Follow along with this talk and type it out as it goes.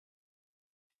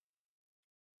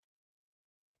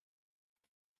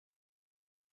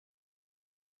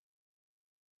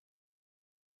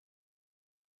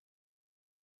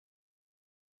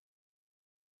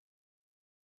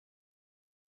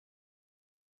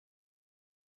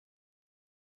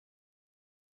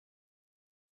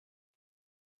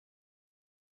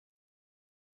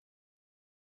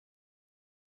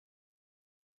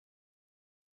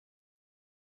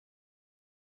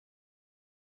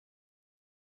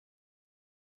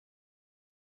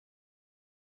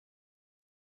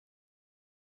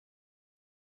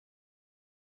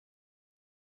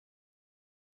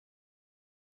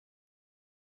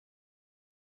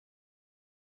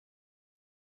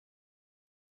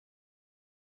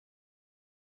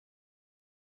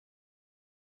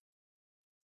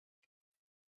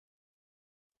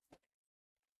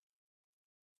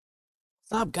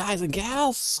What's up, guys and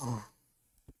gals?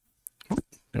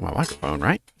 Do my microphone,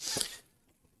 right?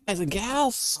 Guys and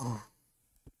gals.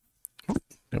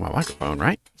 Do my microphone,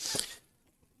 right?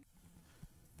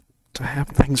 I have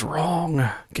things wrong.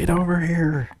 Get over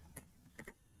here.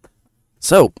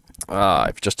 So, if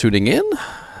you're just tuning in,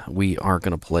 we are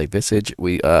going to play Visage.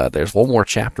 There's one more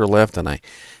chapter left, and I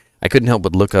couldn't help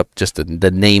but look up just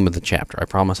the name of the chapter. I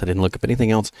promise I didn't look up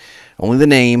anything else, only the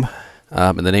name.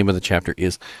 And the name of the chapter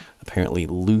is apparently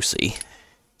Lucy.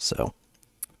 So,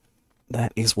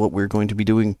 that is what we're going to be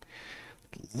doing.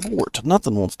 Lord,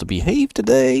 nothing wants to behave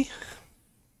today.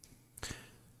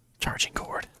 Charging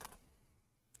cord.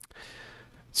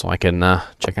 So I can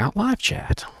check out live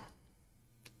chat.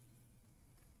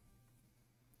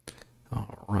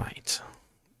 All right.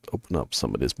 Open up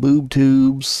some of this boob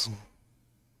tubes.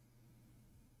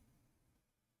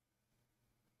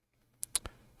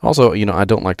 Also, I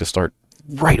don't like to start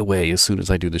right away as soon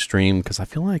as I do the stream because I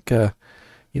feel like,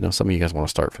 some of you guys want to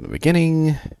start from the beginning,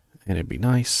 and it'd be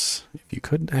nice if you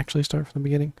could actually start from the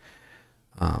beginning.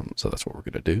 So that's what we're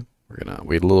going to do. We're going to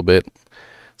wait a little bit,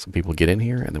 some people get in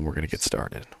here, and then we're going to get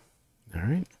started. All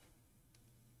right.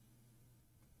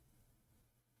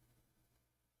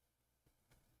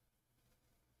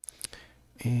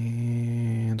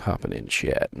 And hopping in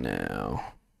chat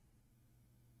now.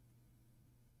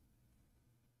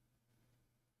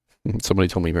 Somebody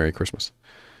told me Merry Christmas.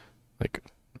 It's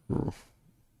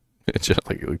just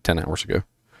like 10 hours ago.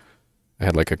 I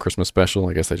had like a Christmas special.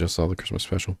 I guess I just saw the Christmas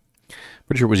special.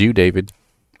 Pretty sure it was you, David.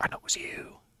 I know it was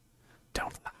you.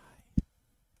 Don't lie.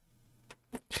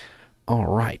 All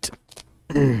right.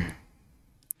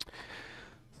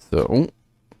 So, let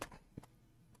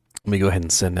me go ahead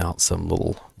and send out some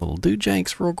little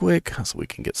do-janks real quick so we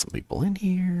can get some people in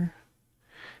here.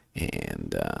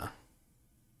 And,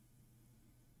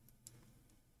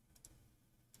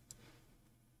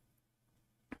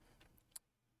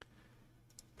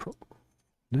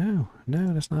 no,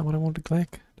 that's not what I want to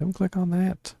click. Don't click on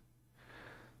that.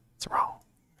 It's wrong.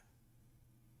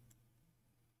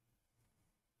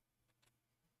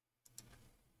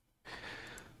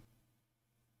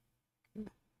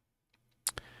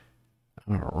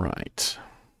 All right.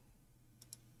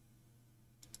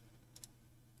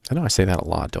 I know I say that a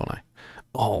lot, don't I?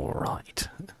 All right.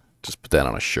 Just put that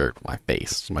on a shirt, my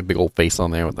face. My big old face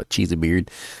on there with a cheesy beard.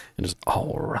 And just,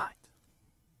 all right.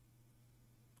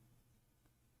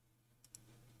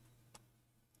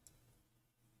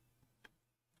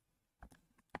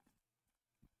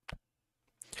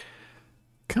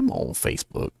 Come on,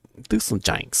 Facebook. Do some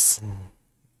janks.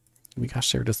 We gotta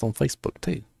share this on Facebook,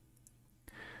 too.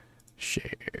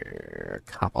 Share.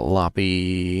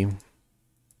 Copaloppy.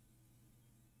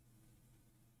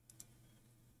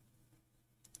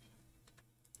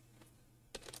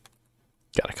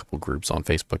 Got a couple groups on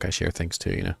Facebook I share things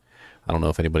to, I don't know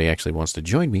if anybody actually wants to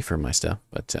join me for my stuff,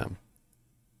 but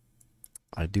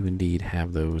I do indeed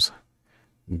have those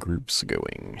groups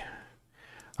going.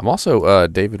 I'm also,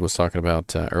 David was talking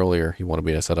about earlier, he wanted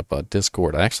me to set up a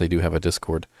Discord. I actually do have a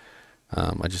Discord.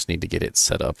 I just need to get it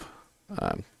set up.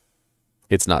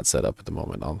 It's not set up at the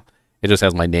moment. It just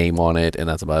has my name on it, and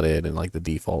that's about it, and like the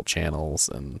default channels,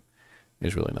 and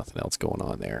there's really nothing else going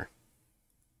on there.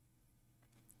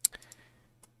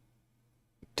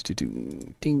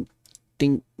 Dink,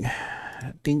 dink,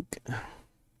 dink,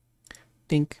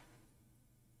 dink.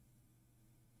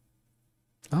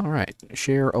 All right,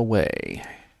 share away.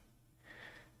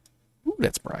 Ooh,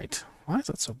 that's bright. Why is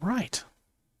that so bright?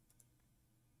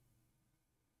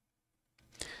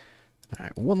 All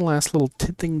right, one last little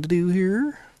thing to do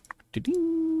here.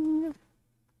 Ding.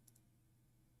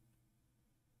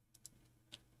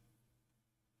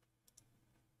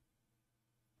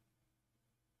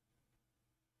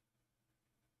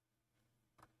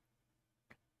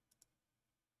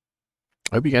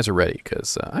 I hope you guys are ready,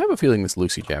 because I have a feeling this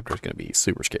Lucy chapter is going to be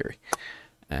super scary.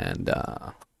 And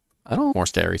I don't know, more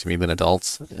scary to me than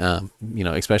adults,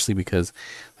 especially because,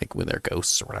 like, when they're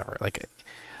ghosts or whatever, like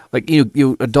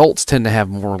you adults tend to have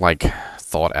more, like,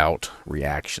 thought out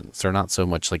reactions. They're not so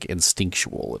much, like,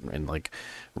 instinctual and like,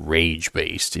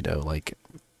 rage-based, like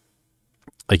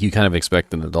you kind of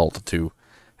expect an adult to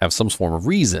have some form of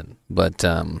reason, but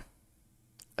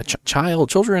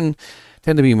children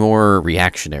tend to be more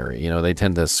reactionary. They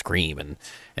tend to scream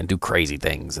and do crazy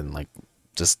things and, like,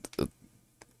 just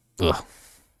ugh.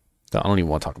 I don't even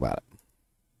want to talk about it.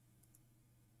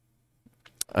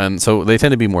 And so they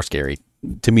tend to be more scary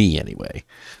to me, anyway,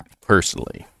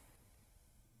 personally.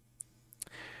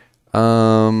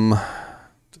 I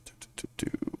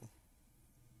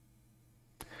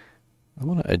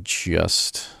want to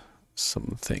adjust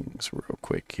some things real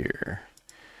quick here.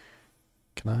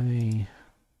 Can I...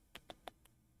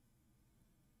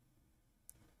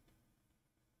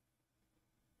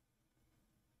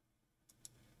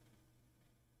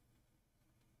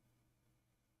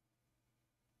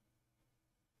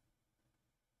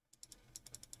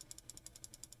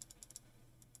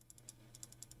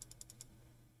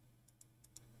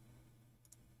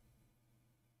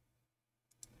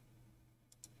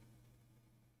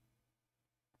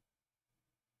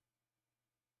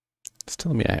 It's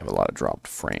telling me I have a lot of dropped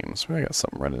frames. I got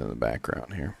something running in the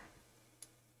background here.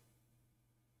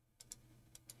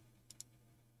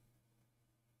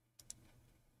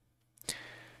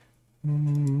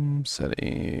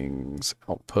 Settings,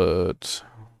 output.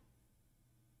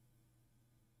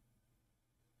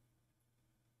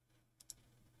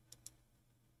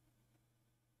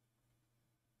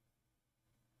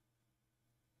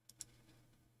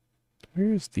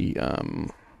 Where's the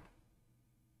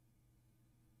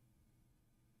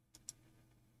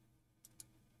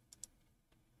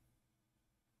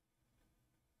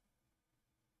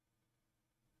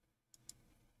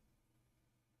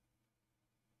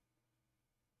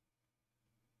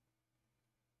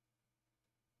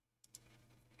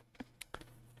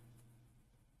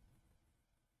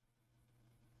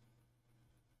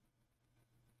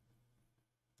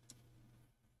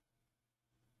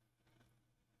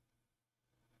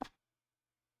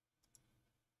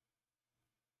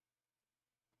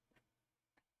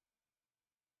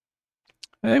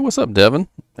Hey, what's up, Devin?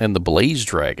 And the Blaze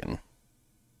Dragon.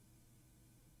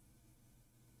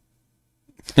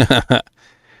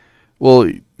 Well,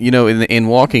 you know, in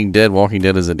Walking Dead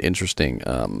is an interesting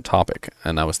topic,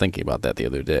 and I was thinking about that the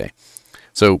other day.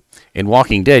 So, in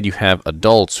Walking Dead, you have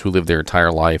adults who live their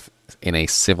entire life in a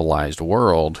civilized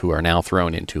world who are now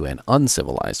thrown into an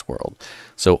uncivilized world.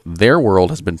 So, their world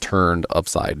has been turned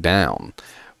upside down.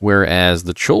 Whereas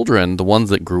the children, the ones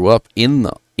that grew up in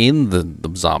the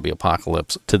zombie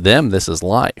apocalypse, to them this is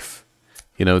life.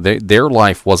 You know, their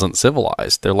life wasn't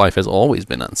civilized. Their life has always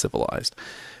been uncivilized.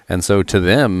 And so to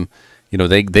them, you know,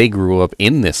 they grew up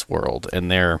in this world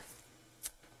and they're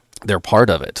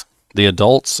part of it. The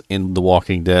adults in The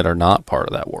Walking Dead are not part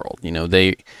of that world. You know,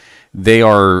 they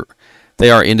are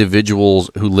individuals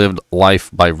who lived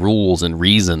life by rules and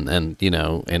reason, and you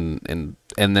know,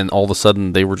 and then all of a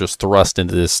sudden they were just thrust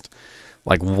into this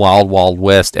like wild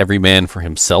west, every man for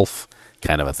himself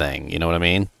kind of a thing. You know what I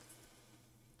mean?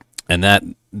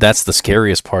 And that's the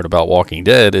scariest part about Walking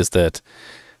Dead, is that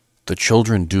the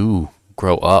children do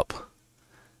grow up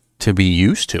to be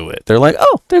used to it. They're like,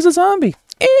 oh, there's a zombie.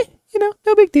 You know,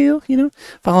 no big deal. You know,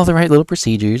 follow the right little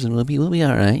procedures and we'll be all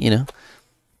right. You know.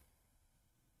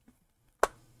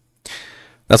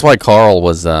 That's why Carl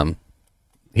was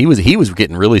he was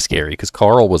getting really scary, because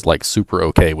Carl was like super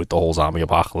okay with the whole zombie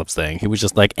apocalypse thing. He was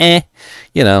just like,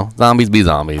 you know, zombies be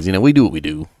zombies. You know, we do what we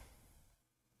do.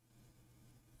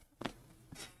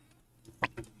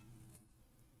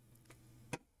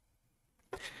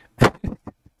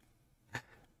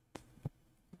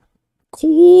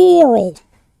 Coral.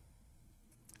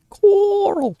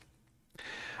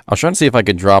 I was trying to see if I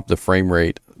could drop the frame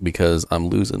rate because I'm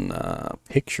losing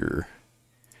picture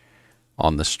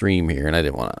on the stream here, and I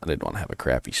didn't want to have a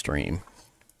crappy stream.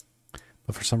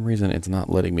 But for some reason, it's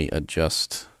not letting me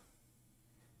adjust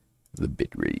the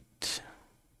bitrate.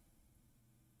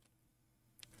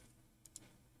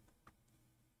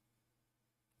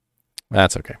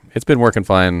 That's okay. It's been working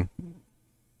fine.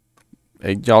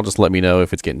 Hey, y'all just let me know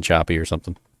if it's getting choppy or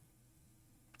something.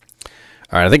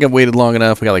 All right, I think I've waited long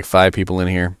enough. We got like 5 people in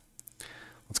here.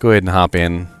 Let's go ahead and hop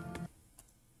in.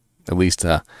 At least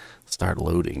start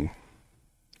loading.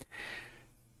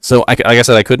 So, like I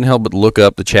said, I couldn't help but look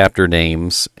up the chapter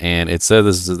names, and it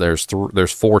says there's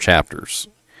 4 chapters.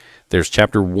 There's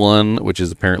chapter 1, which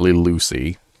is apparently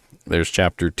Lucy. There's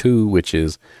chapter 2, which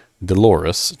is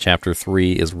Dolores. Chapter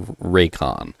 3 is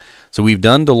Raycon. So we've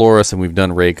done Dolores and we've done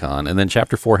Raycon, and then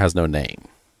chapter 4 has no name.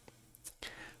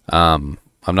 I'm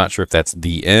not sure if that's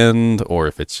the end or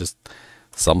if it's just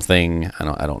something.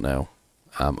 I don't know.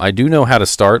 I do know how to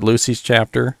start Lucy's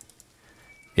chapter.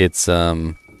 It's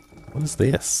what is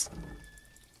this?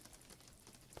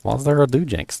 Why is there a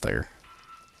doojanks there?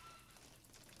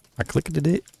 I clicked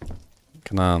it.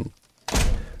 Come on.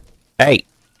 Hey!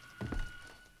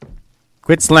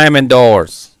 Quit slamming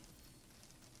doors.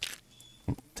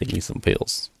 Take me some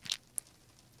pills.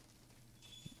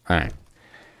 Alright.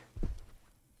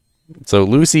 So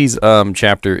Lucy's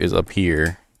chapter is up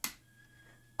here.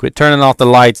 Quit turning off the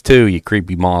lights too, you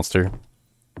creepy monster.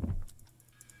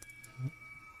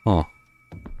 Huh.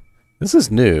 This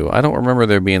is new. I don't remember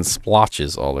there being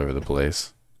splotches all over the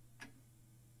place.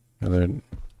 Are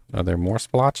there more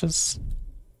splotches?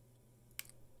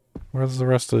 Where's the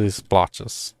rest of these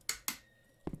splotches?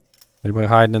 Anybody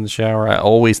hiding in the shower? I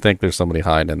always think there's somebody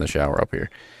hiding in the shower up here.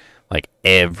 Like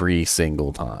every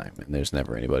single time. And there's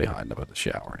never anybody hiding up in the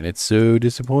shower. And it's so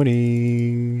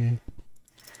disappointing.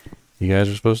 You guys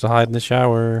are supposed to hide in the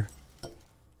shower.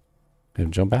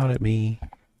 And jump out at me.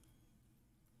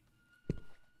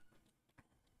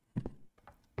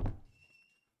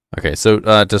 Okay, so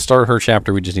to start her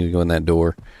chapter, we just need to go in that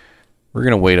door. We're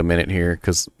going to wait a minute here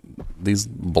because these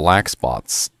black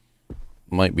spots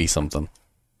might be something.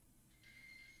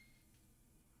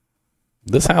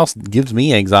 This house gives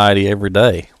me anxiety every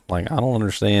day. Like, I don't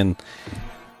understand.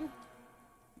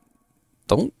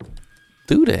 Don't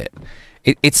do that.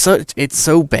 It's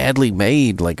so badly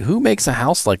made. Like, who makes a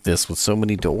house like this with so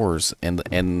many doors?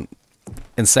 And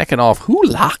second off, who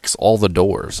locks all the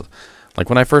doors? Like,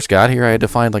 when I first got here, I had to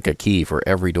find, like, a key for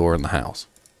every door in the house.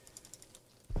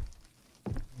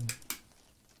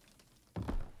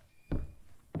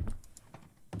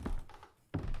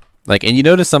 Like, and you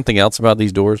notice something else about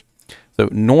these doors? So,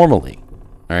 normally,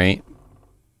 all right?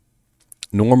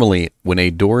 Normally, when a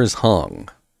door is hung,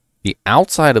 the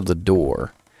outside of the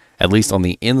door, at least on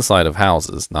the inside of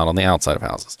houses, not on the outside of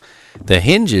houses, the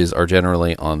hinges are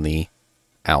generally on the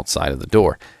outside of the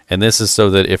door. And this is so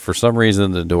that if for some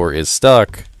reason the door is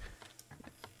stuck,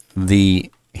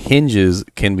 the hinges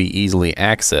can be easily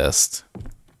accessed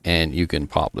and you can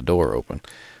pop the door open.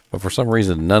 But for some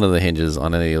reason, none of the hinges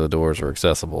on any of the doors are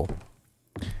accessible.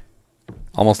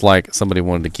 Almost like somebody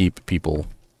wanted to keep people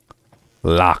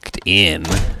locked in.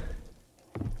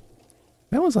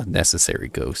 That was a necessary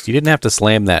ghost. You didn't have to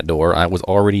slam that door. I was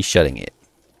already shutting it.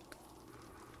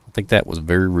 I think that was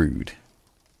very rude.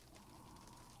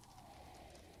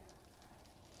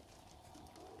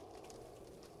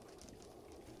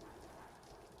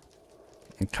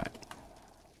 Okay.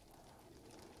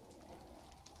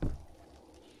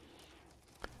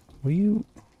 Will you...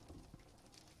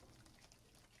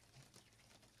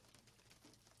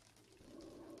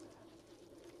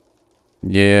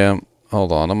 Yeah,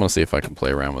 hold on. I'm going to see if I can play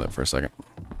around with it for a second.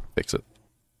 Fix it.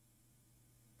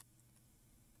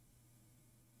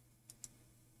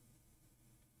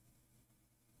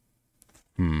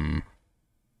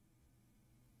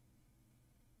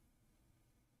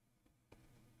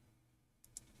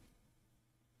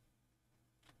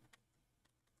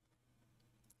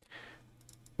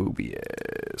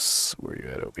 OBS. Where you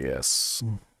at, OBS?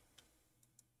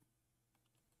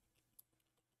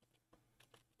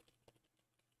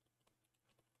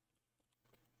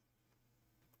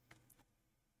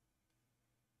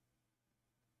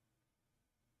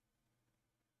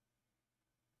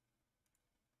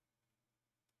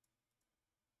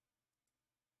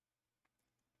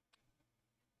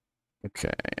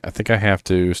 Okay, I think I have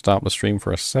to stop the stream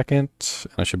for a second,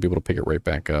 and I should be able to pick it right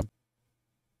back up.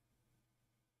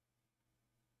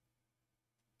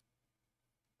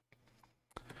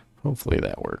 Hopefully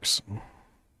that works.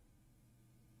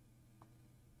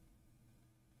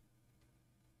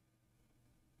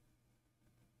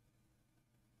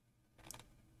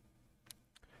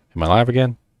 Am I live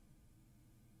again?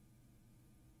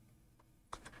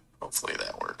 Hopefully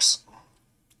that works.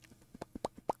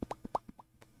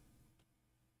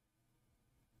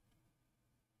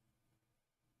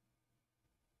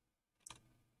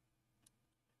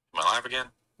 Am I live again?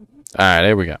 Alright,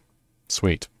 there we go.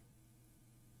 Sweet.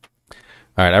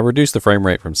 Alright, I reduced the frame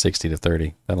rate from 60 to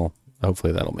 30.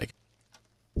 Hopefully that'll make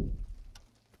it.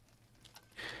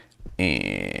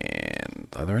 And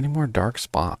are there any more dark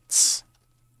spots?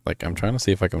 Like, I'm trying to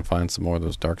see if I can find some more of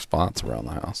those dark spots around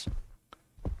the house.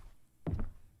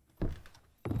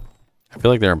 I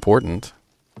feel like they're important.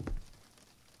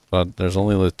 But there's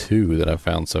only the two that I've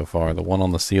found so far. The one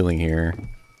on the ceiling here.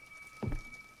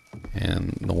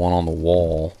 And the one on the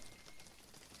wall.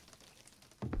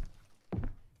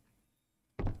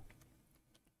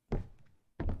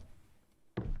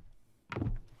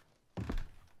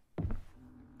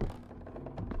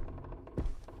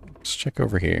 Let's check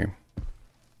over here.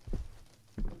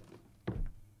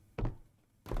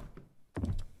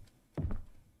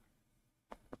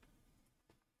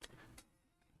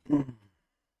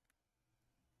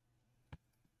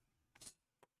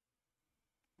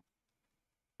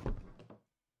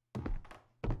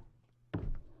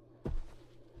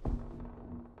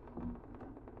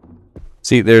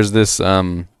 See, there's this,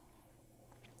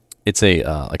 it's a,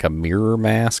 like a mirror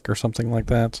mask or something like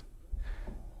that.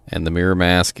 And the mirror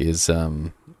mask is,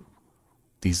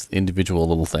 these individual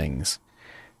little things.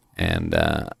 And,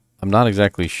 I'm not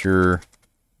exactly sure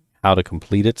how to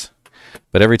complete it.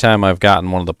 But every time I've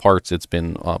gotten one of the parts, it's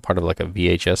been part of like a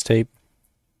VHS tape.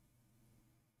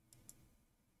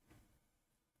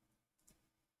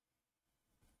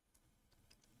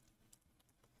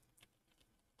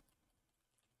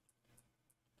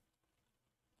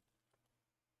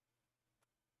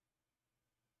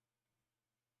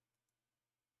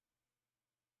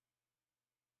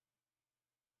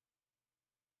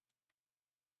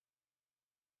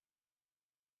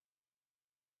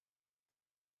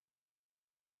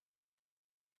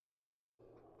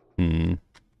 Hmm.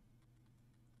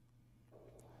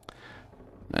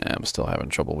 I'm still having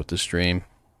trouble with this stream.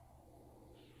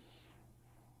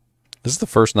 This is the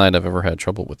first night I've ever had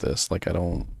trouble with this. Like, I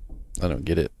don't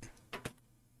get it.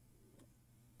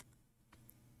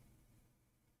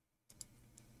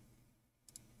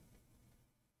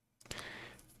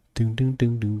 Ding, ding,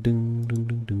 ding, ding, ding, ding,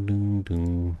 ding, ding, ding,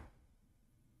 ding.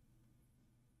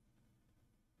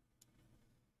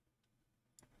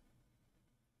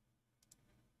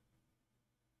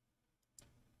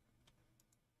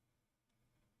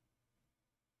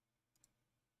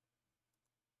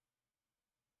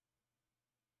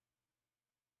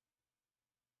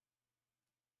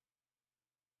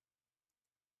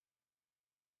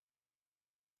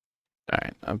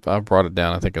 Alright, I've brought it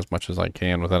down, I think, as much as I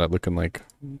can without it looking like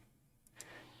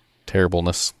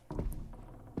terribleness.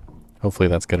 Hopefully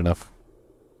that's good enough.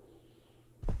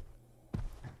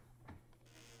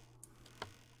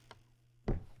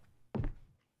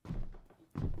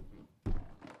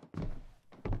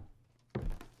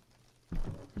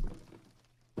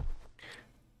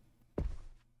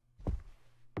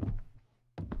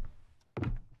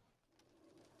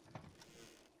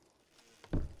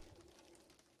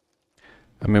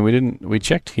 I mean, we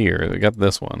checked here. We got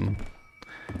this one.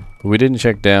 But we didn't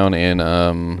check down in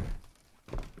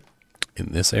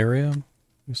this area.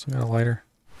 We still got a lighter.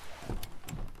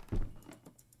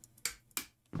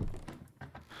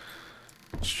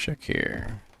 Let's check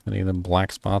here. Any of them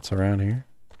black spots around here?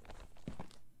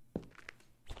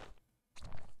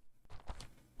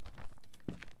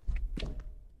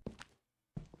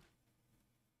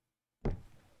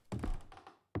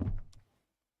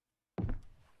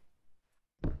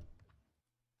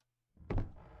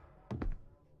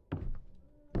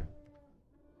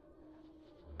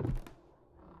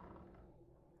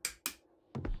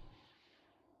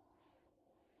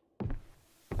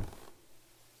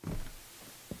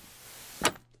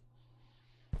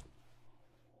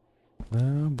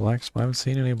 No, black spots. I haven't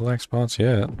seen any black spots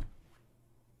yet.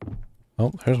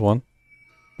 Oh, there's one.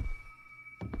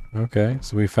 Okay,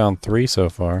 so we found 3 so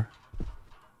far.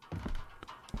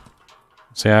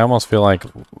 See, I almost feel like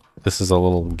this is a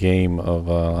little game of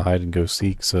hide and go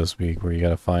seek, so to speak, where you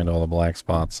gotta find all the black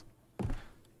spots.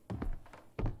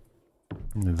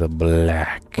 The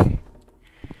black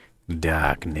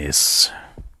darkness.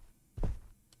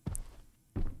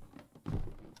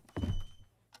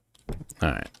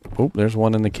 Alright. Oh, there's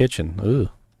one in the kitchen. Ugh.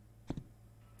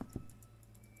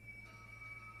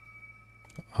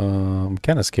 I'm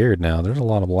kind of scared now. There's a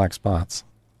lot of black spots.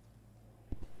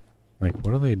 Like,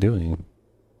 what are they doing?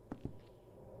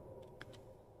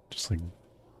 Just like...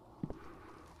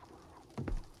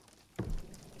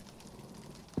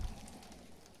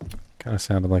 kind of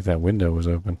sounded like that window was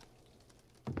open.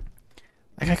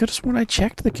 Like, I could have sworn I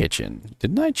checked the kitchen.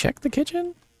 Didn't I check the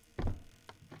kitchen?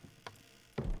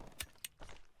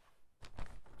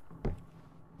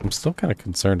 I'm still kind of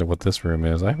concerned at what this room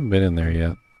is. I haven't been in there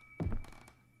yet.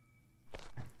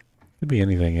 Could be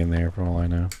anything in there for all I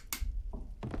know.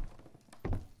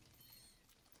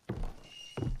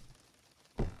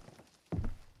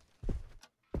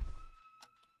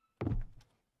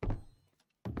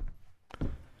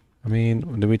 I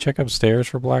mean, did we check upstairs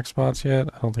for black spots yet?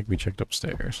 I don't think we checked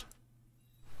upstairs.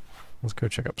 Let's go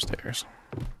check upstairs.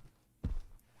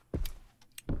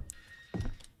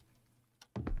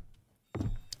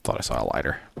 Thought I saw a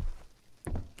lighter.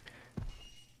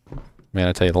 Man,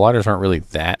 I tell you, the lighters aren't really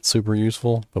that super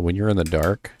useful, but when you're in the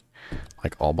dark,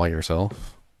 like all by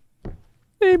yourself,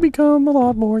 they become a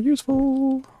lot more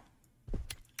useful.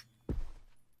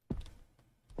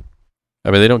 I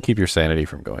mean, they don't keep your sanity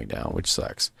from going down, which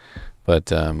sucks.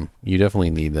 But you definitely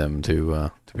need them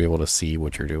to be able to see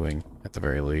what you're doing, at the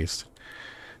very least.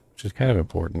 Which is kind of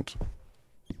important.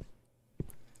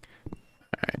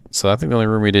 Alright, so I think the only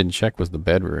room we didn't check was the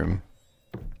bedroom.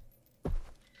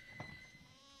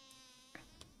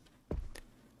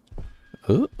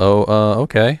 Ooh,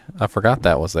 okay. I forgot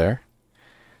that was there.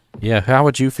 Yeah, how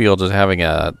would you feel just having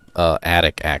a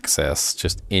attic access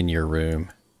just in your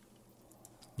room?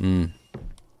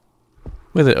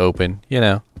 With it open, you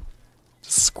know.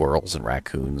 Just squirrels and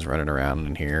raccoons running around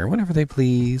in here whenever they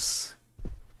please.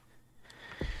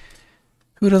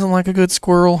 Who doesn't like a good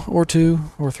squirrel? Or 2,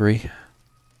 or 3?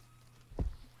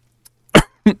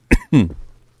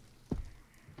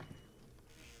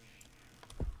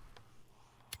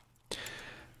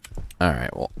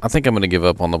 Alright, well, I think I'm going to give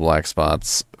up on the black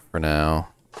spots for now.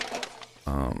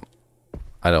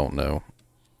 I don't know.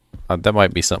 That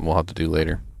might be something we'll have to do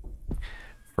later.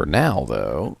 For now,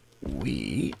 though,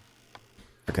 we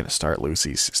are going to start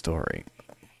Lucy's story.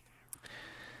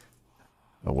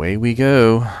 Away we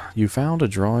go. You found a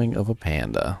drawing of a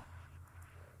panda.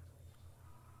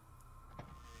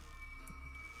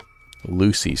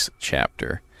 Lucy's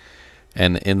chapter.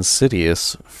 An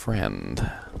insidious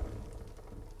friend.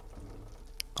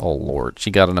 Oh, Lord.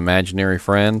 She got an imaginary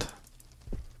friend?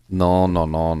 No, no,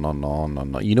 no, no, no, no,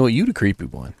 no. You know what? You the creepy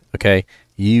one, okay?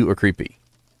 You are creepy.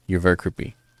 You're very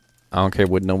creepy. I don't care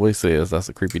what nobody says. That's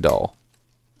a creepy doll.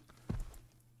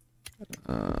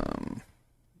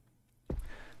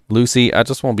 Lucy, I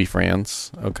just want to be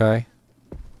friends, okay?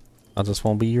 I just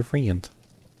want to be your friend.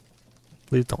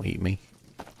 Please don't eat me.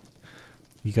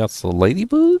 You got the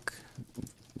ladybug?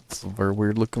 It's a very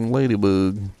weird looking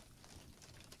ladybug.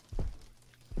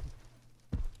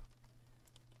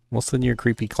 What's in your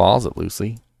creepy closet,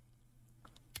 Lucy?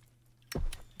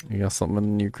 You got something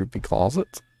in your creepy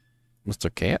closet?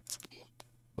 Mr. Cat?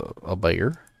 A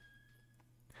bear?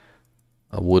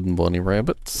 A wooden bunny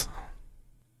rabbit?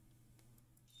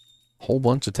 A whole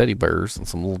bunch of teddy bears and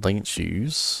some little dance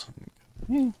shoes.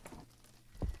 Yeah.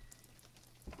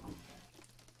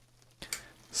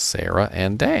 Sarah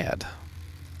and Dad.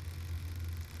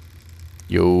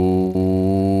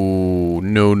 Yo,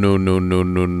 no, no, no, no, no,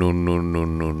 no, no, no,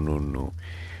 no, no, no.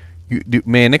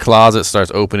 Man, the closet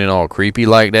starts opening all creepy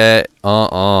like that.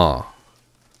 I'm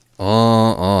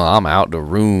out the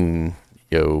room,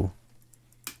 yo.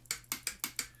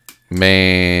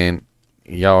 Man,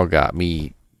 y'all got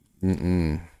me.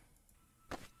 I'm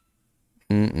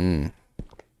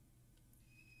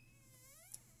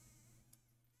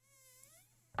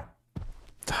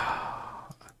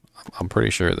pretty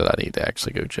sure that I need to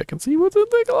actually go check and see what's in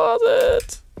the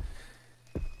closet.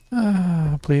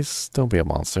 Please don't be a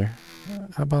monster.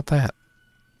 How about that?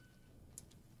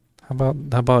 How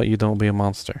about you don't be a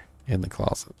monster in the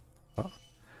closet?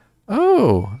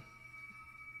 Oh.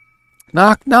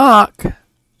 Knock knock.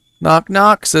 Knock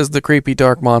knock, says the creepy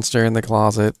dark monster in the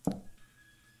closet.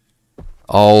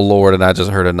 Oh Lord, and I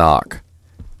just heard a knock.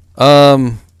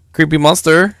 Creepy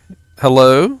monster.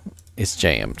 Hello? It's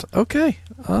jammed. Okay.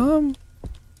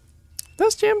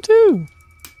 That's jammed too.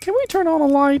 Can we turn on a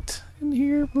light in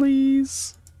here,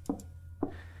 please?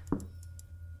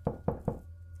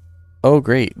 Oh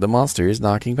great, the monster is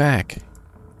knocking back.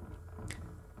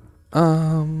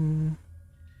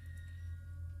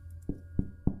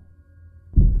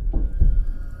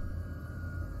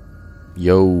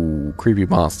 Yo, creepy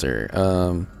monster.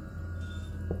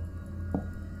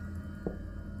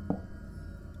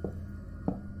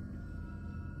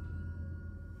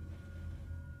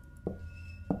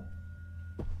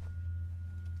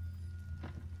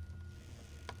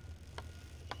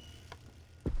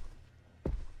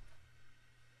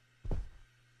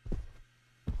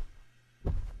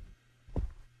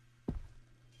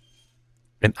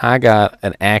 And I got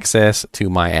an access to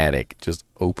my attic. Just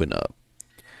open up.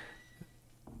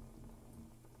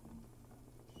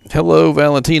 Hello,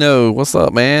 Valentino. What's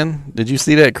up, man? Did you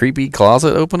see that creepy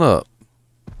closet open up?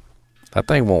 That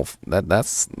thing won't.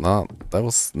 That's not. That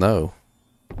was no.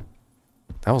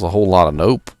 That was a whole lot of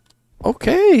nope.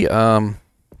 Okay. Hello,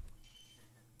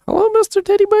 Mr.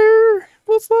 Teddy Bear.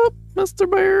 What's up, Mr.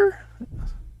 Bear?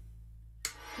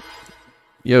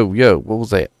 Yo, yo. What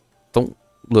was that? Don't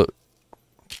look.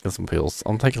 Taking some pills.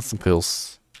 I'm taking some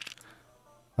pills.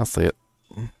 That's it.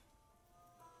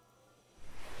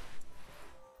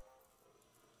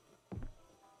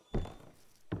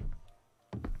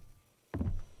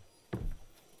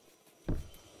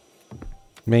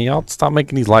 Man, y'all stop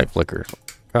making these light flickers,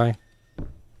 okay?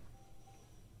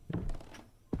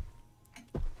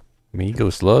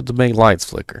 Amigos love to make lights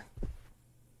flicker.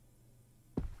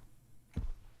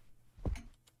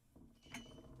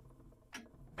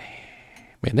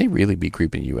 Man, they really be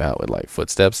creeping you out with like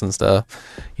footsteps and stuff.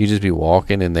 You just be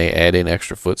walking and they add in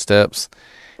extra footsteps.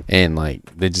 And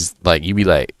like, they just like, you be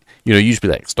like, you know, you just be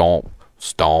like, stomp,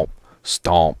 stomp,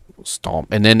 stomp, stomp.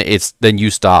 And then then you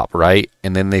stop, right?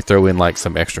 And then they throw in like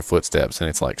some extra footsteps and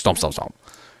it's like, stomp, stomp, stomp.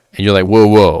 And you're like, whoa,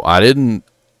 whoa, I didn't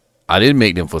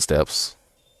make them footsteps.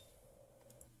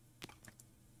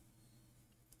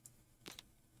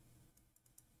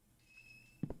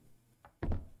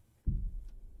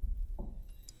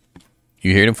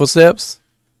 You hear them footsteps?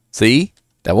 See?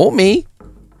 That won't me.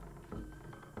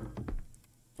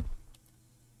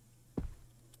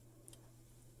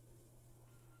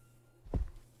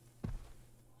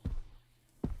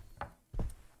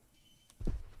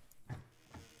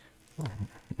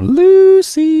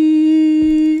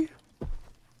 Lucy.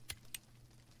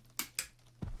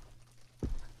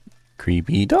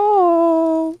 Creepy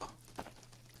dog.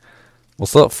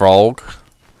 What's up, Frog?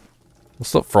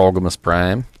 What's up, Frogimus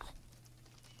Prime?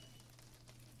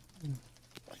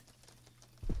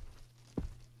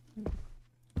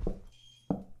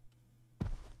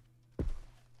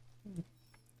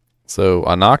 So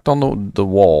I knocked on the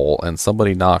wall and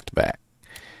somebody knocked back.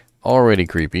 Already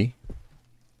creepy.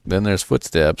 Then there's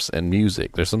footsteps and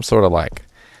music. There's some sort of like,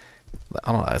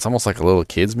 I don't know, it's almost like a little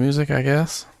kid's music, I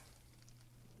guess.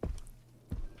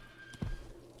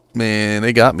 Man,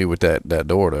 they got me with that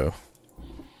door though.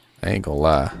 I ain't gonna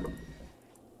lie.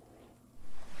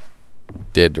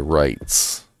 Dead to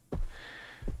rights.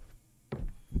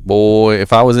 Boy,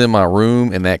 if I was in my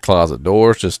room and that closet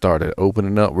doors just started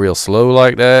opening up real slow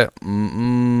like that,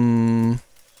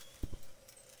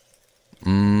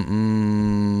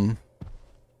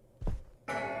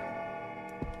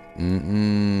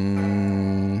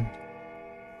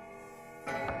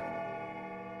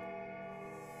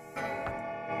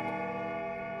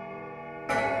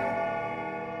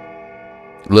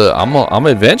 Look, I'm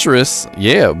adventurous,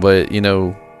 yeah, but you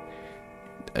know,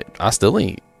 I still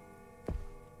ain't.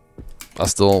 I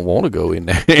still don't want to go in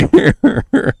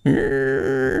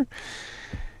there.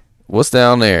 What's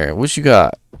down there? What you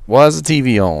got? Why is the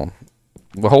TV on?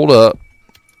 Well, hold up.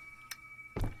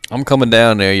 I'm coming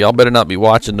down there. Y'all better not be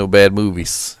watching no bad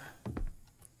movies.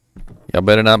 Y'all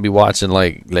better not be watching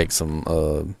like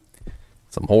some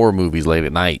horror movies late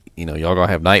at night. You know, y'all gonna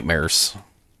have nightmares.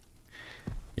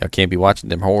 Y'all can't be watching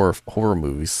them horror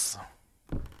movies.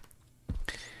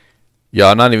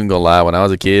 Y'all, I'm not even gonna lie. When I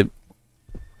was a kid,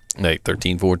 like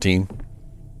 13, 14,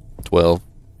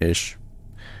 12-ish.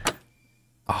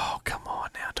 Oh, come on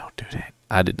now. Don't do that.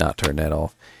 I did not turn that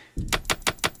off.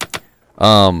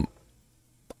 I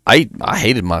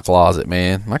hated my closet,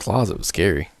 man. My closet was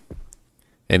scary.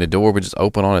 And the door would just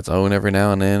open on its own every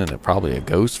now and then, and it's probably a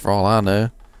ghost for all I know.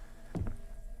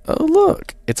 Oh,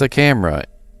 look. It's a camera.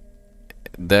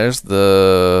 There's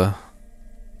the...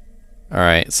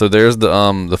 Alright, so there's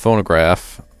the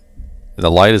phonograph. The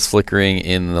light is flickering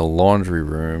in the laundry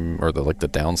room, or the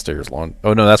downstairs laundry.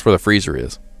 Oh no, that's where the freezer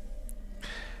is.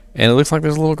 And it looks like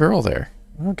there's a little girl there.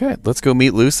 Okay, let's go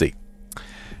meet Lucy.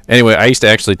 Anyway, I used to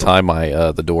actually tie my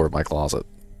the door of my closet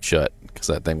shut because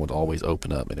that thing would always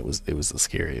open up, and it was the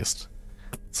scariest.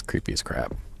 It's creepy as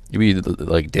crap. You'd be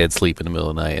like dead sleep in the middle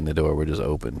of the night, and the door would just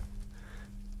open.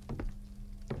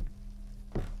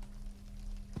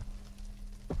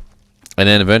 And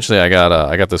then eventually, I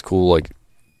got this cool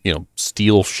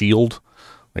steel shield,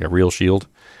 like a real shield,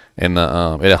 and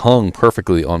it hung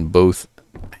perfectly on both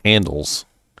handles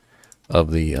of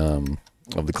the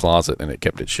closet, and it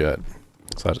kept it shut.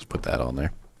 So I just put that on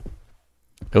there.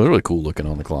 It was really cool looking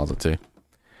on the closet too.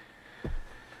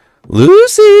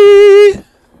 Lucy!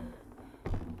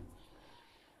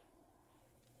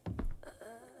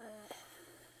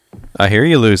 I hear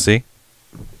you, Lucy.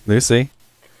 Lucy.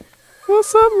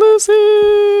 What's up,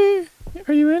 Lucy?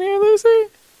 Are you in here, Lucy?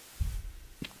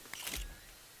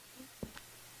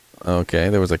 Okay,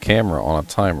 there was a camera on a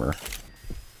timer.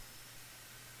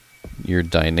 Your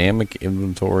dynamic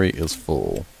inventory is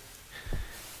full.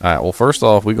 Alright, well first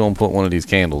off, we're gonna put one of these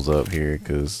candles up here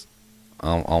because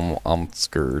I'm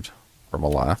scared for my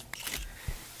life.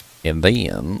 And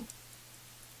then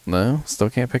no, still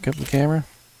can't pick up the camera?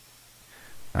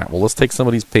 Alright, well let's take some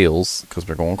of these pills because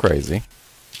we're going crazy.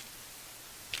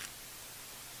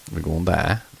 We're gonna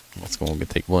die. Let's go and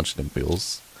take a bunch of them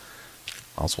pills.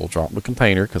 Also, we'll drop the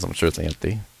container because I'm sure it's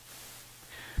empty.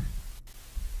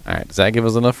 Alright, does that give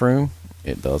us enough room?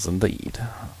 It does indeed.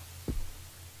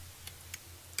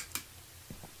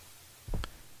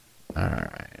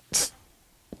 Alright.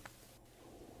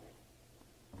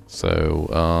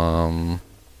 So,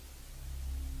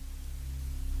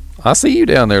 I see you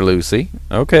down there, Lucy.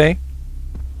 Okay.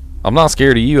 I'm not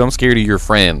scared of you, I'm scared of your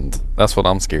friend. That's what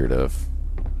I'm scared of.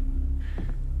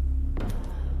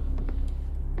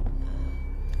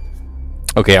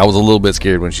 Okay, I was a little bit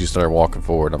scared when she started walking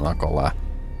forward, I'm not gonna lie.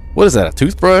 What is that, a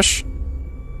toothbrush?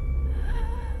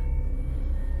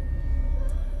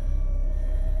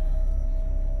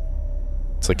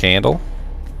 It's a candle?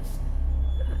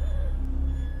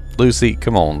 Lucy,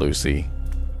 come on, Lucy.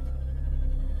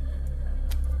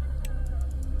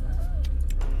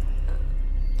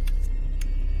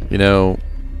 You know,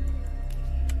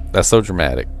 that's so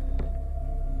dramatic.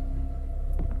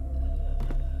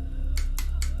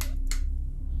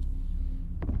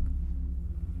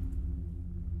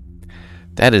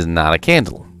 That is not a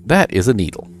candle. That is a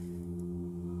needle.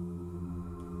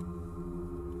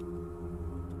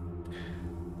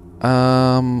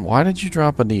 Why did you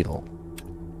drop a needle?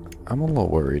 I'm a little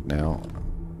worried now.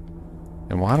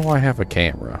 And why do I have a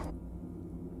camera?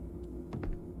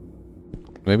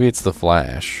 Maybe it's the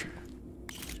flash.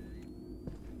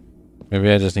 Maybe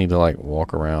I just need to like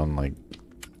walk around like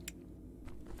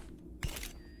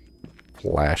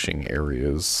flashing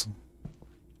areas.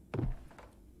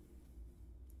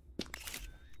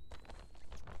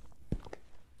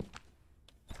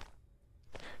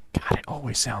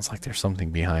 always sounds like there's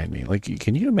something behind me. Like,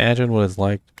 can you imagine what it's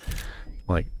like?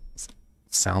 Like,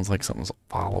 sounds like something's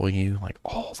following you, like,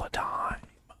 all the time.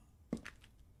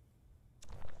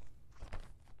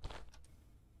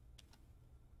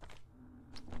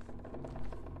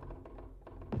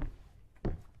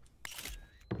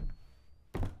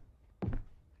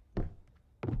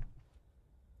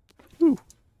 Ooh,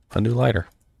 a new lighter.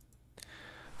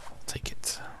 I'll take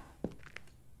it.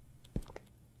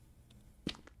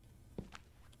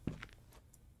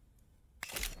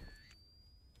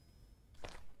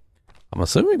 I'm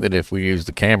assuming that if we use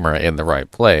the camera in the right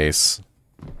place,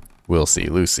 we'll see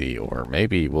Lucy, or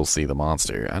maybe we'll see the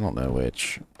monster. I don't know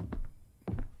which.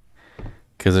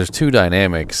 Because there's two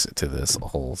dynamics to this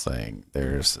whole thing.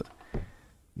 There's,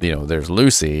 you know, there's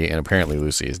Lucy, and apparently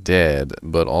Lucy is dead,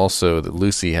 but also that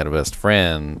Lucy had a best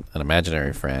friend, an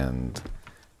imaginary friend,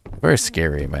 a very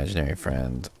scary imaginary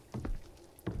friend,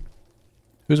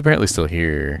 who's apparently still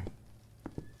here.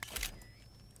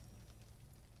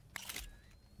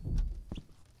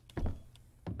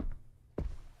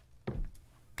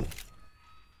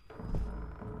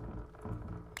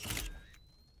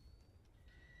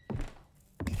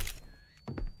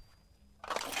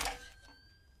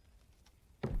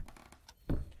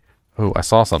 Oh, I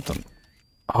saw something.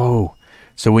 Oh,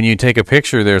 so when you take a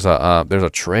picture, there's a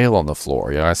trail on the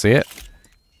floor. Yeah, I see it.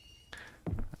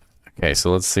 Okay,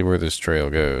 so let's see where this trail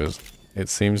goes. It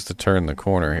seems to turn the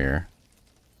corner here.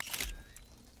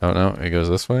 Oh no, it goes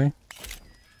this way.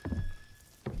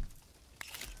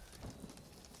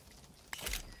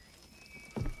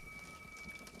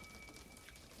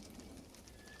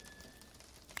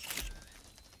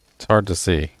 It's hard to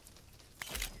see.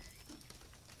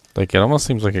 Like, it almost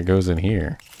seems like it goes in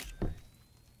here.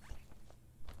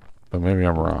 But maybe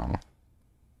I'm wrong.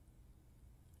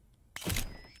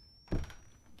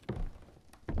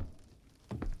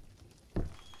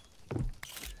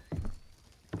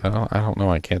 I don't know.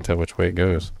 I can't tell which way it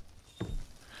goes.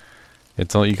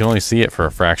 It's only, you can only see it for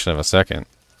a fraction of a second.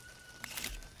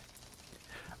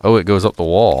 Oh, it goes up the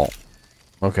wall.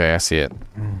 Okay, I see it.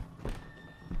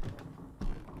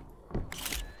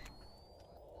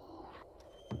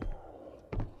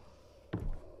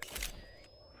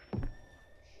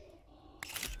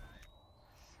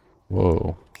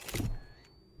 Whoa.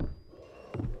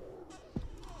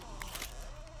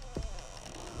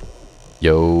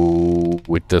 Yo,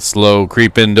 with the slow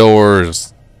creeping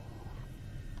doors.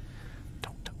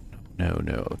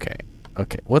 No, okay.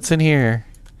 Okay, what's in here?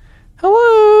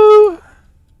 Hello?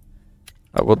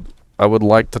 I would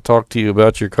like to talk to you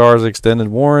about your car's extended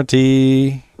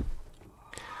warranty.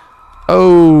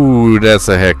 Oh, that's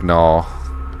a heck no.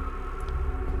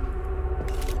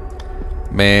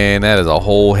 Man, that is a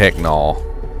whole heck no.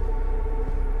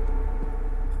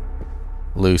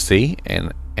 Lucy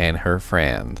and her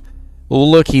friend.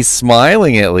 Well, look, he's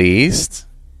smiling at least.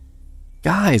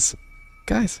 Guys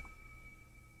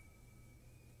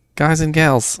and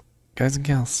gals.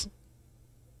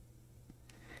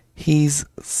 He's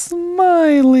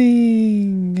smiling.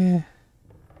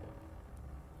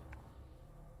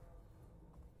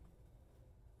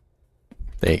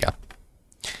 There you go.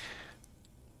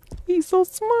 He's so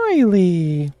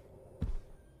smiley.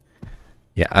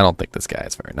 Yeah, I don't think this guy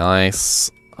is very nice.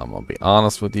 I'm gonna be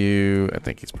honest with you. I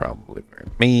think he's probably very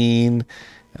mean.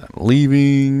 And I'm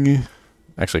leaving.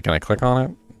 Actually, can I click on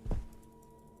it?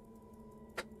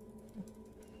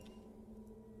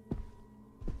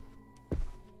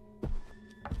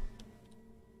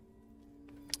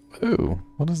 Ooh,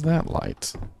 what is that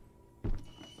light?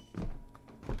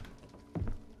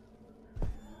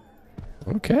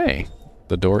 Okay.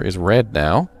 The door is red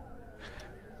now.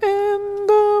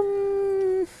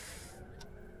 And,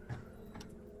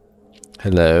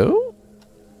 hello?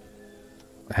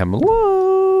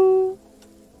 Hello?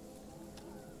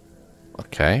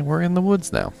 Okay, we're in the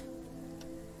woods now.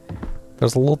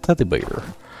 There's a little teddy bear.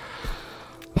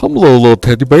 Hello, little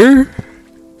teddy bear.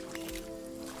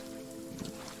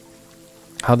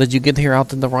 How did you get here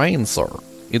out in the rain, sir?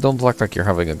 You don't look like you're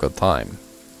having a good time.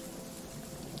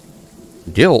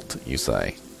 Guilt, you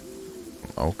say?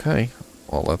 Okay,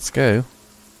 well, let's go.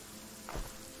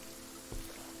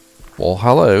 Well,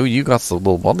 hello, you got the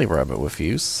little bunny rabbit with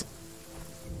you.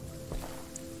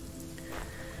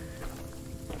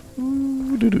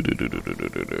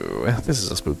 This is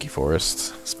a spooky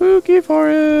forest. Spooky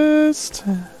forest!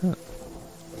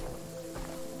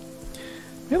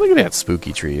 Hey, look at that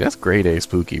spooky tree. That's grade A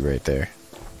spooky right there.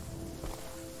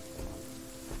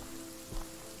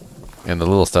 And the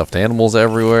little stuffed animals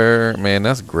everywhere. Man,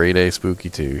 that's grade A spooky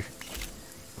too.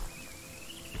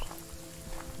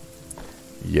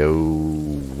 Yo.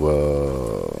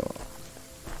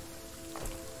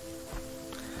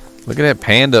 Look at that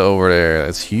panda over there.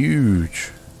 That's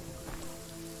huge.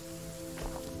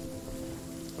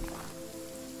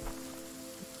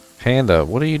 Panda,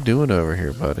 what are you doing over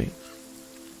here, buddy?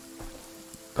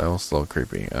 That was a little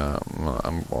creepy.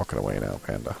 I'm walking away now,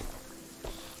 Panda.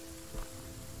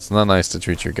 It's not nice to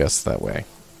treat your guests that way.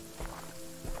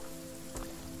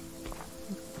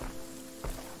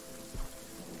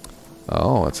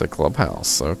 Oh, it's a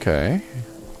clubhouse. Okay.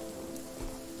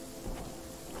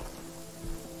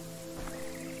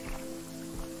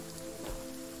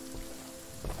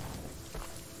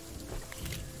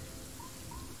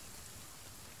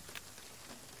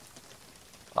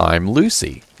 I'm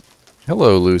Lucy.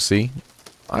 Hello, Lucy.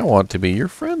 I want to be your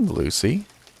friend, Lucy.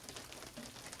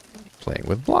 Playing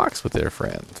with blocks with their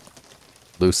friend.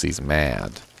 Lucy's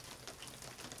mad.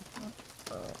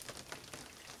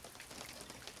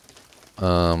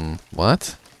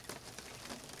 What?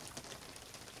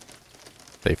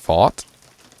 They fought?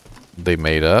 They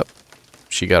made up?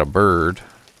 She got a bird.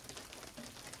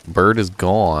 Bird is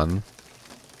gone.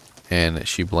 And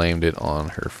she blamed it on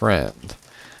her friend.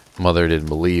 Mother didn't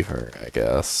believe her, I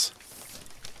guess.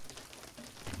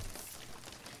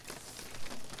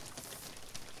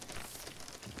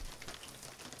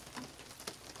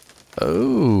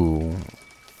 Oh.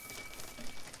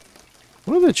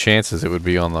 What are the chances it would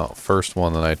be on the first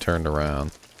one that I turned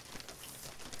around?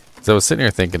 Because I was sitting here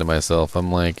thinking to myself,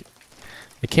 I'm like,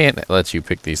 I can't let you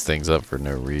pick these things up for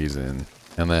no reason.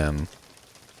 And then,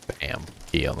 bam,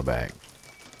 key on the back.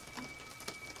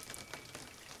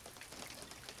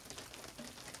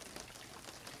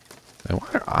 And why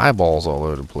are eyeballs all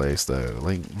over the place, though?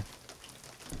 Like,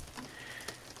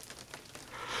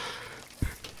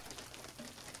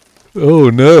 oh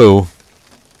no.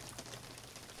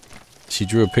 She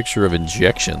drew a picture of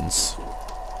injections.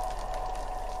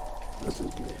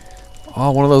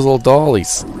 Oh, one of those little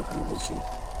dollies.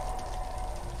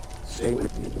 Stay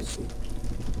with me, Lucy.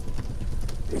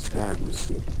 It's bad,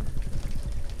 Lucy.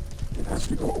 It has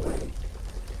to go away.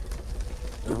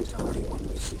 Don't tell anyone,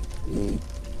 Lucy. Me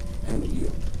and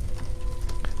you.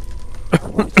 I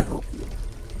want to help you.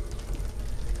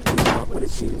 It's not what it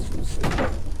seems, Lucy.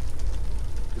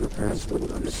 Your parents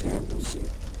wouldn't understand, Lucy.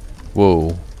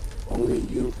 Whoa. Only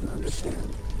you can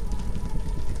understand.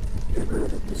 Get rid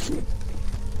of it, Lucy.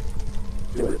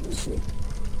 Do it, Lucy.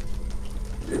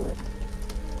 Do it.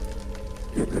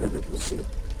 Get rid of it, Lucy.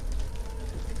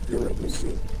 Do it,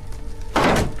 Lucy.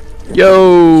 Yo!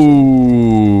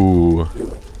 Do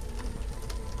it.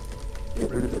 Get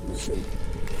rid of it, Lucy.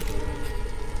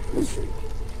 Lucy.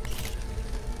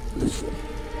 Lucy.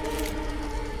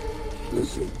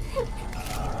 Lucy.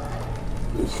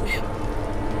 Lucy.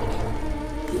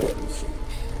 Do it, Lucy.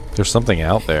 There's something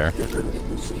out there. Get rid of it,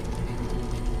 Lucy.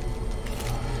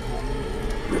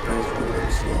 Your parents wouldn't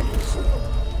understand, Lucy.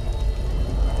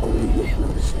 Only you can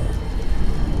understand.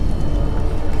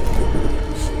 Get rid of it,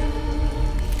 Lucy.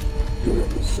 Do it,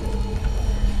 Lucy.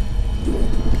 Do it.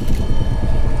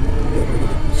 Get rid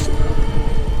of it, Lucy.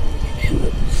 Do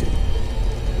it, Lucy.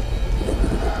 Get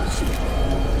rid of it, Lucy.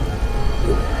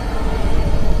 Do it.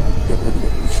 Get rid of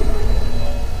it, Lucy.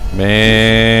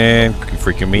 Man, you're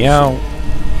freaking me out.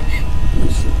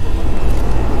 Lucy.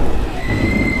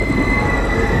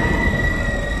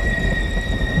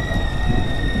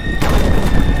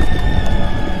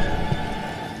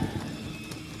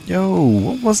 Yo,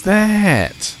 what was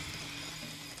that?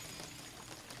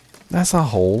 That's a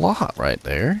whole lot right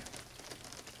there.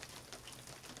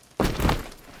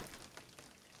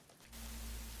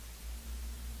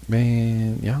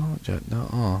 Man, y'all just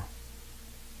no.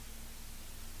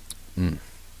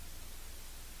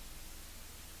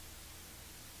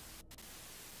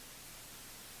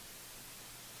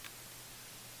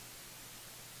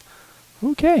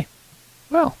 Okay.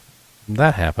 Well,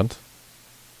 that happened.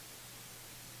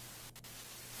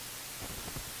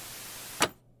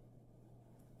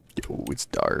 Yo, it's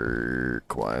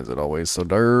dark. Why is it always so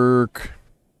dark?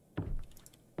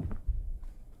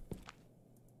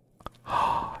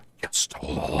 You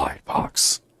stole the light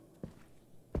box.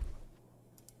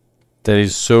 That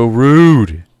is so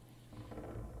rude.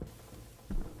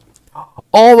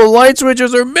 All the light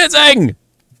switches are missing.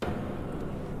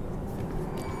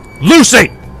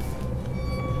 Lucy!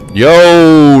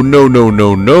 Yo, no, no,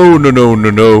 no, no, no, no, no,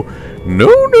 no. No,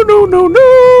 no, no, no,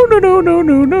 no, no, no, no,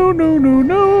 no, no, no, no, no,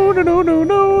 no, no, no,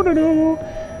 no, no,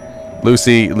 no.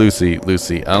 Lucy, Lucy,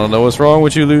 Lucy. I don't know what's wrong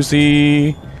with you,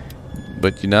 Lucy.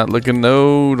 But you're not looking,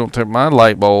 no, don't turn my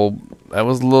light bulb. That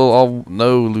was a little, oh,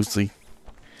 no, Lucy.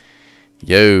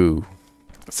 Yo.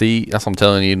 See, that's what I'm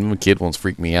telling you, my kid wants to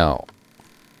freak me out.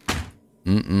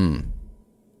 Mm-mm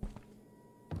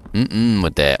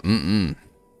with that,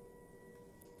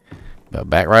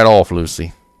 Back right off,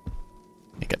 Lucy.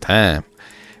 Ain't got time.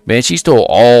 Man, she stole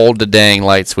all the dang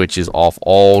light switches off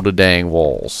all the dang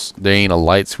walls. There ain't a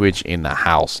light switch in the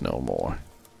house no more.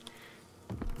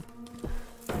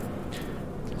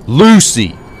 Lucy!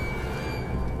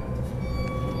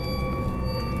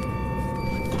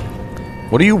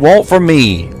 What do you want from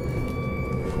me?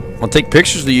 I'm gonna take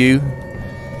pictures of you.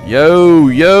 Yo,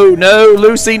 no,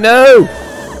 Lucy, no!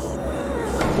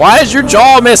 Why is your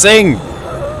jaw missing?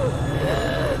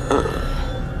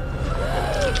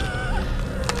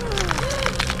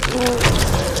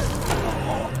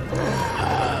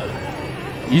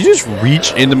 You just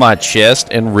reach into my chest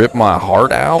and rip my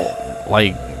heart out?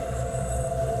 Like,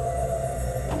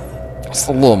 that's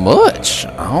a little much.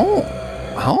 I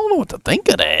don't know what to think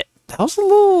of that. That was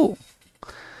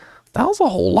a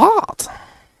whole lot.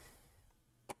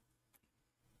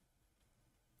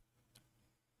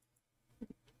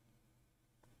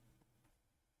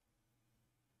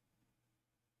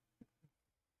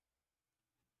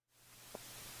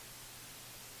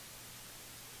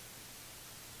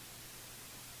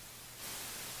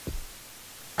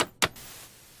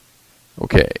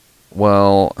 Okay,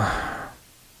 well,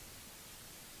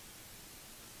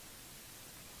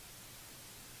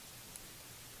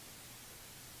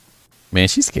 man,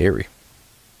 she's scary.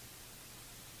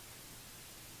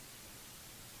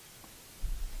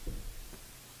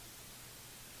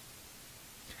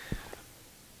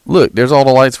 Look, there's all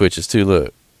the light switches too,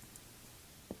 look.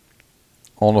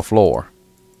 On the floor.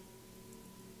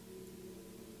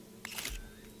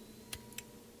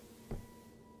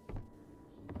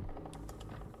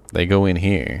 They go in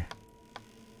here.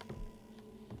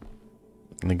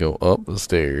 And they go up the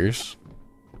stairs.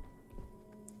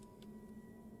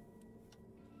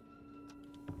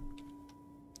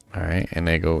 Alright, and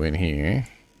they go in here.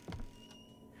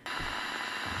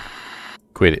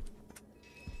 Quit it.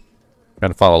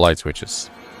 Gotta follow light switches.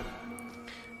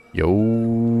 Yo,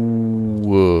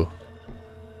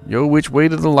 which way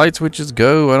did the light switches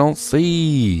go? I don't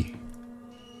see.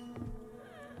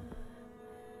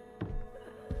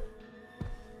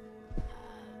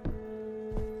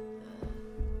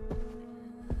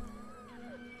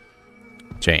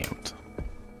 Jammed.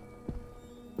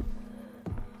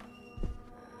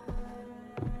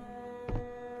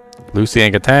 Lucy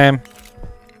ain't got time.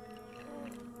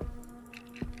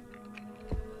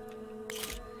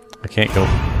 I can't go.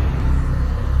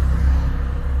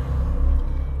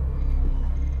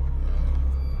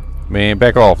 Man,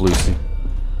 back off, Lucy.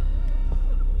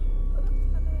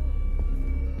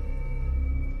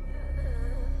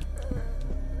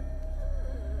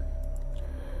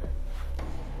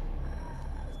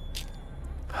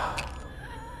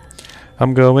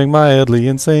 I'm going mildly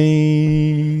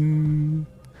insane.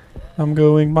 I'm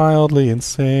going mildly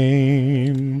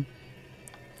insane.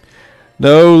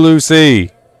 No,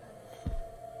 Lucy.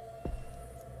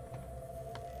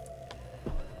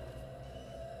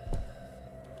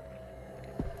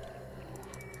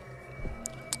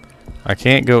 I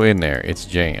can't go in there. It's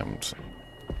jammed.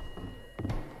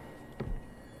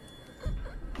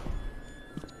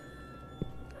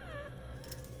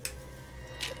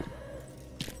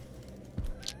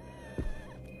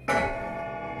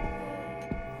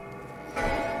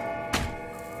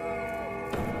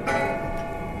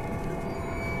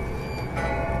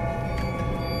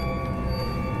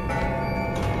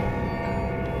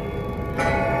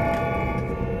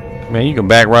 Man, you can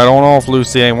back right on off,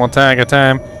 Lucy. Ain't one time. I got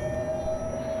time.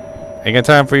 Ain't got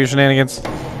time for your shenanigans.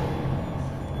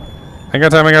 Ain't got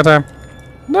time. Ain't got time.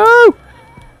 No!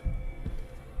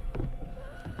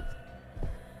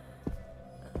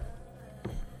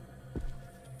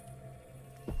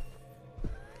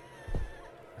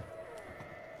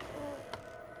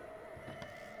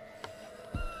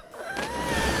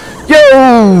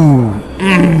 Yo!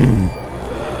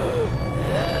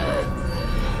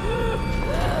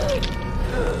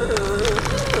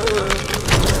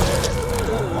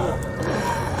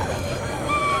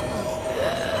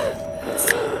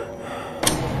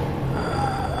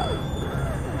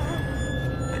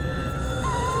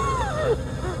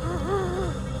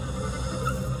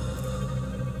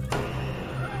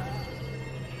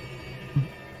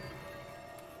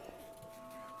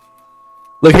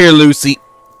 Look here, Lucy.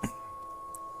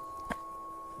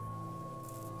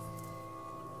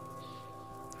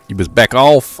 You was back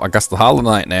off. I got the Hollow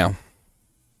Knight now.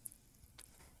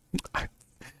 I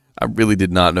really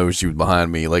did not know she was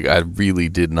behind me. Like, I really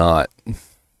did not.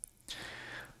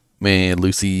 Man,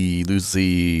 Lucy.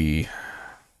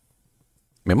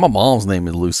 Man, my mom's name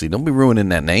is Lucy. Don't be ruining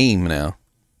that name now.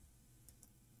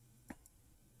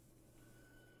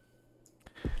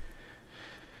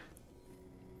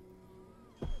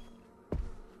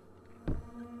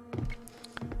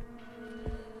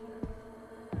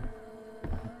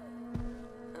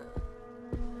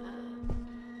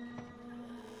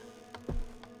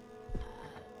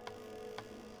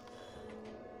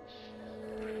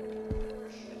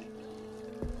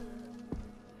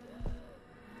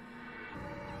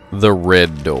 the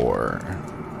red door.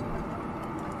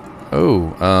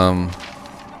 Oh,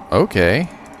 okay.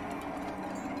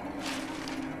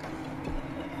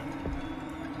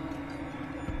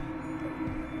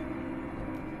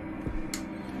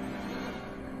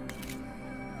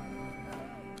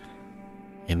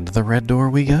 Into the red door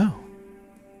we go.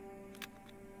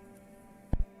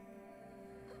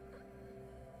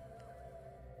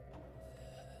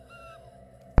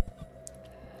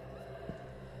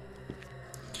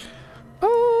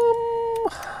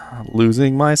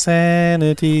 Losing my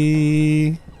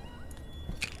sanity.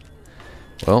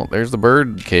 Well, there's the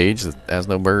bird cage that has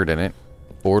no bird in it.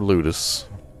 Or Ludus.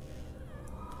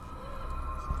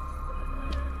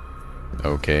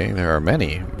 Okay, there are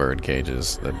many bird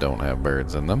cages that don't have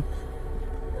birds in them.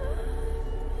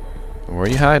 Where are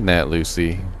you hiding at,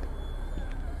 Lucy?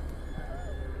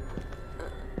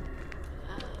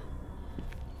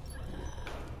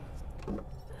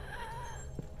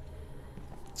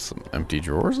 Some empty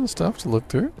drawers and stuff to look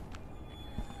through.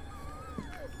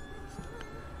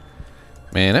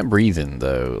 Man, that breathing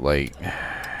though, like,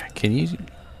 can you...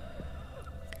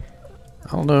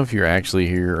 I don't know if you're actually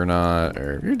here or not,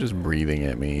 or if you're just breathing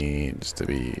at me just to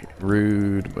be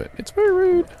rude, but it's very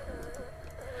rude.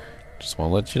 Just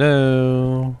want to let you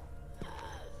know.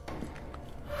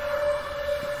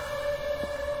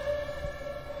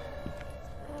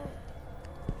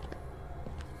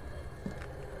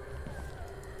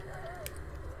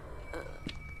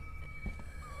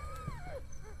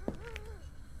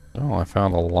 Oh, I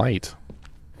found a light.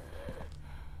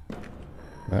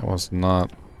 That was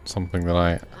not something that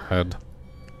I had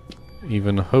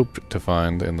even hoped to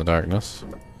find in the darkness.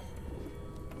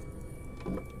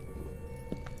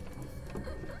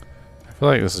 I feel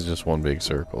like this is just one big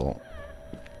circle.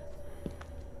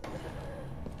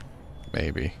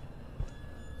 Maybe.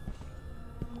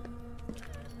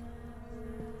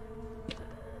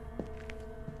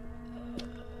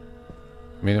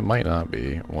 I mean, it might not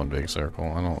be one big circle.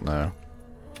 I don't know.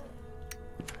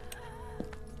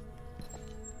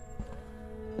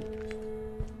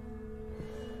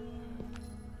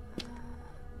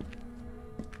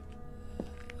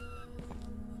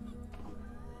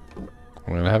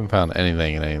 I mean, I haven't found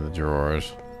anything in any of the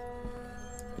drawers.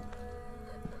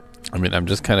 I mean, I'm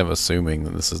just kind of assuming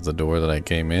that this is the door that I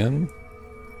came in.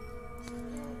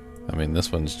 I mean,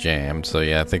 this one's jammed, so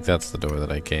yeah, I think that's the door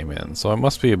that I came in. So it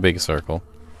must be a big circle.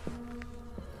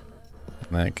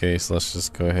 In that case, let's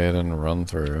just go ahead and run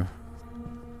through.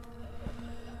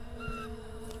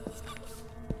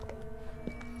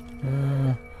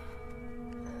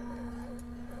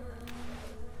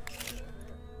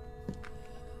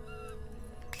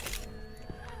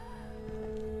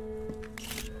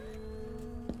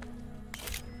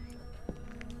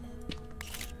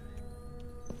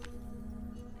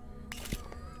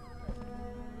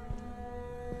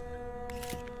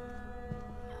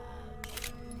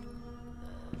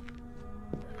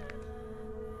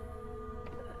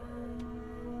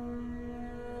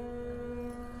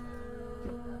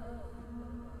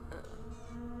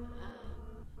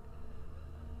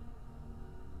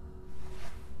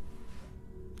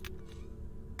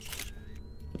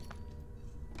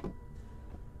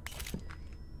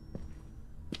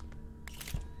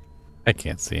 I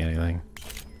can't see anything.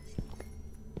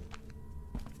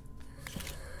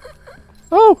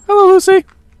 Oh, hello, Lucy.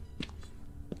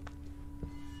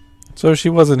 So she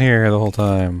wasn't here the whole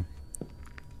time.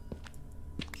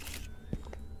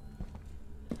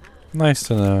 Nice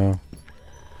to know.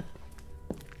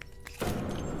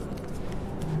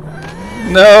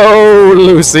 No,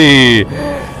 Lucy.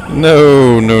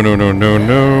 No, no, no, no, no,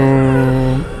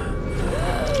 no.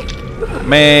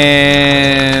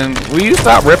 Man, will you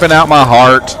stop ripping out my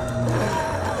heart?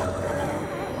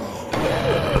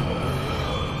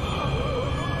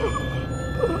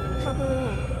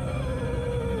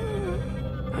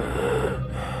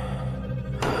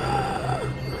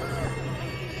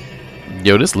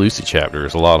 Yo, this Lucy chapter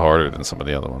is a lot harder than some of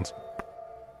the other ones.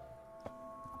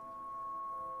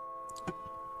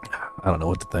 I don't know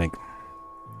what to think.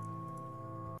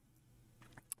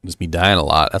 Just me dying a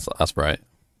lot. That's right.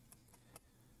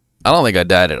 I don't think I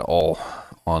died at all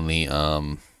on the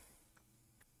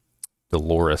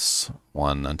Dolores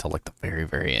one until like the very,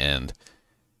 very end.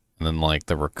 And then like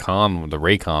the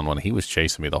Raycon one, he was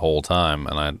chasing me the whole time,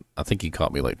 and I think he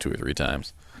caught me like 2 or 3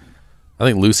 times. I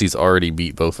think Lucy's already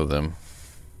beat both of them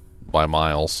by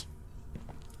miles.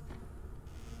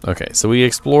 Okay, so we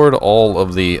explored all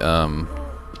of the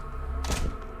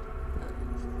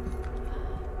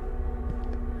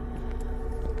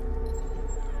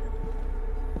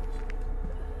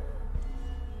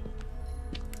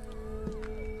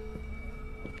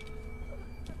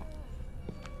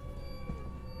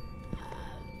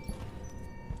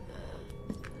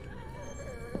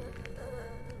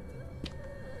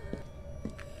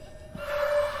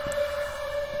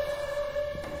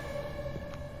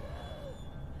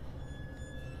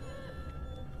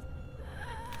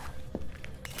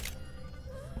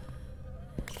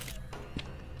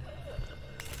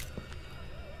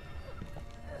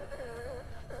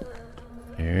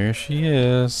There she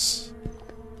is.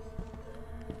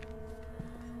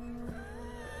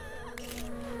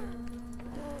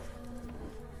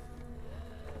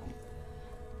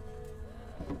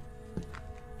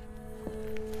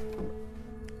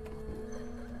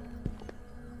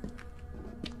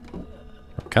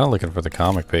 Kind of looking for the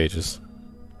comic pages.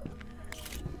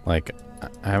 Like,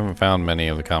 I haven't found many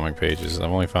of the comic pages. I've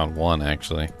only found one,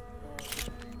 actually.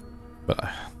 But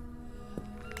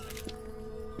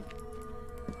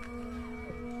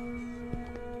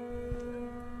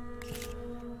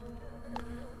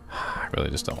I really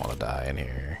just don't want to die in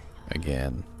here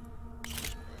again.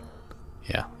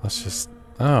 Yeah, let's just...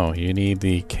 Oh, you need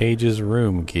the cage's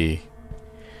room key.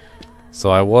 So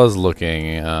I was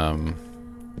looking,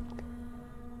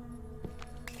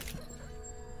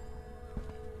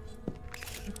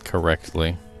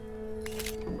 correctly.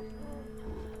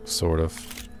 Sort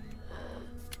of.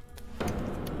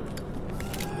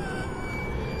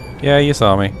 Yeah, you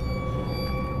saw me.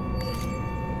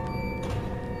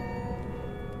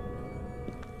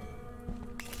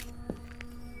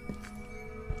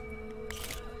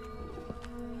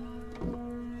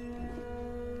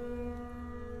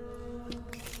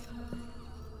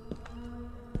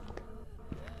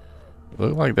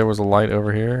 Looked like there was a light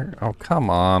over here. Oh, come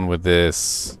on with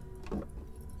this.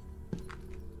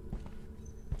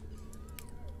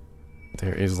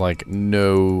 There is like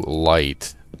no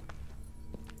light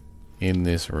in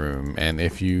this room, and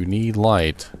if you need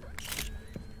light,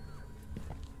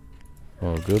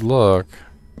 well, good luck.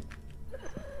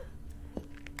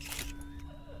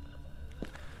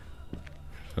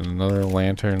 Another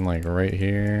lantern like right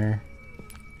here.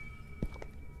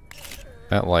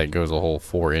 That light goes a whole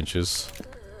 4 inches.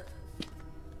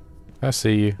 I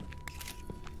see you.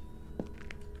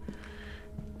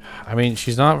 I mean,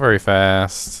 she's not very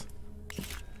fast.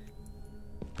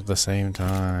 At the same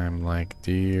time, like,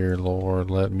 dear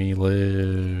Lord, let me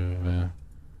live.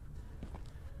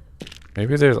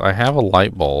 Maybe there's... I have a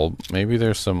light bulb. Maybe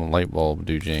there's some light bulb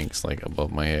dojinks, like,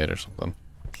 above my head or something.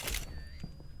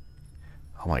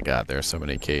 Oh my god, there are so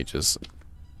many cages.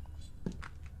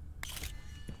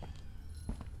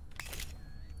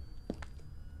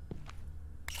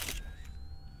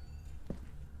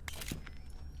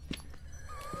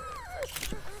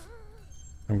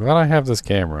 I'm glad I have this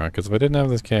camera, because if I didn't have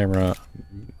this camera,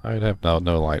 I'd have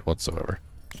no light whatsoever.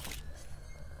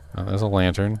 There's a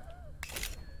lantern.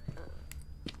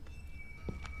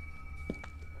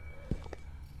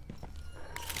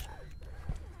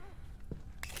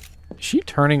 Is she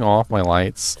turning off my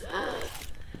lights?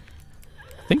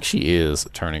 I think she is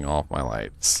turning off my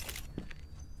lights.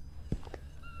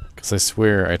 Because I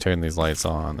swear I turn these lights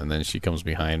on, and then she comes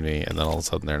behind me, and then all of a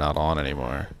sudden they're not on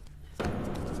anymore.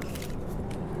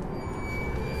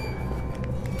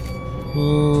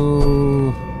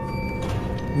 Ooh.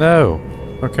 No.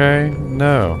 Okay,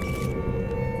 no.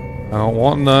 I don't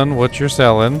want none what you're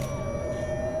selling.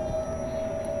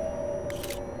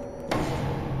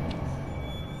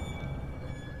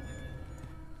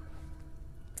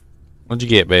 What'd you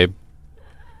get, babe?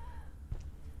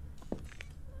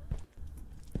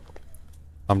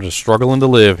 I'm just struggling to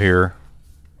live here.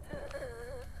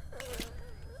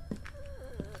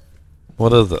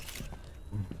 What is it?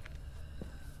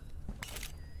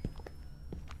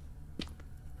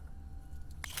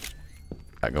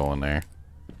 Got going there.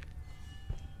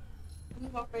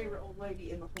 Who's my favorite old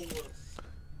lady in the whole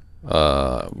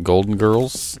world? Golden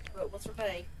Girls. But what's her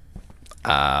name?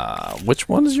 Which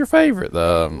one is your favorite?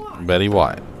 Betty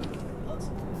White.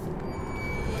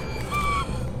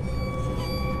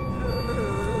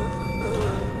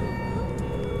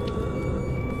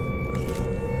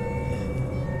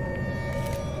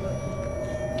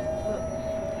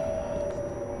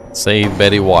 Save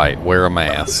Betty White. Wear a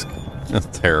mask. That's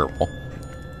terrible.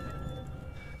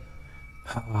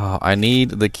 I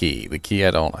need the key. The key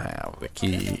I don't have. The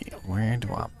key. Where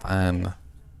do I find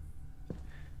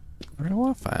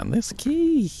this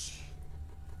key?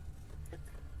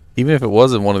 Even if it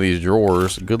wasn't one of these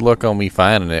drawers, good luck on me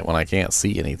finding it when I can't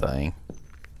see anything.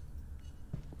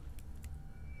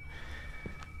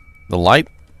 The light.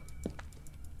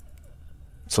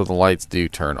 So the lights do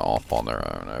turn off on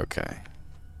their own. Okay.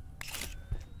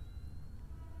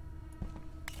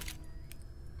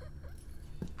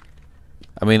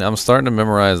 I mean, I'm starting to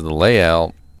memorize the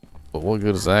layout, but what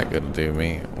good is that going to do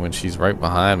me when she's right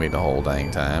behind me the whole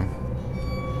dang time?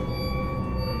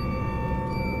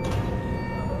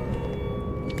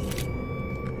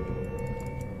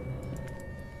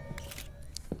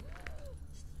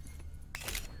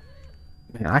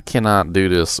 Man, I cannot do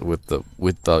this with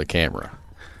the camera.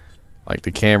 Like,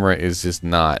 the camera is just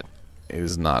not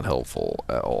is not helpful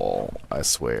at all, I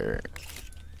swear.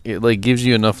 It like gives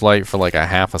you enough light for like a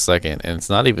half a second, and it's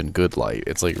not even good light.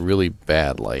 It's like really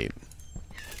bad light.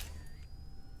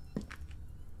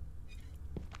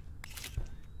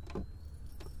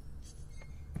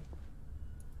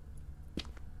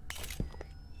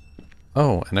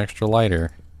 Oh, an extra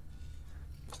lighter.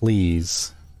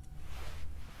 Please.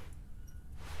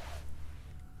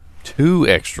 2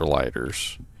 extra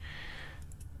lighters.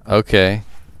 Okay.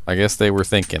 I guess they were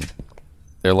thinking.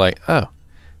 They're like, oh,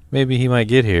 maybe he might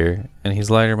get here and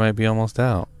his lighter might be almost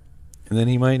out. And then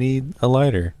he might need a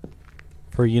lighter.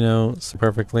 For, you know, so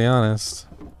perfectly honest.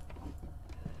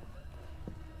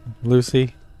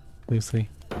 Lucy? Lucy?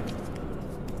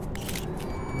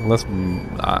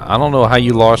 I don't know how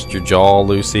you lost your jaw,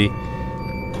 Lucy.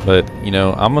 But, you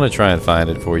know, I'm going to try and find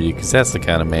it for you, because that's the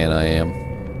kind of man I am.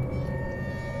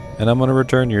 And I'm going to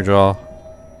return your jaw.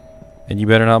 And you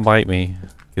better not bite me,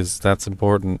 because that's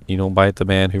important. You don't bite the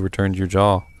man who returned your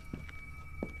jaw.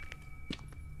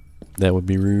 That would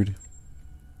be rude.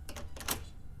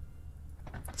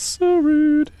 So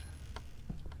rude.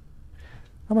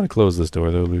 I'm going to close this door,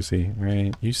 though, Lucy.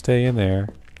 Right? You stay in there,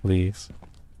 please.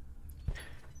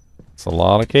 It's a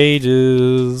lot of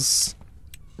cages.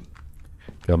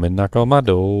 Come and knock on my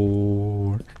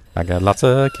door. I got lots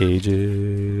of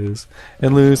cages.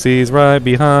 And Lucy's right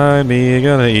behind me,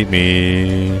 gonna eat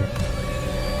me.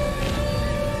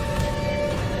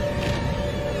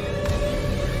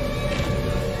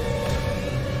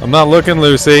 I'm not looking,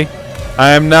 Lucy.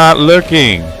 I'm not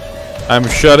looking. I'm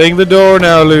shutting the door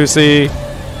now, Lucy.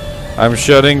 I'm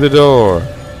shutting the door.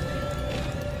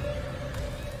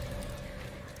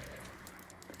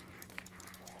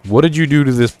 What did you do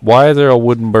to this? Why is there a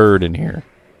wooden bird in here?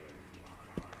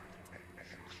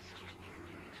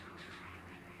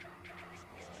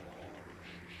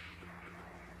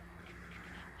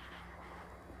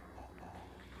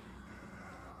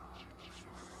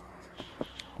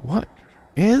 What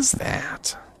is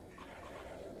that?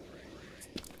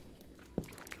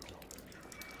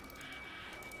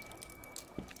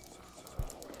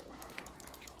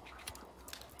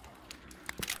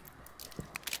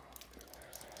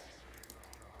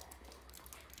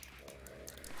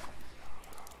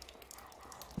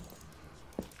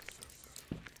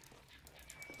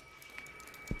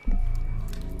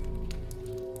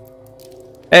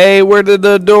 Hey, where did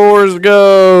the doors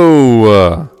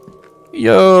go?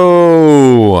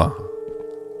 Yo!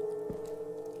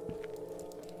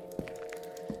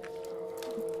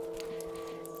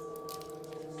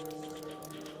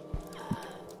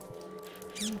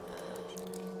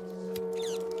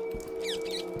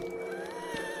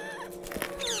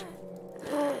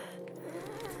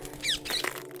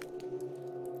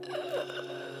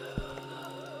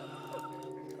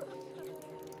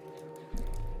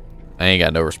 I ain't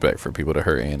got no respect for people that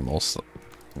hurt animals.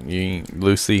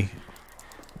 Lucy,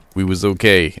 we was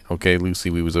okay. Okay,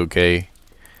 Lucy, we was okay.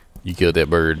 You killed that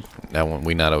bird. That one,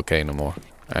 we not okay no more.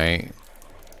 Alright?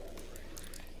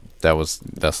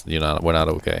 We're not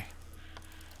okay.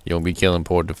 You don't be killing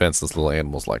poor defenseless little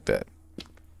animals like that.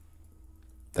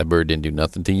 That bird didn't do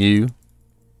nothing to you.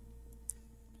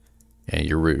 And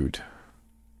you're rude.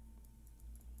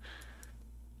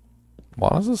 Why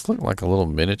does this look like a little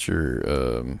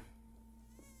miniature,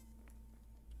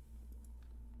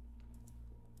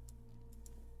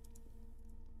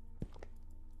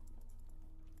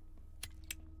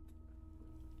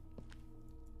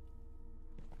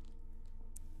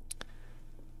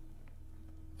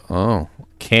 Oh,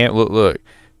 look,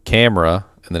 camera,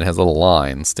 and then it has little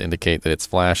lines to indicate that it's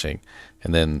flashing,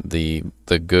 and then the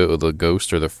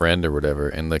ghost or the friend or whatever,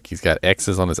 and look, he's got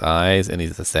X's on his eyes, and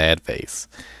he's a sad face.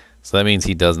 So that means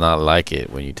he does not like it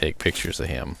when you take pictures of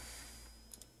him.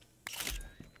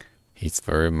 He's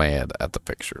very mad at the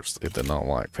pictures. He did not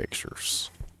like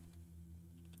pictures.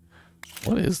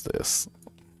 What is this?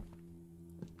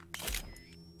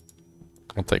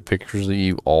 I'll take pictures of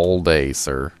you all day,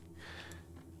 sir.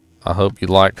 I hope you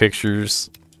like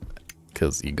pictures,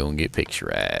 because you're going to get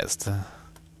picturized.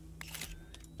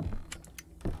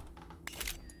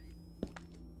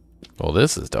 Well,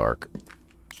 this is dark.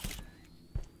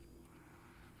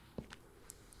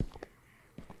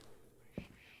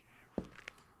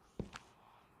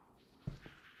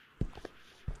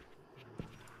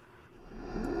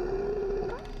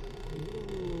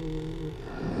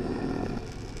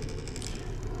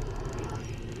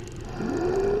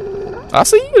 I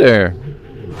see you there.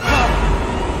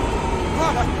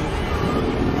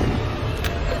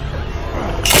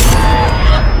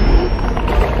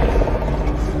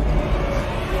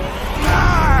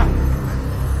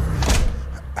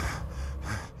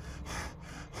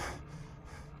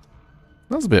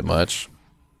 was a bit much.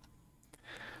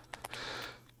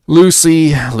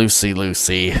 Lucy, Lucy,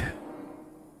 Lucy.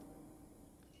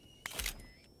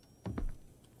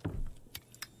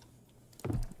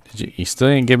 You still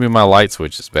didn't give me my light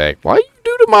switches back. Why you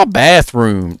do to my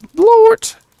bathroom? Lord.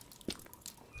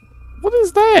 What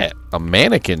is that? A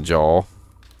mannequin jaw.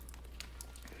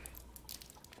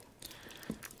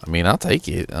 I mean, I'll take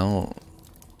it. I don't...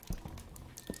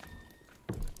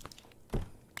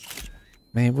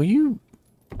 Man, will you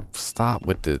stop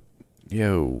with the...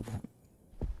 Yo.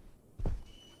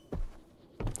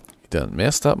 You done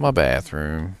messed up my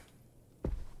bathroom.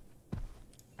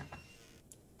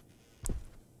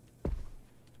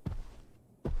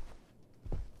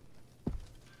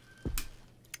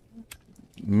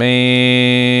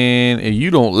 Man, if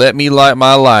you don't let me light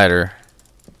my lighter,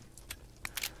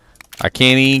 I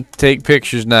can't even take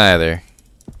pictures neither.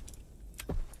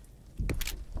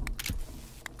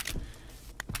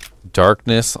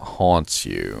 Darkness haunts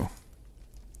you.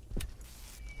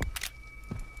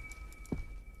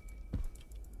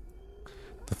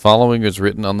 The following is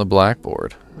written on the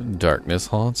blackboard. Darkness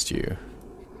haunts you.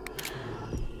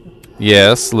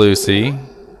 Yes, Lucy.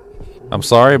 I'm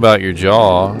sorry about your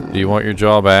jaw. Do you want your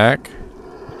jaw back?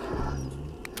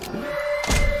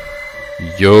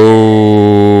 Yo.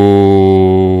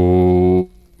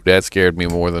 That scared me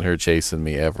more than her chasing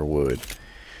me ever would.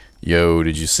 Yo,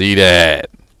 did you see that?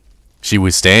 She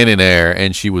was standing there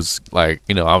and she was like,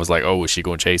 you know, I was like, oh, is she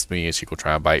going to chase me? Is she going to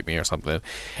try and bite me or something?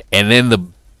 And then the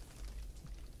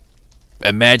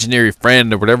imaginary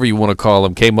friend or whatever you want to call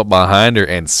him came up behind her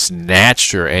and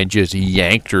snatched her and just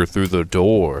yanked her through the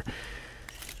door.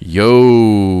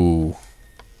 Yo.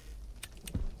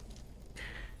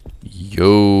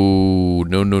 Yo.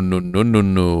 No, no, no, no, no,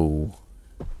 no.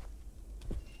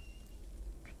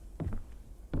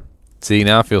 See,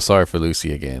 now I feel sorry for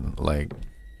Lucy again. Like,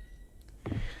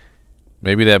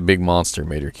 maybe that big monster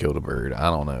made her kill the bird. I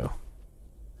don't know.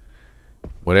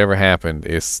 Whatever happened,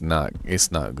 it's not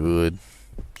good.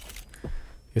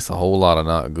 It's a whole lot of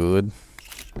not good.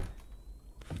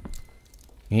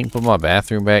 You ain't put my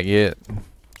bathroom back yet.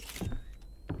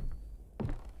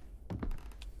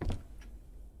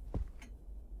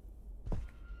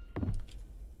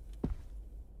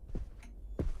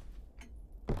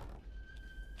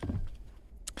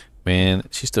 Man,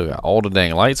 she still got all the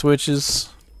dang light switches.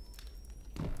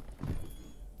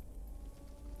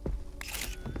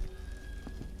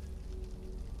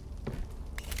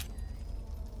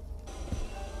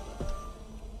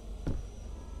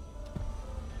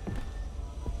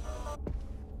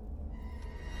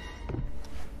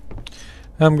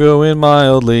 I'm going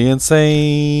mildly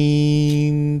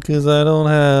insane 'cause I don't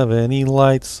have any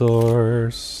light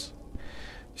source.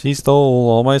 She stole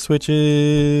all my switches.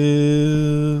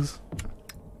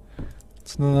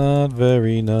 It's not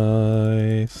very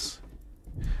nice.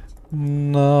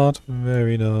 Not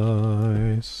very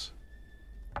nice.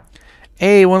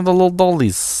 Hey, one of the little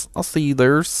dollies. I'll see you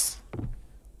there's.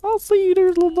 I'll see you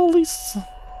there's, little dollies.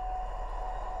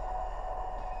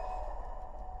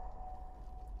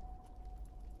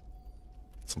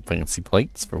 Some fancy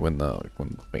plates for when the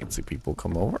fancy people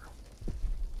come over.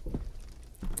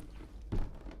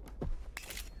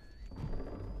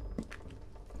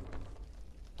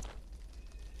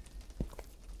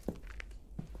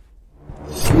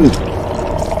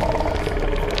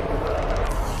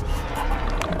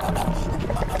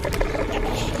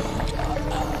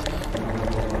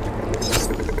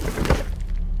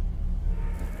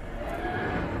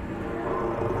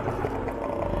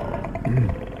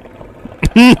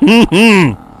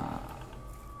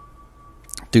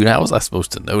 Dude, how was I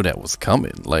supposed to know that was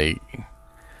coming? Like,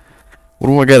 what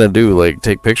do I gotta do? Like,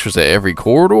 take pictures at every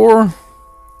corridor?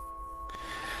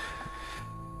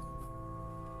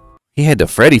 He had the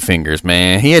Freddy fingers,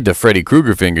 man. He had the Freddy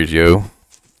Krueger fingers, yo.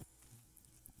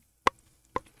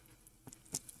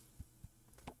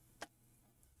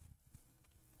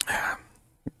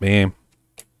 Man,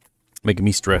 making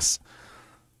me stress.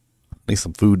 Need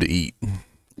some food to eat.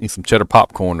 Need some cheddar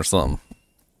popcorn or something.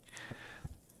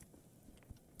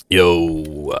 Yo,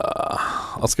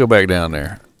 let's go back down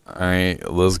there. All right,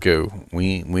 let's go.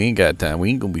 We ain't got time. We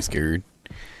ain't gonna be scared.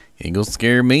 You ain't gonna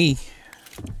scare me.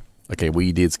 Okay, well,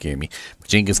 you did scare me,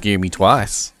 but you ain't gonna scare me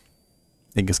twice.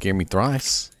 You ain't gonna scare me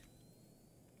thrice.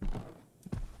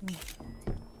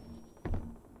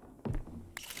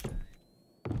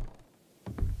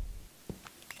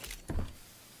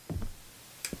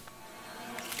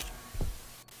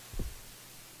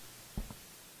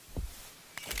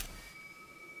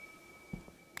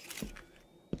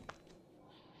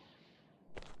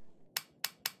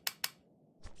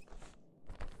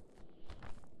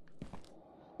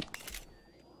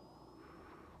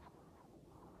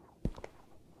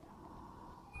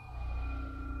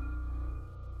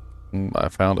 I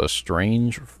found a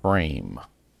strange frame.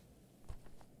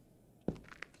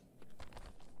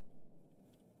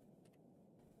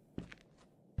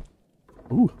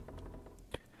 Ooh.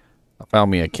 I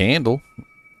found me a candle.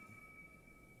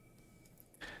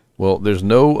 Well, there's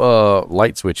no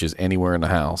light switches anywhere in the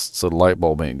house, so the light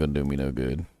bulb ain't gonna do me no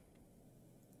good.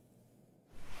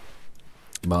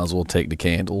 Might as well take the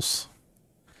candles.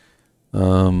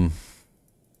 Let's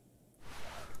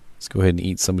go ahead and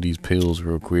eat some of these pills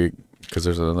real quick, because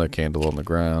there's another candle on the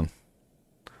ground.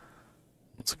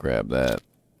 Let's grab that.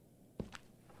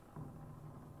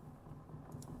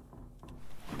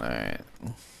 Alright.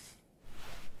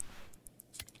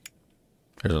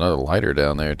 There's another lighter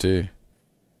down there, too.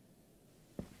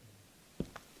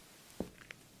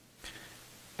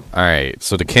 Alright,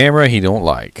 so the camera he don't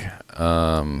like.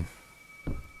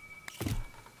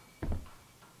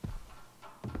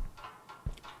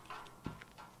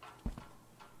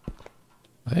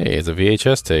 Hey, it's a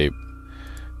VHS tape.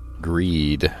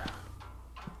 Greed.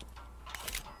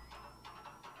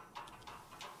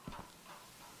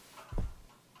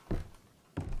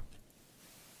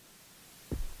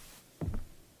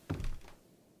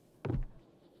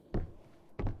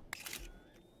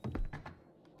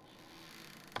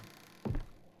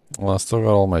 Well, I still got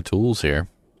all my tools here.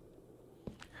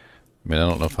 I mean, I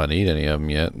don't know if I need any of them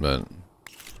yet, but...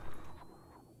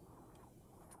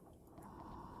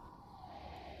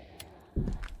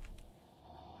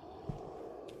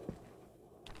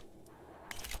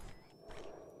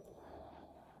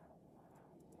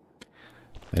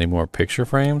 Any more picture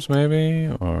frames, maybe?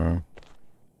 Or...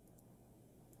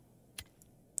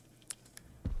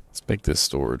 Let's make this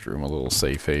storage room a little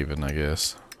safe haven, I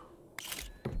guess.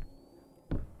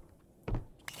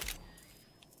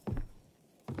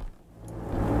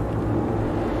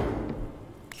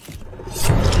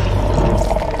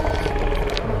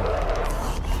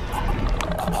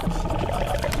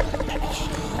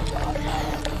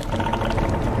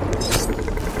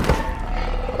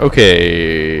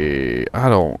 Okay, I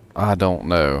don't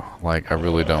know. Like, I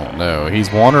really don't know.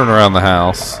 He's wandering around the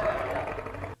house.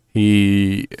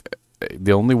 The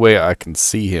only way I can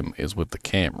see him is with the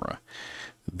camera.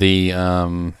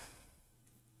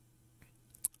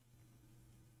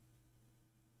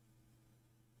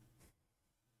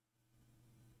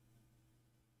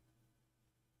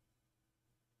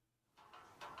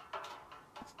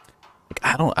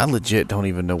 I legit don't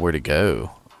even know where to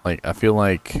go. Like, I feel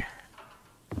like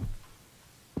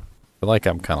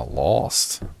I'm kind of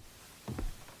lost.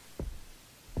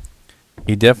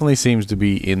 He definitely seems to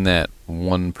be in that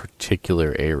one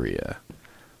particular area.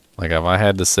 Like, if I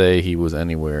had to say he was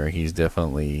anywhere, he's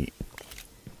definitely,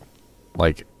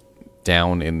 like,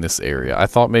 down in this area. I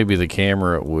thought maybe the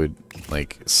camera would,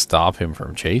 like, stop him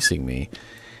from chasing me.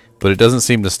 But it doesn't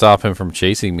seem to stop him from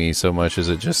chasing me so much as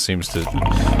it just seems to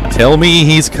tell me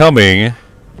he's coming.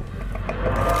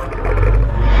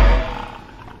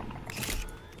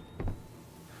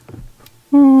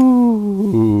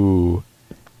 Ooh.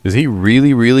 Does he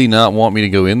really, really not want me to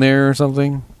go in there or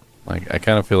something? Like, I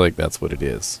kind of feel like that's what it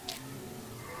is.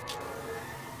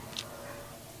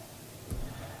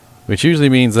 Which usually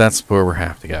means that's where we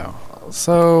have to go.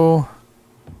 So...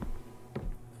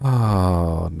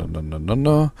 Oh, no, no, no, no,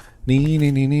 no. Nee,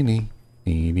 nee, nee, nee, nee.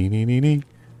 Nee, nee, nee, nee, nee.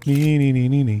 Nee, nee, nee,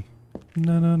 nee, nee.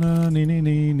 No, no, no, nee, nee,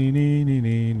 nee, nee, nee, nee,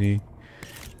 nee, nee.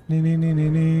 Nee, nee, nee, nee,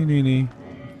 nee, nee, nee.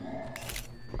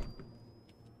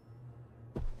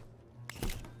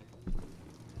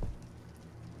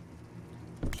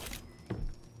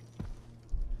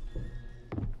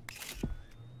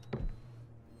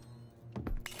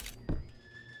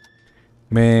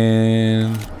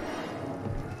 Man.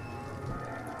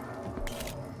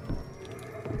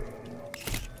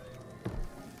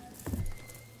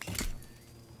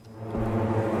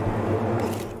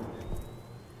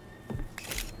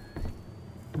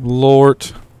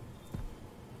 Lord.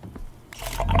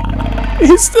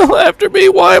 He's still after me.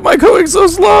 Why am I going so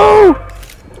slow?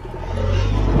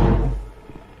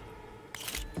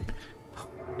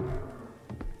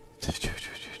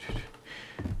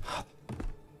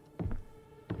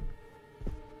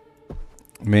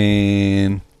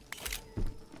 Man.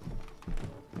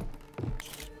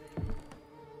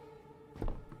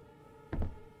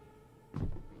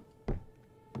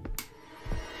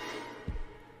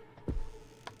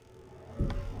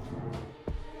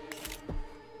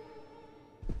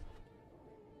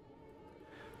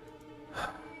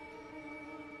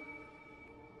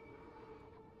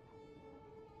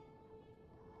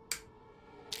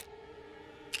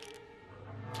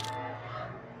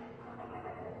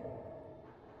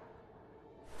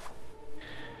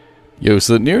 Yo,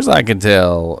 so near as I can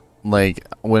tell, Like,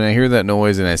 when I hear that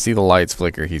noise and I see the lights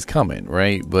flicker, he's coming,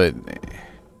 right? But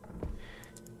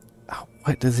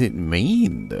what does it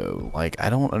mean, though? Like, I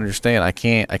don't understand. I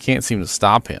can't seem to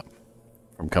stop him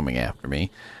from coming after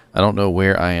me. I don't know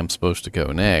where I am supposed to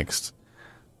go next.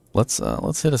 Let's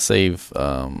hit a save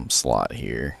slot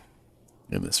here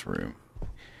in this room,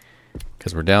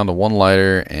 because we're down to one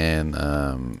lighter,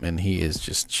 and he is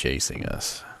just chasing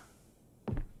us,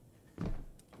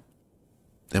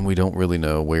 and we don't really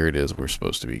know where it is we're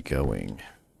supposed to be going.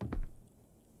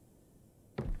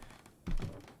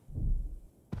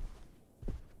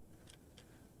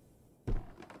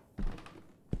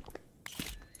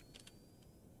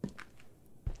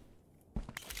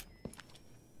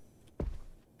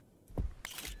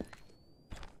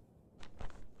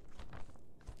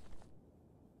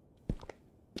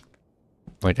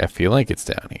 Like, I feel like it's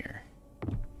down here.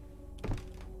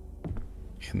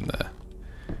 In the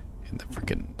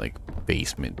freaking, like,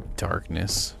 basement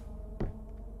darkness.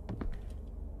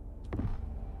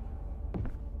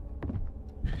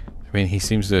 I mean, he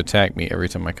seems to attack me every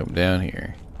time I come down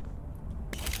here.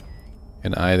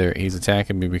 And either he's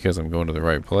attacking me because I'm going to the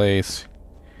right place,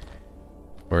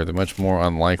 or the much more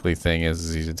unlikely thing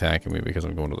is he's attacking me because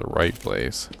I'm going to the right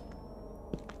place.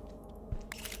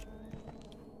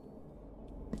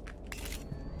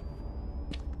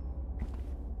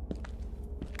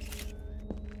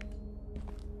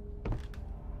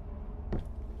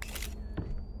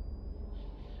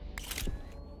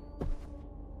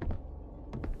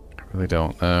 I really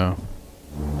don't know.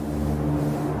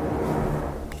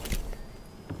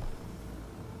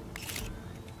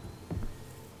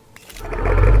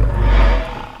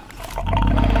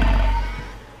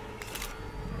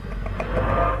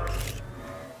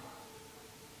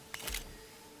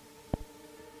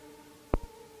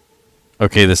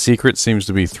 Okay, the secret seems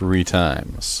to be 3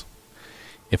 times.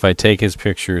 If I take his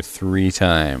picture 3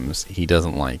 times, he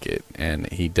doesn't like it,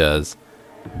 and he does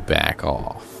back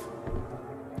off.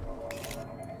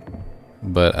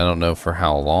 But I don't know for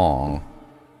how long.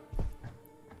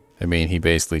 I mean, he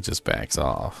basically just backs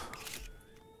off.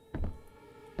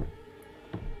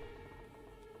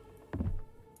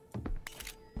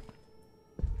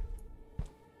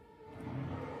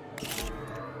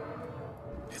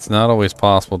 It's not always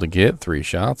possible to get 3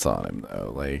 shots on him,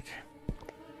 though. Like,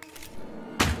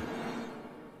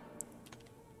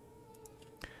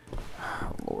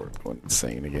 oh, Lord, going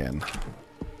insane again.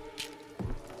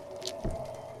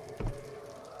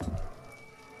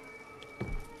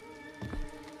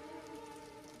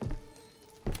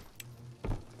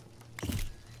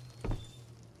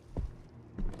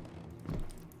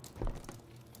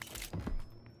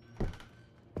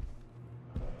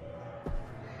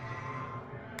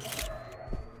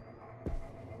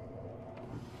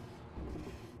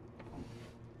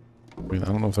 I mean, I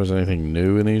don't know if there's anything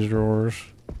new in these drawers.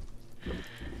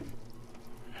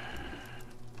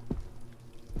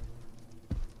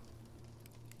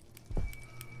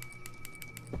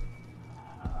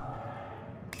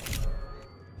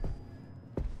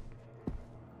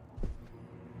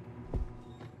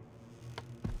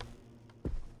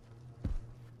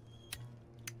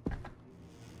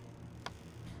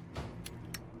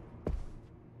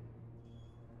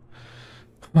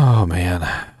 Oh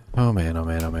man. Oh man, oh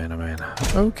man, oh man, oh man.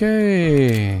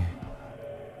 Okay.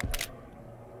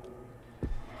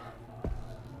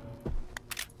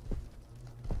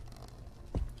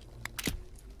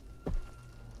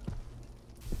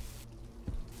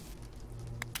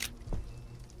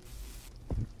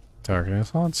 Darkness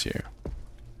haunts you.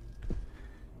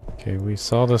 Okay, we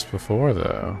saw this before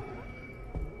though.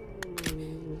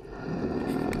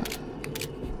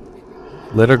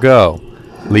 Let her go.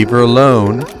 Leave her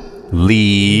alone.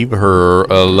 Leave her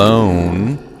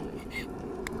alone.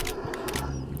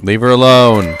 Leave her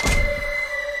alone.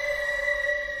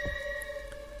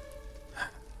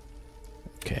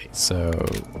 Okay, so...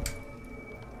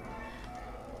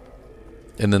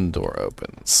 And then the door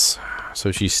opens.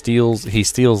 So he steals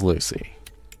Lucy.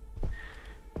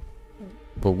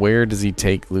 But where does he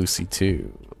take Lucy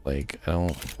to? Like, I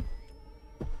don't...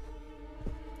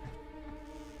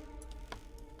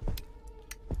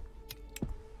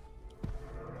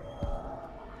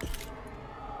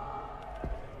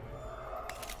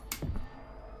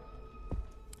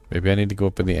 Maybe I need to go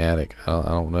up in the attic. I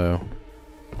don't know.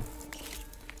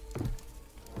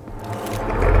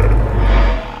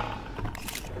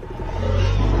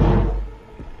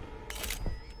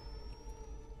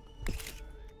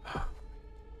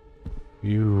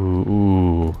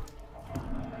 Ooh.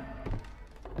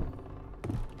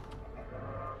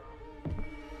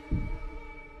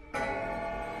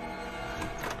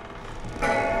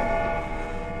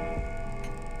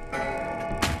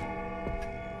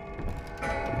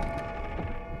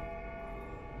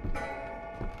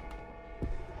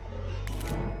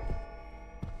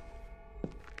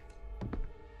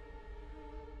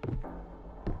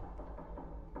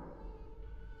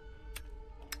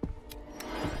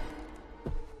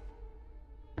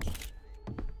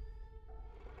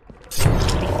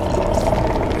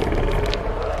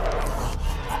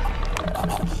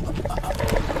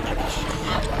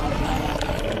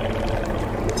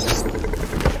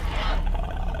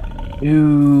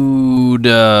 Dude,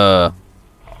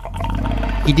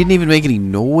 he didn't even make any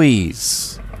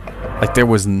noise. Like there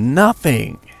was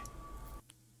nothing.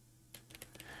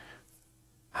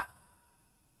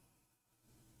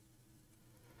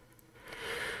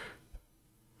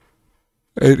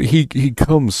 And he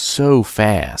comes so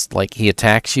fast. Like he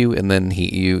attacks you and then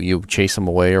you chase him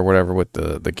away or whatever with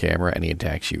the camera and he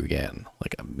attacks you again.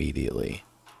 Like immediately.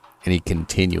 And he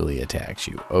continually attacks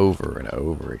you over and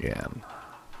over again.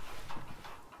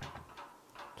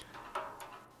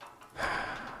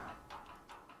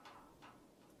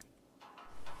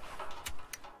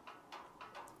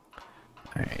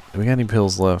 Alright, do we got any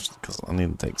pills left? Because I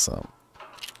need to take some.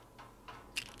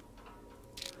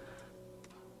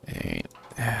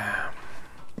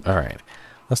 Alright,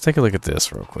 let's take a look at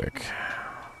this real quick.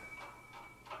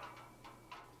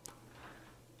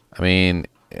 I mean,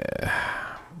 I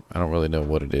don't really know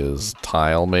what it is.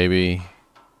 Tile, maybe?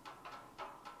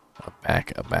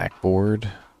 A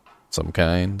backboard? Some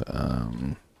kind? I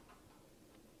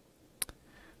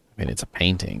mean, it's a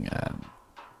painting.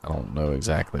 I don't know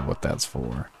exactly what that's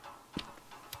for.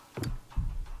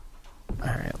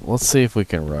 Alright, let's see if we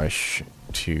can rush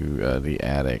to the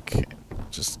attic.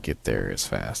 Just get there as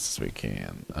fast as we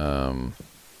can. There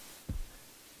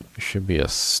should be a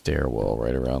stairwell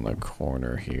right around the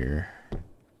corner here.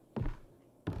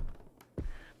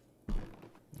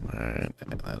 Alright,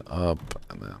 and then up,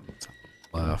 and then to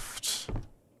the left,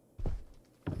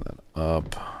 and then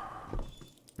up,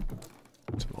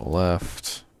 to the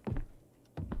left.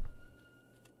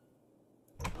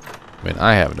 I mean,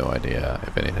 I have no idea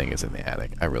if anything is in the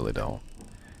attic. I really don't.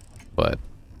 But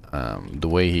the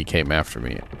way he came after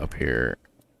me up here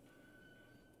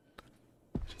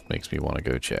just makes me want to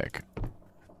go check.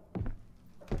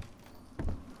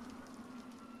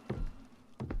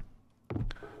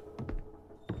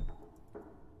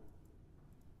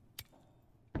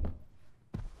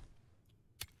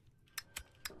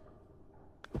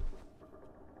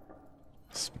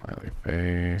 Smiley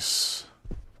face.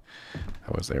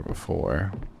 I was there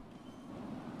before.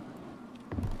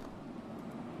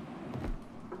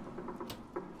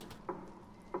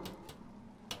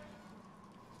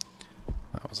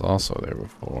 That was also there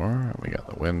before. And we got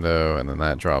the window, and then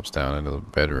that drops down into the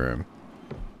bedroom.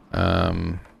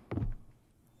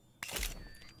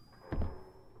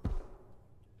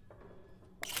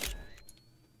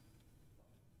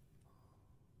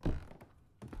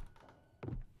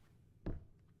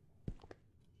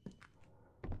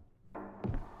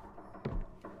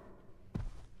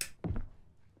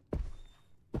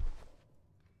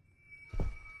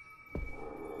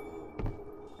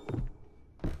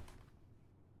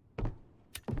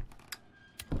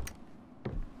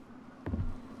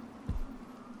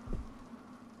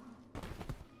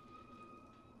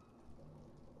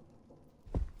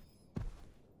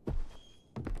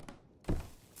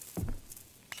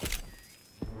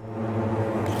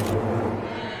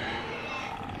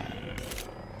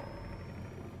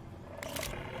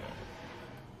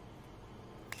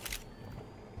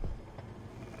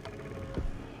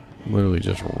 Literally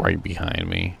just right behind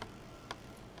me.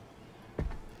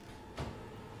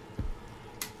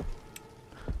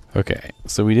 Okay,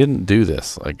 so we didn't do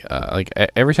this. Like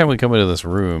every time we come into this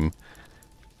room,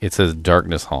 it says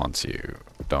darkness haunts you.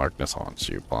 Darkness haunts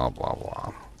you, blah, blah,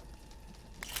 blah.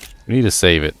 We need to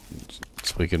save it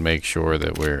so we can make sure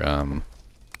that we're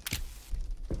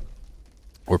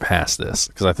past this.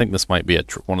 Because I think this might be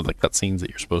one of the cutscenes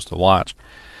that you're supposed to watch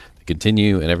to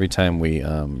continue, and every time we...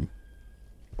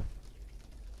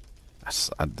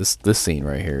 this scene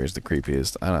right here is the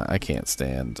creepiest. I can't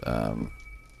stand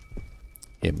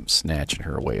him snatching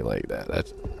her away like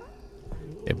that.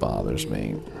 It bothers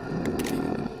me.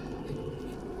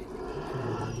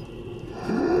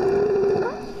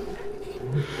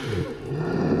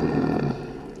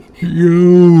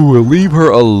 Yo, leave her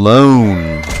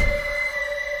alone.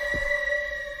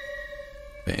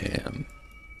 Man.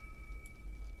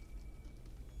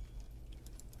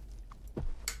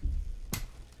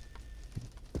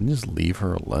 Just leave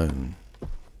her alone.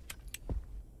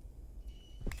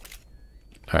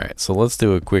 Alright, so let's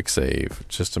do a quick save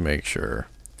just to make sure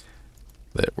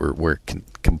that we're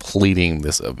completing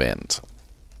this event.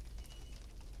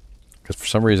 Because for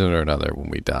some reason or another, when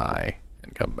we die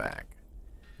and come back,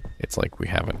 it's like we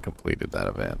haven't completed that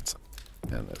event.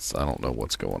 And I don't know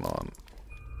what's going on.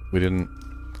 We didn't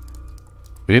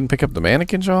pick up the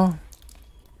mannequin jaw?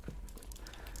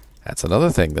 That's another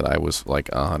thing that I was like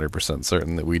 100%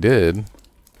 certain that we did.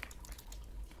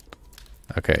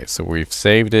 Okay, so we've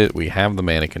saved it. We have the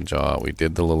mannequin jaw. We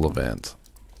did the little event.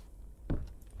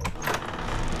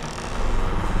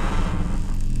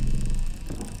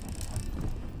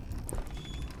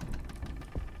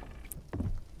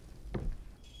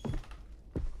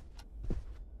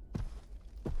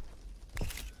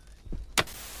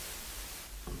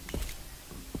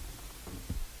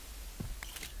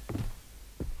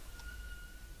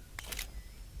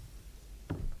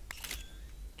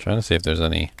 Trying to see if there's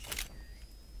any,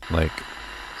 like,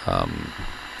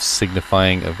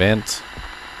 signifying event,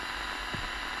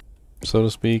 so to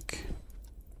speak.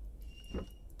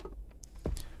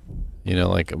 You know,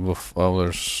 like, well,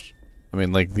 there's, I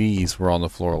mean, like, these were on the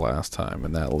floor last time,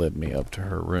 and that led me up to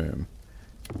her room.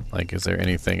 Like, is there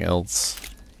anything else?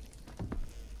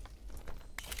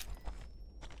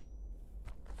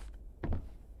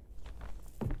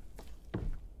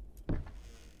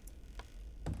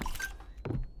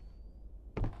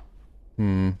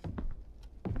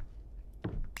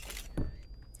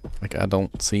 Like, I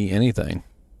don't see anything.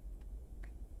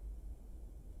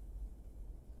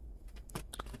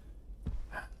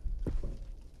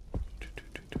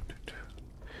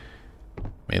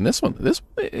 Man,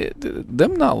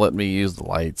 them not letting me use the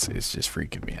lights is just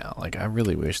freaking me out. Like, I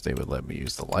really wish they would let me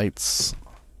use the lights.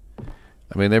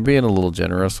 I mean, they're being a little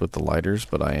generous with the lighters,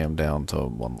 but I am down to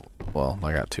one. Well,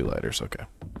 I got 2 lighters. Okay.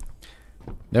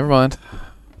 Never mind.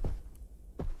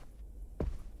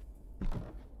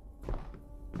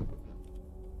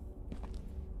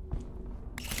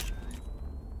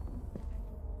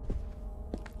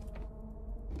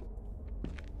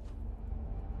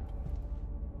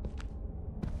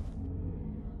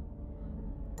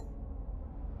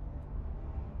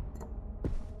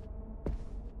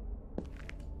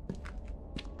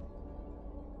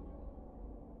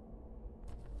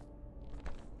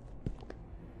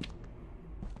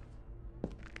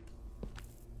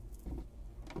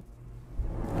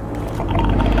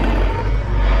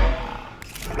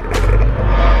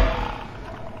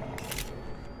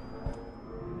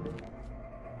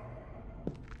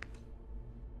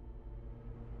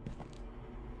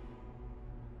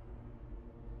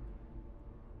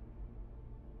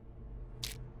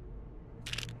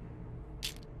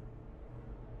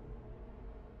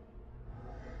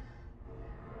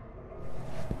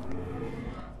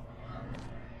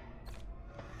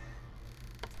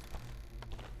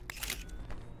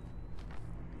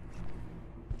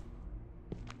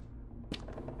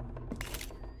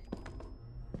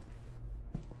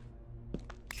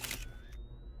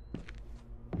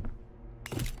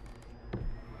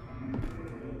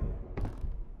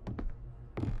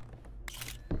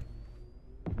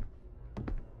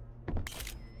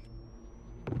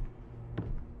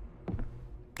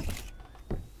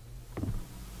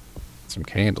 Some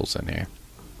candles in here.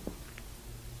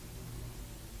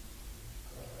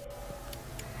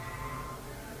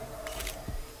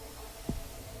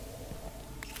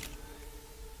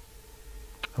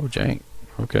 Oh, jank.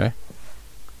 Okay.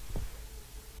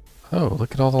 Oh,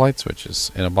 look at all the light switches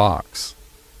in a box.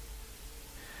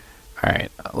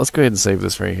 Alright, let's go ahead and save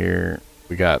this right here.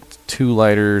 We got 2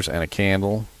 lighters and a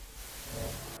candle.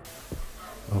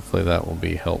 Hopefully that will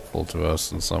be helpful to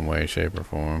us in some way, shape, or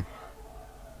form.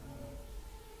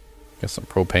 Got some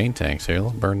propane tanks here.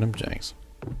 Let's burn them janks.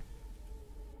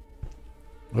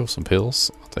 Oh, some pills.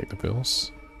 I'll take the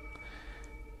pills.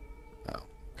 Oh,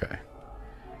 okay.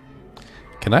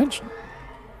 Can I...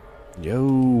 Yo,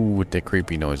 with the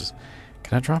creepy noises.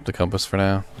 Can I drop the compass for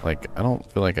now? Like, I don't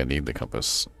feel like I need the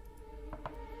compass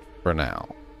for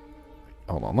now.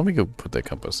 Hold on, let me go put the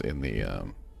compass in the,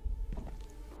 You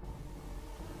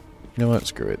know what?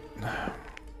 Screw it.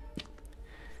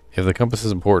 If the compass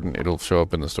is important, it'll show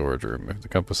up in the storage room. If the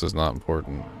compass is not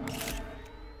important,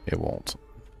 it won't.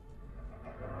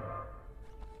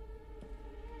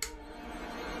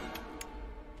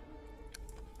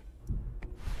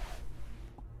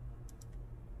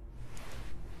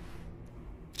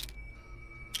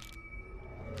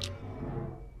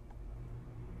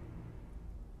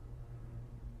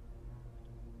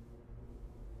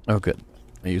 Oh, good.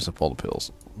 I used up all the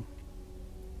pills.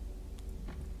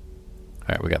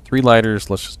 Alright, we got 3 lighters.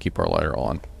 Let's just keep our lighter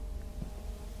on.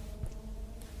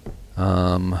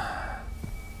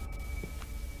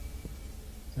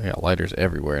 They got lighters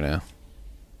everywhere now.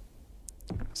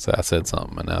 So I said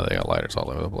something, and now they got lighters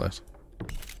all over the place.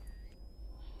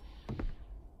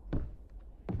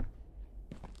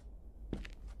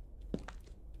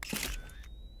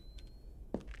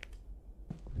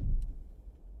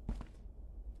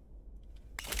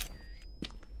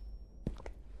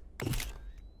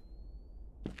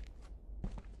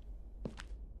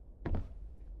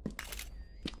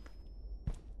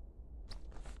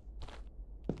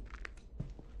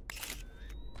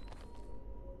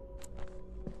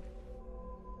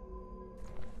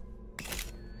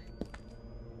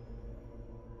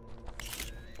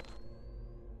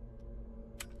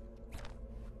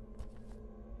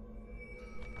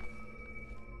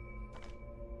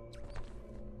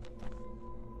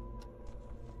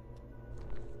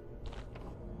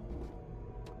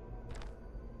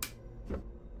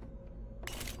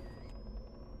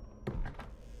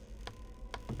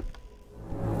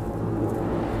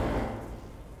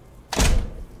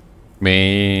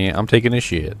 Man, I'm taking a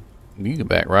shit. You can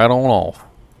back right on off.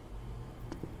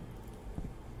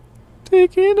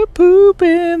 Taking a poop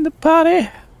in the potty.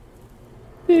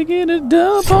 Taking a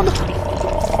dump on the...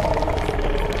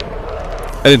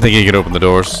 I didn't think he could open the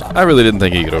doors. I really didn't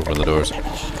think he could open the doors.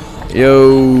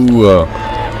 Yo.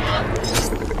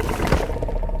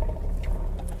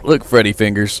 Look, Freddy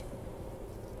Fingers.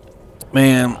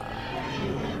 Man.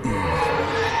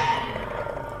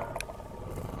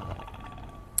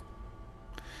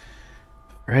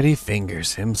 Freddy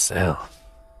Fingers himself.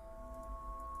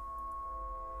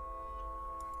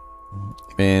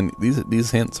 Man,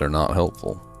 these hints are not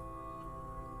helpful.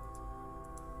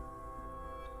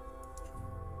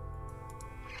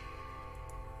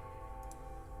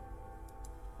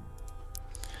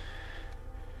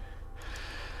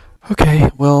 Okay,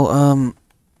 well, I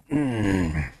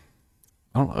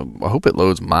don't know. I hope it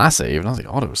loads my save, not the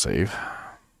autosave.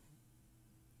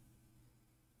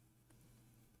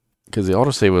 Because the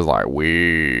autosave was like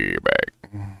way back.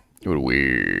 It was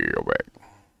way back.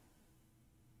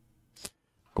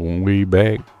 Going way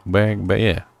back,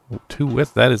 yeah.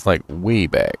 That is like way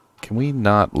back. Can we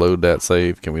not load that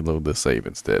save? Can we load this save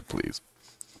instead, please?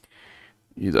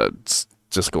 It's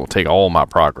just gonna take all my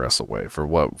progress away. For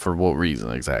what reason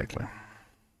exactly?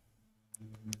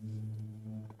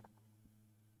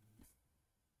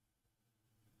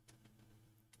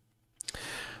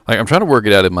 Like, I'm trying to work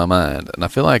it out in my mind, and I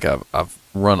feel like I've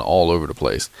run all over the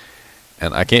place,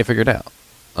 and I can't figure it out.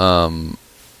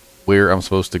 Where I'm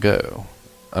supposed to go.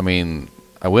 I mean,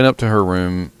 I went up to her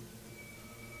room,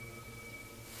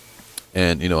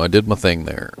 and, you know, I did my thing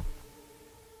there.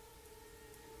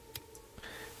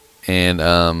 And,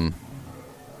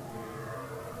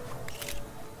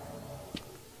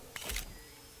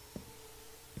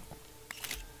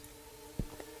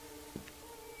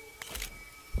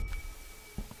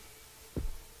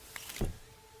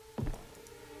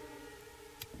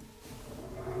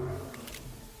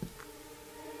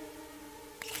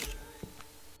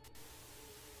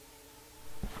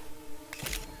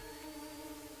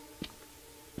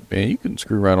 man, you can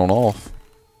screw right on off.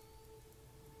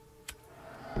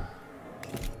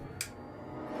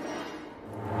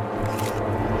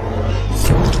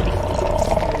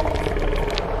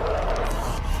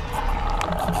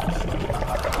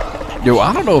 Yo,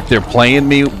 I don't know if they're playing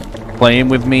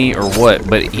with me or what,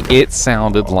 but it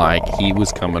sounded like he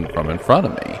was coming from in front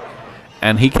of me,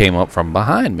 and he came up from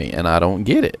behind me, and I don't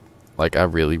get it. Like, I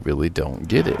really, really don't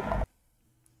get it.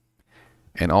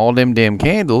 And all them damn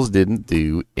candles didn't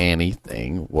do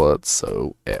anything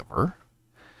whatsoever,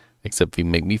 except for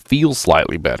make me feel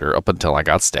slightly better up until I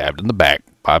got stabbed in the back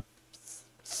by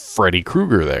Freddy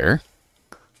Krueger there.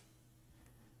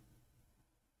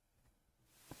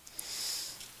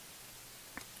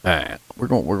 Alright, we're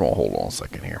gonna hold on a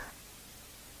second here.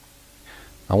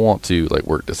 I want to like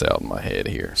work this out in my head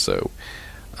here. So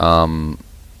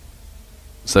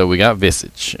we got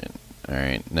Visage.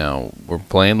 Alright, now we're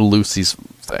playing Lucy's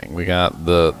thing. We got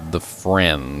the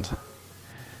friend.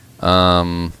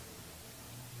 I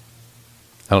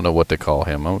don't know what to call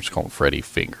him. I'm just calling him Freddy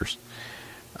Fingers.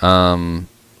 Now,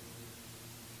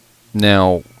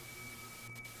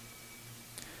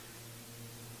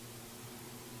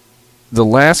 the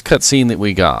last cutscene that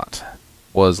we got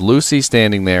was Lucy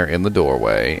standing there in the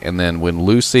doorway, and then when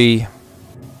Lucy,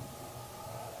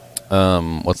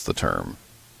 what's the term?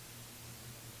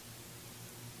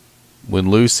 When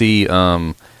Lucy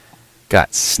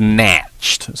got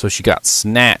snatched, so she got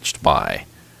snatched by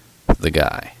the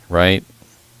guy, right?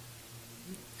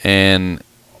 And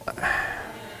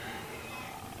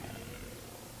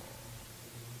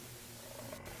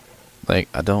like,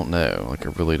 I don't know, like,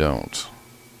 I really don't.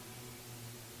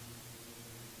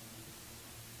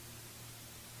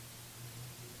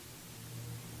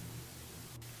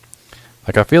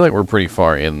 Like, I feel like we're pretty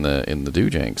far in the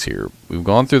doojanks here. We've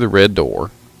gone through the red door,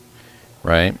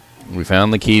 right? We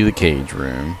found the key to the cage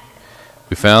room.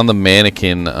 We found the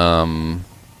mannequin.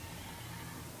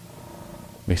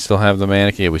 We still have the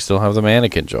mannequin. Yeah, we still have the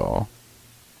mannequin jaw.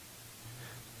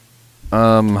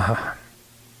 I'm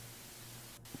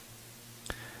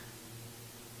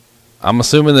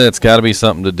assuming that it's got to be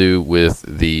something to do with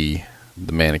the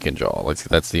mannequin jaw. Like,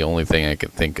 that's the only thing I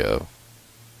can think of.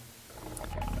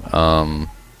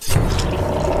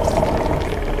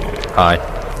 Hi.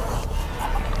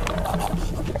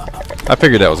 I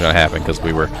figured that was gonna happen because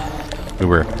we were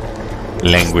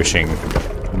languishing,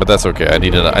 but that's okay. I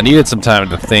needed some time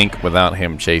to think without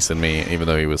him chasing me, even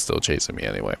though he was still chasing me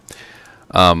anyway.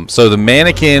 So the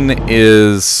mannequin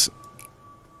is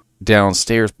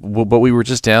downstairs, but we were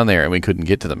just down there and we couldn't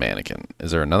get to the mannequin.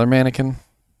 Is there another mannequin?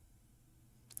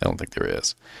 I don't think there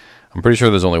is. I'm pretty sure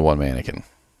there's only one mannequin.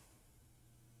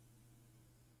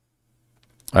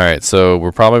 Alright, so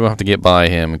we're probably going to have to get by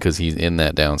him because he's in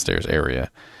that downstairs area.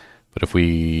 But if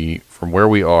we, from where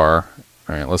we are,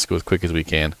 alright, let's go as quick as we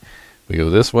can. We go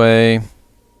this way, and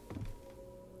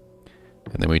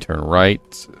then we turn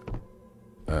right.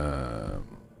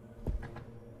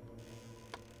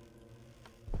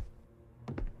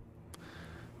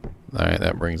 Alright,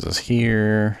 that brings us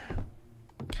here.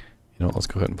 You know, let's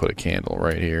go ahead and put a candle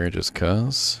right here just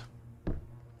because.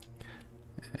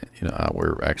 You know,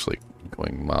 we're actually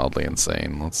going mildly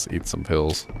insane. Let's eat some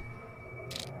pills.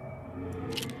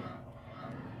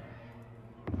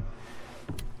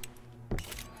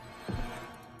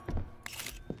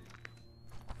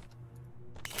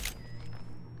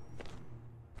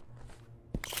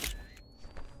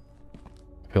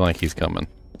 I feel like he's coming.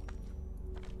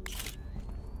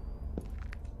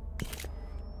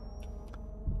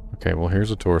 Okay, well here's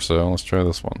a torso. Let's try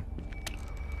this one.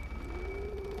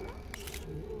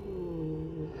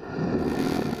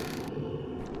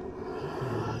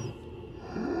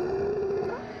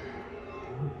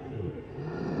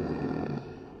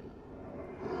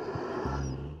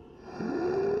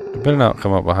 It better not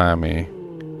come up behind me.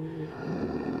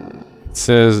 It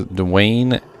says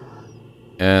Dwayne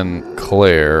and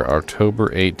Claire, October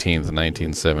 18th,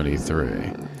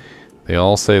 1973. They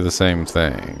all say the same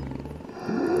thing.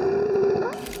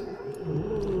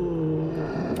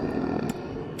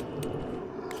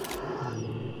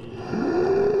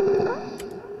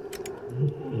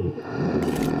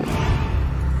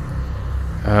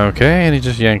 Okay, and he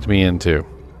just yanked me in too.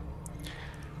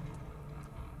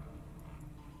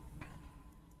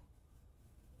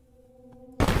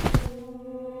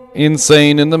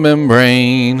 Insane in the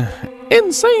membrane.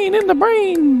 Insane in the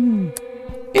brain.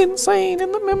 Insane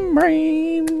in the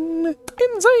membrane. Insane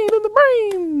in the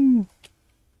brain.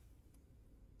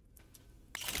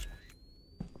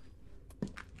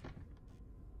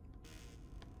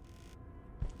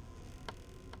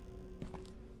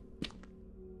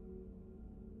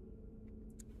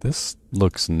 This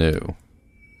looks new.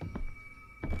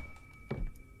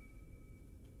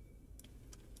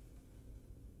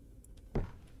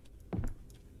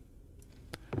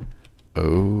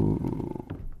 Oh,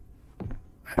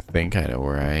 I think I know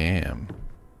where I am.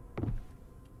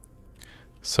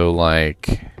 So,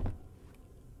 like,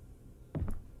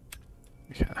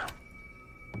 yeah.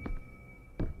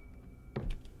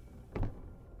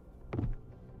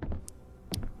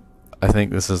 I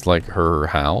think this is like her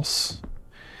house,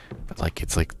 but like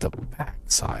it's like the back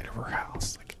side of her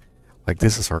house. Like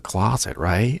this is her closet,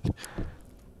 right?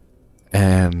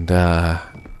 And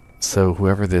so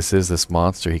whoever this is, this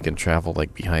monster, he can travel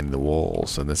like behind the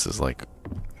walls, and this is like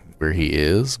where he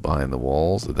is behind the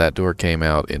walls. That door came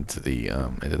out into the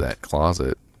into that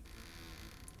closet.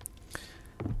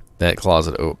 That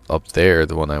closet up there,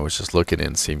 the one I was just looking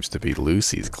in, seems to be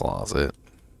Lucy's closet.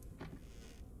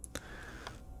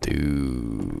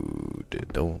 Dude,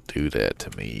 don't do that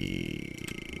to me.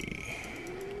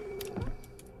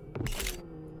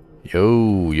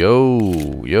 Yo,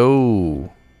 yo,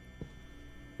 yo.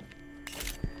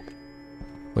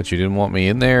 What, you didn't want me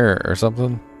in there or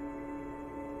something?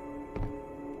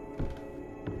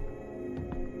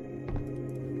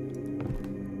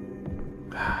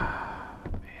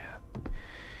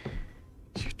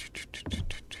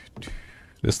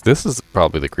 This is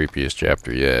probably the creepiest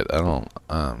chapter yet. I don't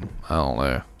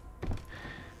know.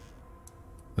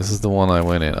 This is the one I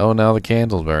went in. Oh, now the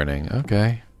candle's burning.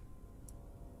 Okay.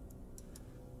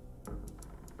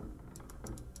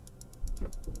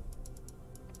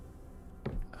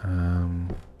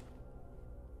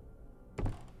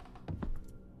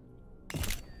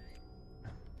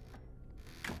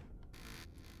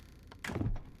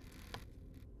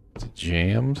 It's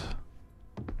jammed.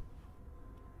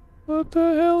 What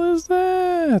the hell is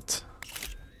that?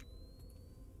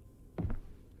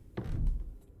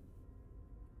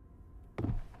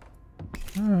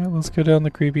 Alright, let's go down the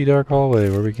creepy dark hallway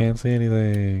where we can't see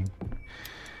anything.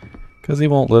 Because he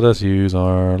won't let us use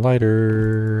our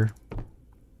lighter.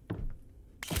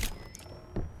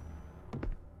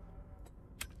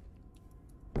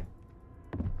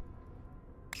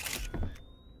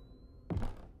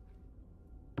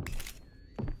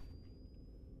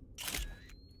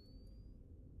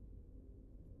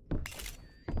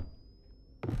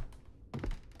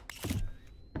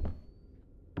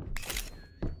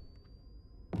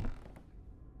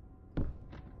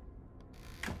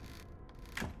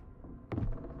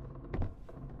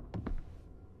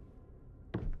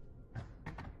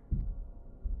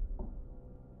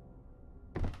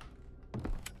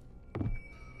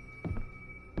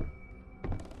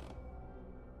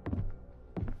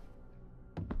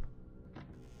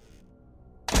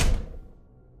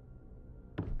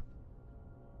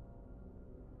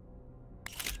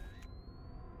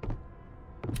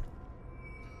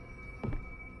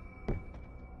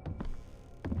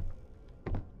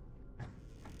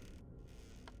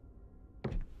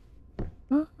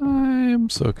 am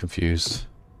so confused.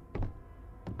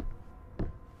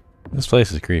 This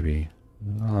place is creepy.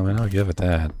 Oh, I mean, I'll give it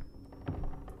that.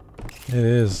 It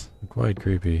is quite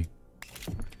creepy.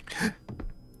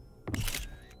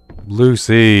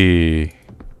 Lucy!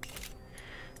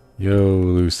 Yo,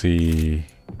 Lucy.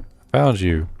 I found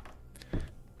you.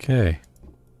 Okay.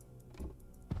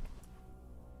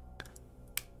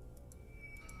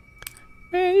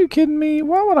 Man, you kidding me?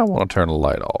 Why would I want to turn the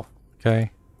light off?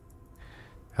 Okay.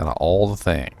 Out of all the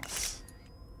things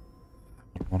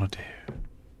I want to do.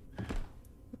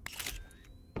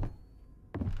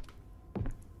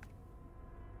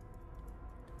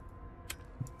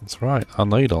 That's right. I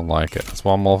know you don't like it. That's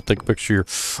why I'm gonna take a picture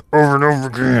over and over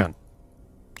again.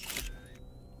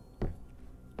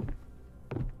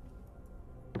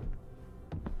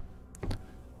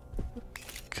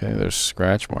 Okay, there's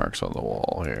scratch marks on the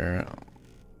wall here.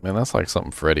 Man, that's like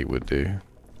something Freddy would do.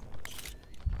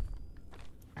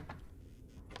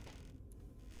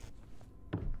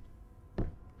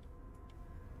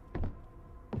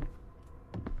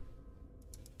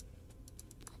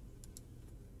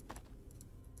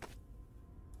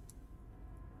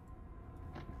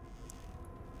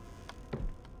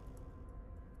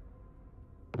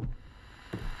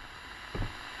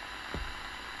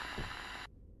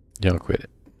 Y'all quit it.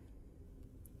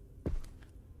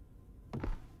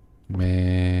 Man.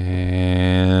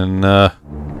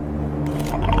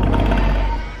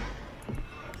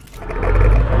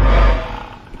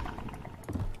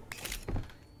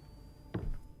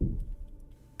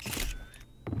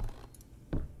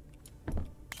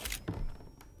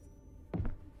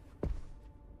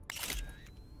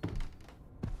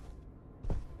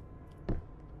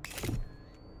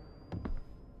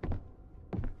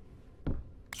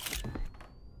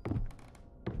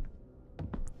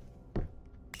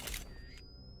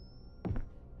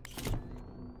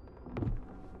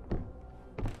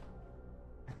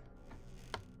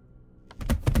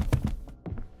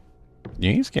 You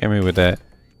ain't scare me with that.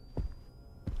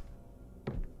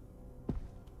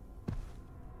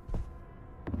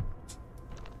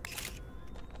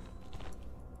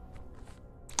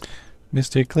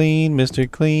 Mr.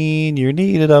 Clean, you're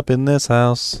needed up in this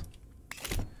house.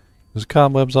 There's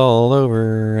cobwebs all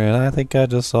over, and I think I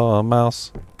just saw a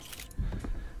mouse.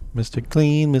 Mr.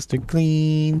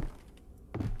 Clean.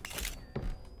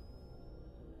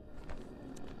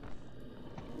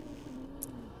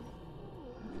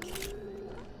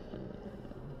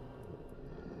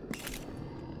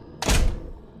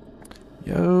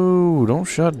 Yo, don't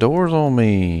shut doors on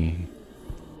me.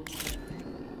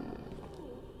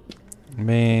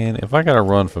 Man, if I gotta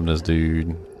run from this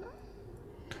dude,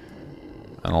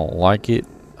 I don't like it.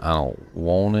 I don't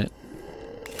want it.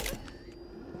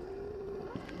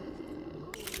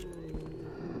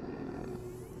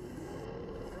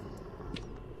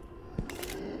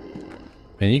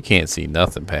 Man, you can't see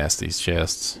nothing past these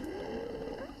chests.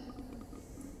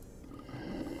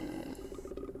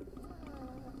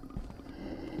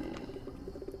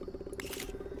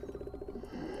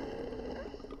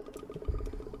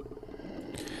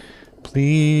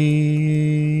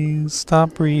 Please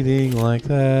stop breathing like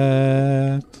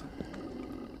that.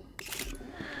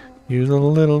 Use a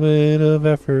little bit of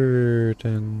effort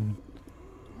and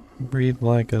breathe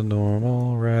like a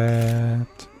normal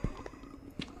rat.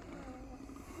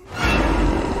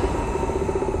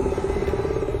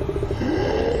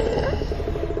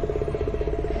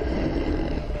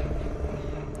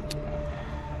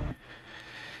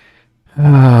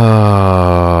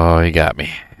 Oh, he got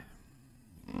me.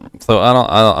 So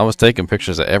I was taking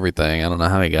pictures of everything. I don't know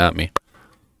how he got me.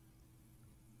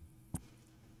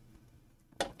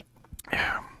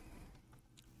 Yeah.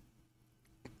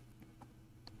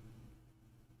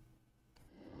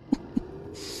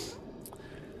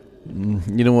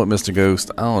 You know what, Mr.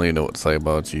 Ghost? I don't even know what to say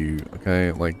about you.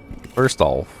 Okay, like, first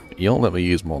off, you don't let me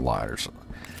use more lighters.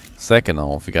 Second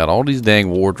off, you got all these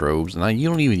dang wardrobes, and you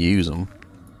don't even use them.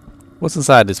 What's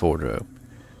inside this wardrobe?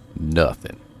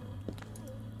 Nothing.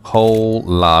 Whole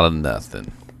lot of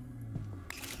nothing.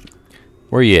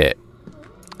 Where you at?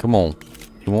 Come on.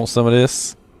 You want some of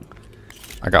this?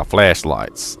 I got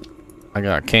flashlights. I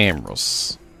got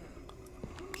cameras.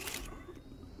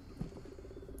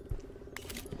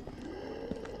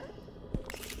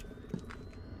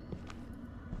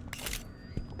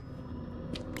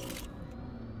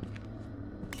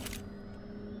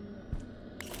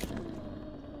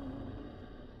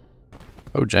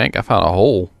 Oh, jank, I found a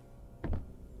hole.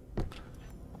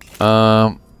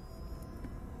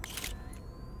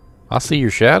 I see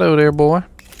your shadow there, boy.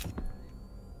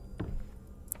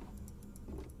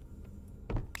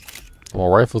 I'll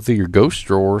rifle through your ghost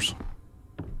drawers.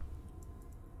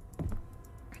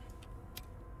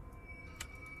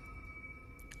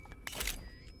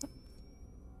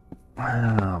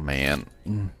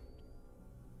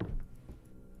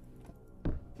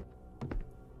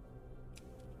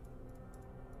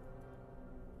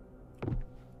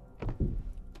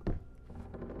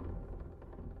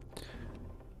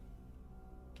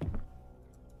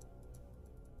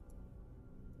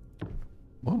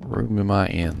 What room am I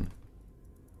in?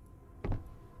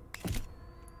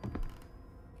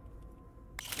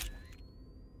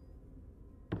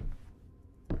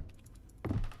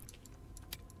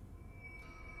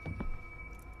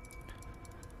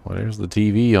 Well, there's the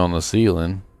TV on the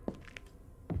ceiling.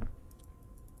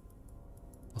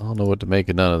 I don't know what to make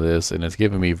of none of this, and it's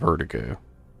giving me vertigo.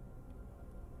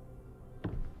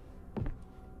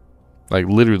 Like,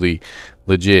 literally,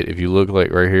 legit, if you look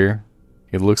like right here,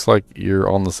 it looks like you're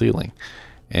on the ceiling.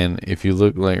 And if you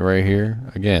look like right here,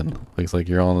 again, looks like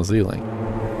you're on the ceiling.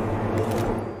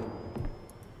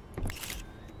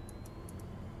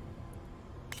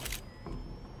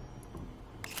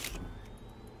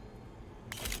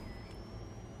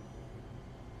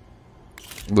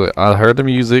 But I heard the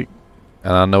music,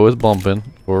 and I know it's bumping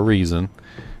for a reason,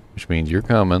 which means you're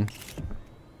coming.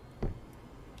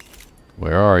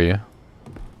 Where are you?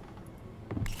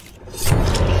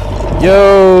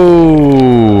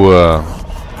 Yo!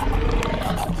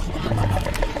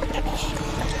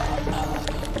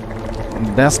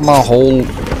 That's my whole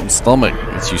stomach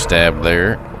that you stabbed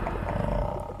there.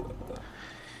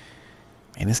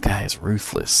 Man, this guy is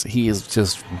ruthless. He is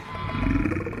just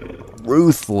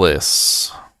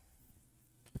ruthless.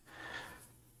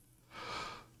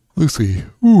 Lucy.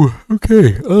 Ooh,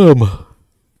 okay.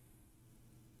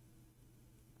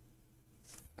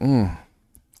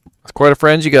 That's quite a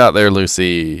friend you got there,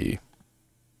 Lucy.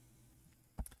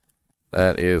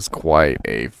 That is quite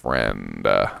a friend.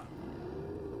 Let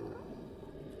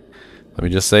me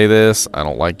just say this. I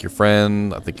don't like your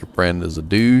friend. I think your friend is a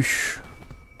douche.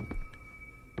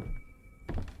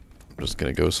 I'm just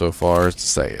going to go so far as to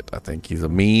say it. I think he's a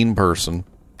mean person.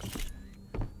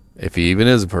 If he even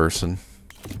is a person.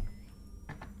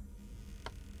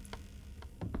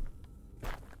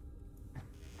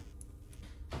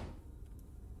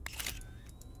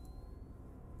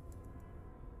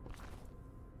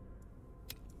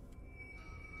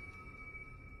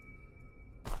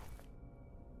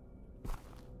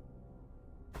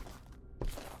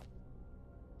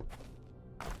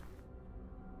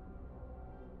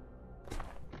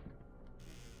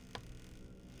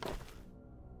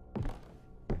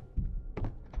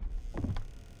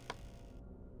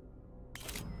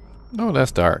 Oh,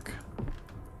 that's dark.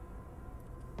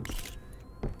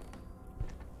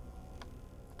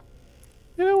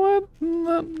 You know what?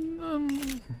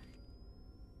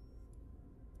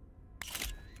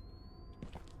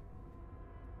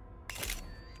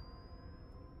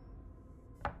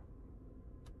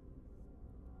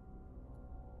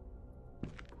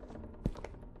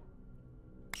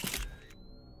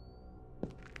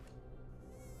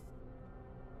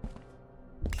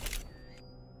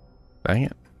 Dang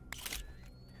it.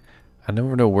 I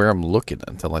never know where I'm looking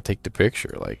until I take the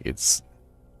picture. Like, it's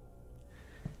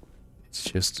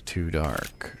just too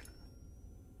dark.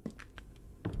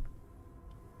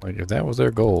 Like, if that was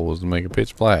their goal, was to make it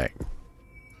pitch black.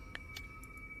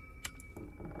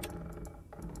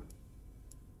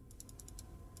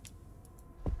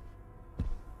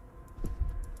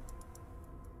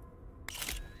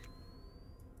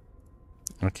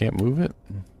 I can't move it?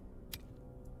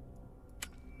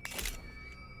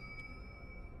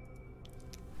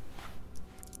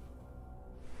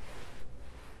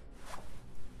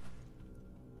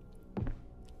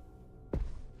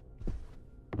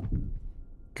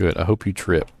 Good. I hope you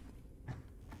trip.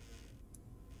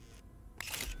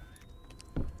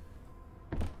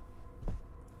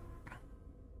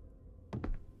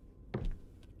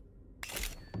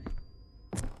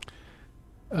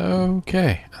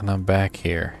 Okay, and I'm back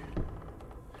here.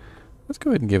 Let's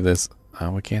go ahead and give this...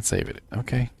 we can't save it.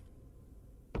 Okay.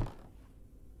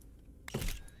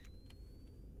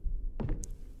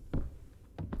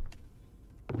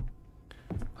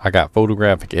 I got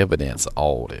photographic evidence of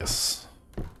all this.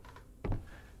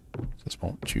 Just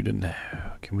want you to know.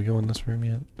 Can we go in this room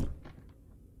yet?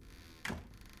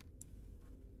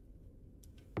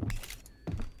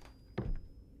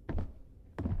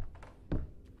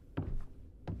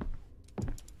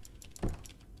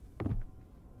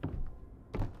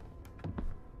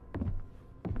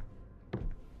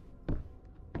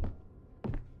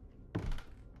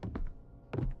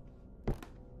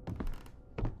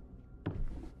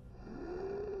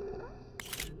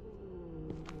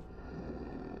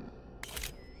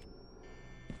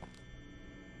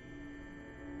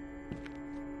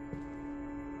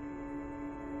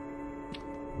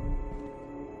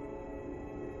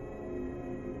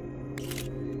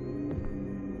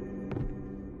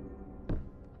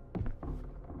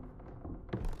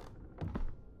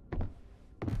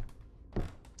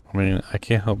 I mean, I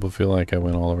can't help but feel like I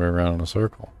went all the way around in a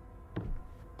circle.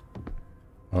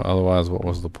 Well, otherwise, what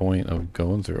was the point of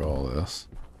going through all this?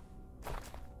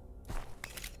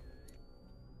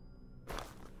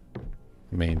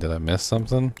 I mean, did I miss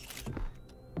something?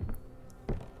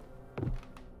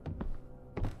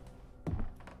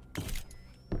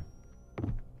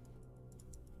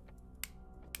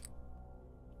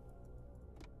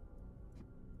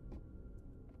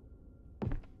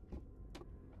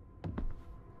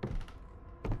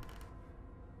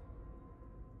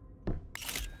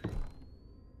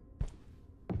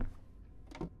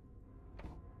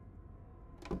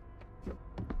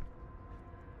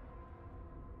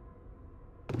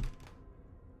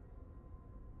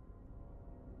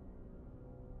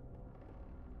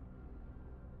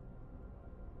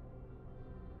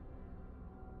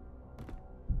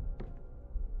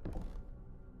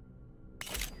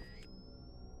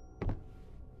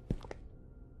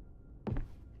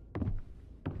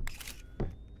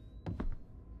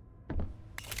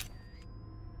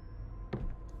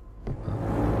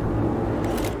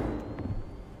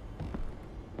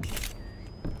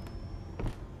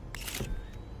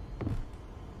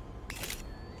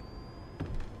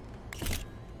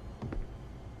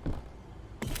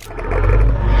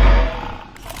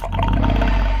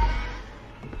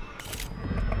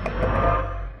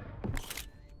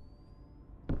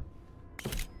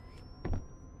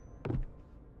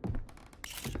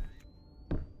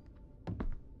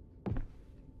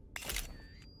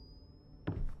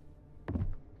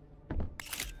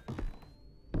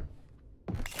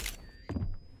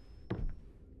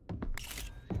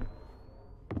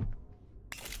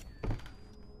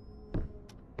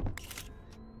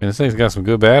 And this thing's got some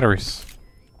good batteries.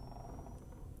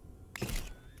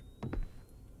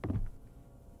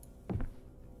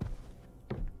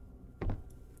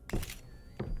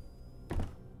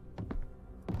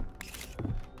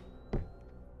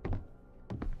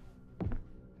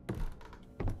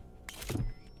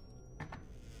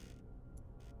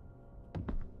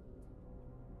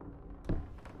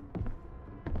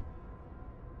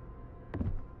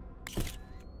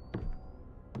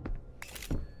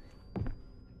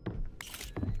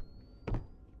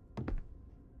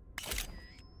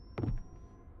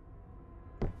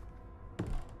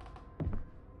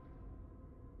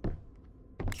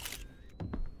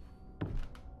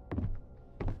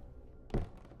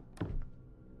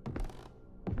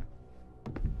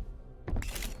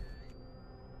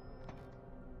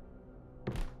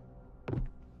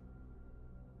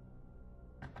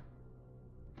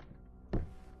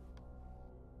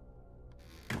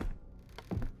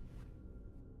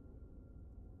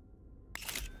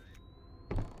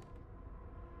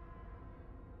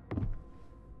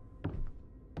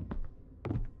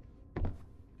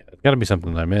 There's got to be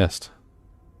something I missed.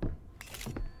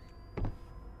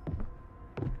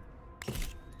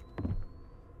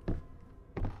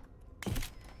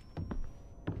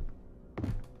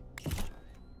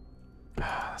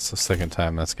 That's the second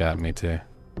time that's got me too.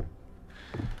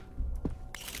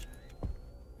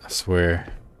 I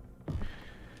swear.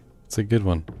 It's a good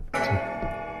one.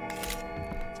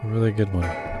 It's a really good one.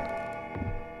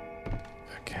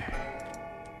 Okay.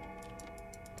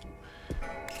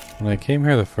 When I came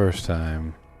here the first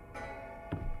time,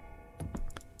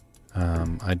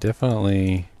 I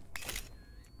definitely...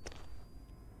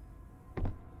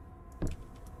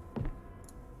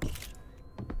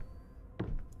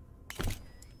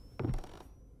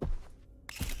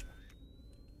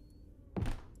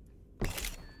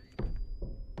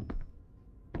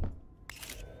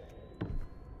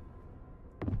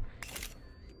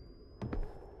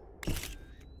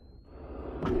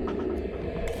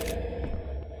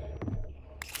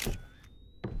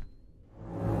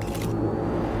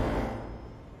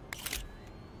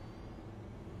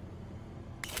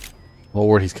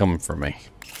 Lord, he's coming for me.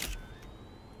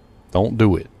 Don't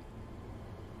do it.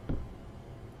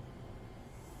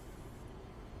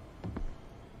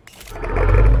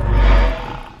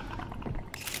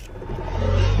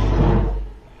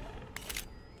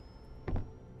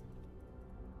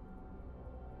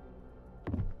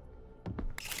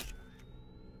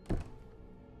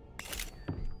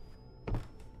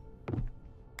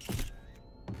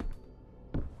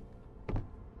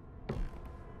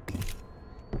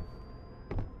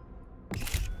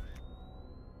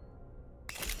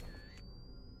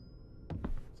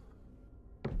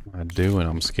 I do, and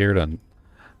I'm scared. I'm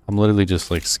literally just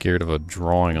like scared of a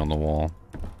drawing on the wall.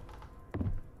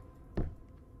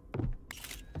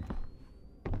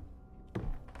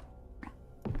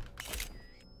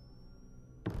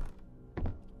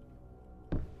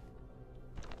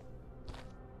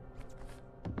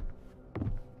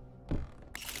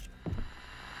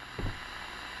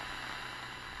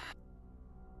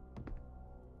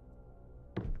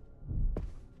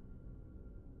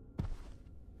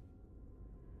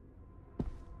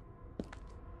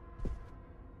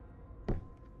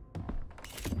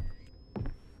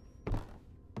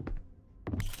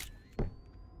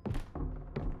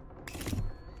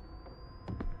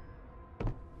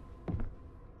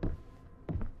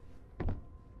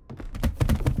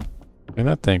 mean,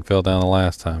 that thing fell down the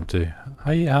last time, too.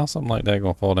 How something like that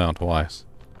gonna fall down twice?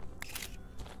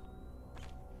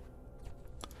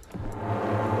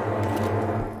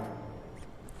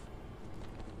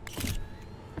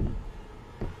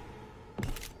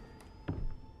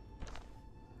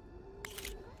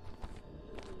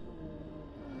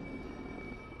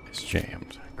 It's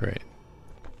jammed. Great.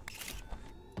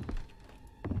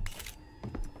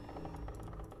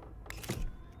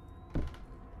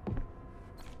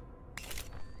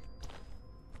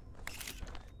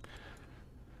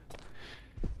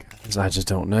 Guys, I just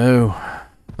don't know.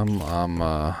 I'm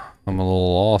a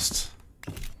little lost.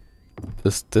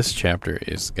 This chapter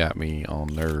has got me on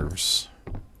nerves.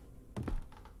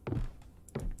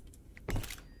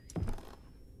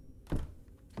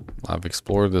 I've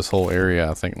explored this whole area,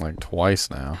 I think, like twice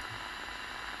now.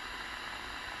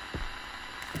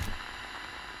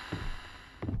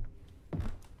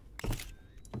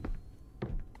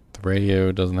 The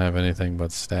radio doesn't have anything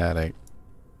but static.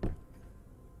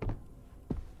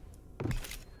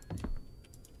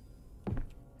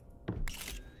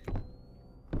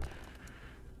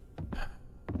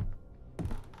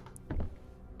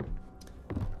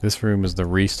 This room is the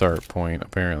restart point,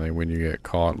 apparently, when you get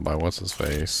caught by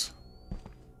what's-his-face.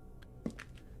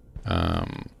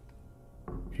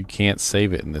 You can't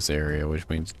save it in this area, which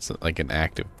means it's like an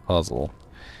active puzzle.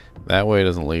 That way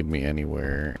doesn't lead me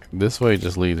anywhere. This way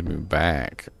just leads me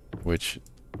back, which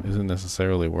isn't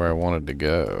necessarily where I wanted to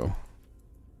go.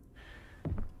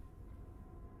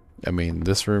 I mean,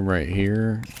 this room right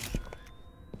here...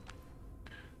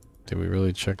 Did we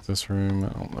really check this room? I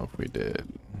don't know if we did.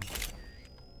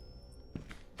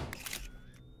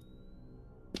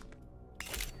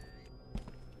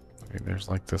 There's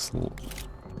like this little...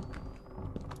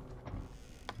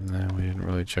 No, we didn't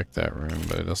really check that room,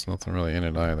 but there's nothing really in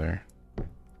it either.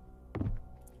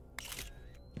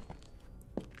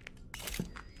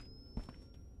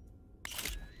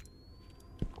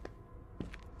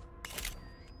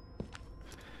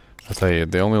 I'll tell you,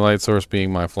 the only light source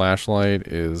being my flashlight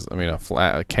is... I mean,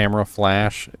 a camera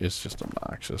flash is just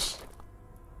obnoxious.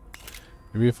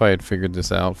 Maybe if I had figured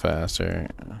this out faster...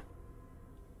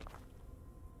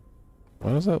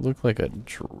 Why does that look like a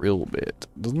drill bit?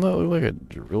 Doesn't that look like a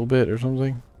drill bit or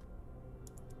something?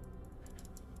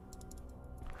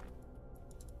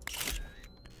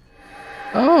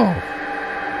 Oh!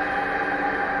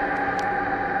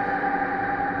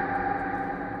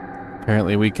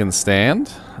 Apparently we can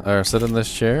stand, or sit in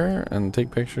this chair, and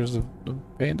take pictures of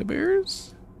panda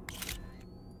bears.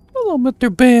 Hello,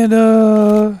 Mr.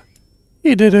 Panda!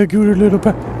 You did a good little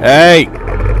Hey!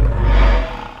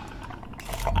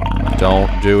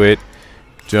 Don't do it.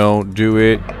 Don't do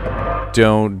it.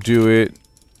 Don't do it.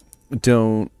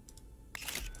 Don't.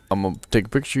 I'm gonna take a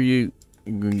picture of you.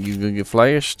 You're gonna get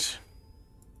flashed.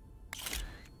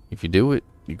 If you do it,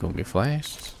 you're gonna get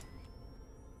flashed.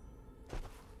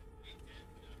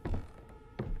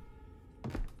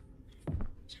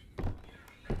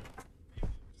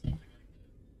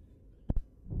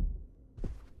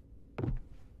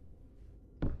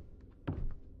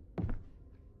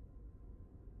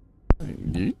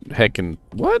 You heckin'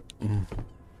 what?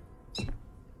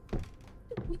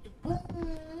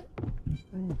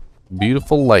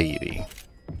 Beautiful lady.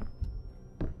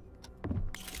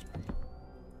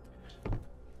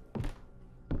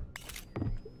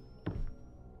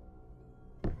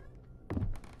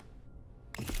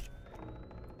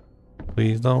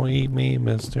 Please don't eat me,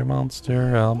 Mr.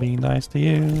 Monster. I'll be nice to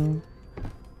you.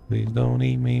 Please don't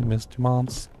eat me, Mr.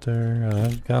 Monster.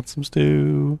 I've got some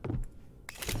stew.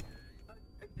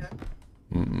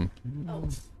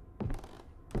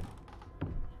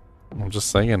 I'm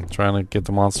just saying, trying to get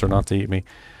the monster not to eat me.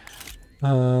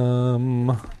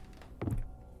 Oh,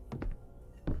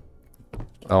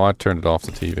 I turned it off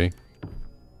the TV.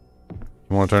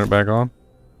 You want to turn it back on?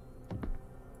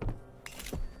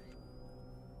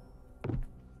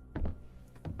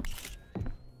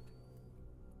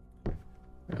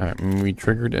 Alright, we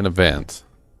triggered an event,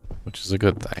 which is a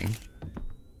good thing.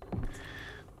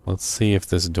 Let's see if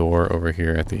this door over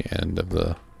here at the end of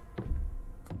the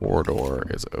corridor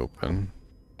is open.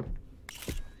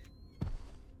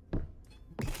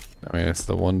 I mean, it's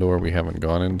the one door we haven't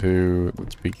gone into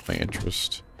that's piqued my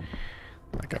interest.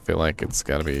 Like, I feel like it's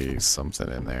gotta be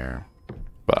something in there,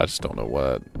 but I just don't know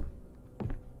what.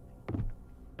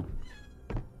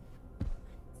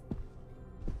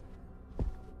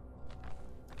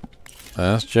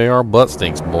 That's JR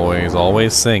Buttstinks, boy. He's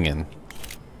always singing.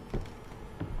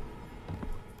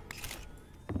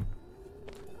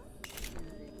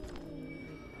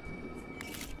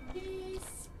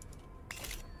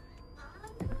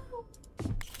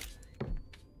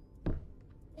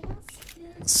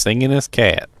 Singingest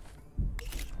cat.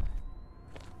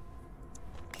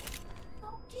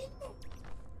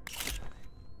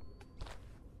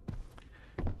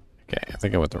 Okay, I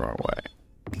think I went the wrong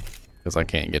way. Because I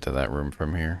can't get to that room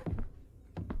from here.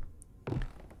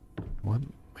 What?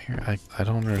 Here? I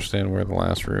don't understand where the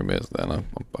last room is then.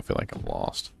 I feel like I'm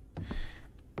lost.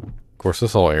 Of course,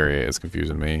 this whole area is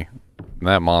confusing me. And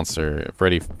that monster,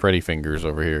 Freddy Fingers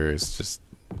over here is just...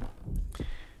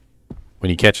 When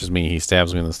he catches me, he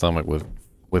stabs me in the stomach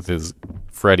with his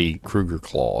Freddy Krueger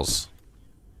claws.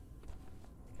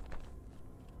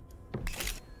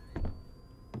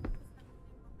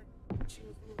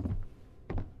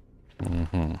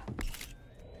 Mm-hmm.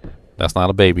 That's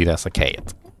not a baby, that's a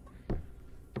cat.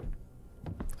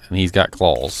 And he's got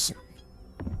claws.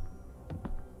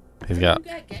 He's got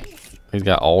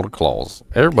all the claws.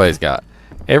 Everybody's got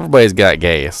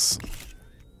gas.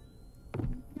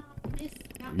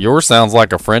 Yours sounds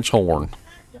like a French horn.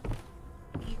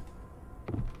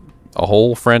 A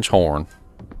whole French horn.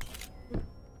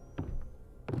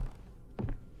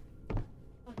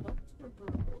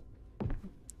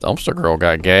 Dumpster girl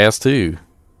got gas too.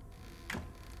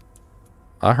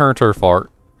 I heard her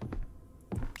fart.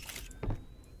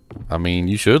 I mean,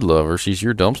 you should love her. She's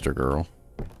your dumpster girl.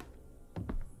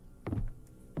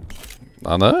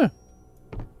 I know.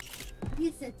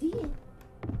 Yes, I did.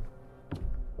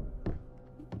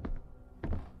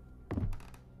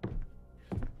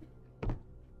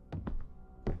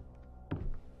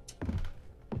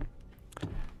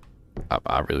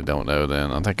 I really don't know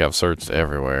then. I think I've searched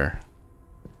everywhere.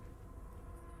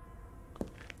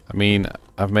 I mean,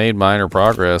 I've made minor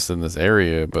progress in this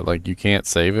area, but like you can't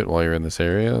save it while you're in this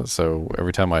area. So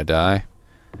every time I die,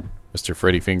 Mr.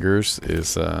 Freddy Fingers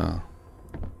is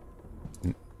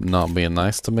not being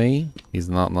nice to me. He's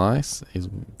not nice. He's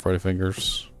Freddy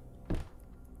Fingers.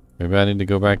 Maybe I need to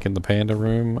go back in the panda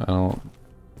room. I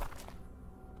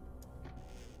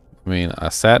mean, I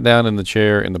sat down in the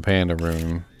chair in the panda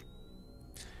room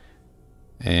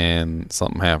and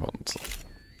something happened.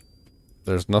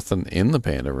 There's nothing in the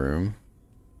panda room.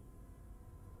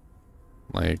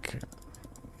 Like...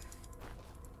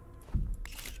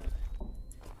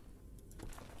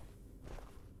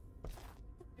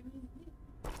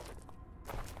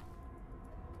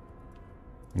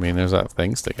 I mean, there's that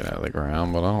thing sticking out of the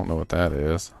ground, but I don't know what that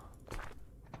is.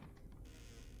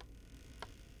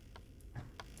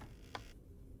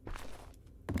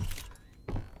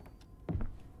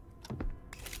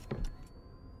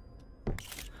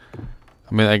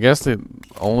 I mean, I guess the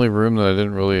only room that I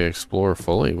didn't really explore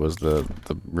fully was the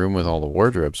room with all the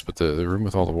wardrobes, but the room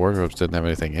with all the wardrobes didn't have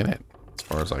anything in it, as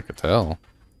far as I could tell.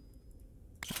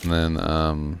 And then,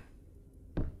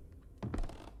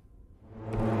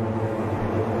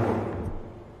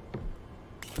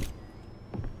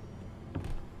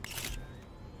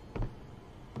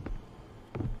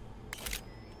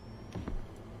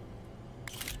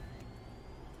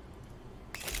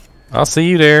 I'll see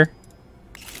you there.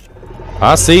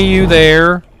 I see you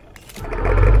there.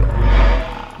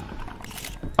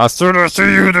 I said I see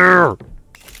you there.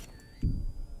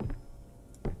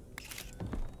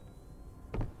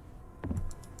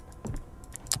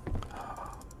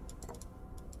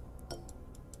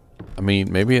 I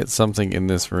mean, maybe it's something in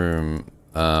this room,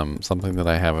 something that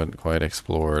I haven't quite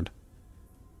explored.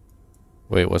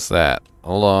 Wait, what's that?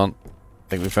 Hold on. I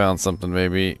think we found something,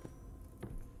 maybe.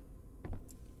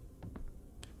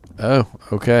 Oh,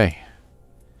 okay.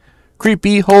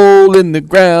 Creepy hole in the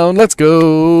ground, let's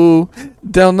go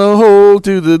down the hole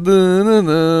to the I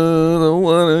don't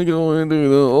wanna go into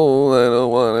the hole, I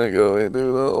don't wanna go into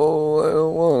the hole, I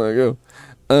don't wanna go,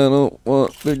 I don't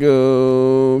want to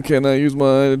go. Can I use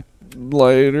my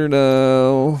lighter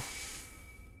now?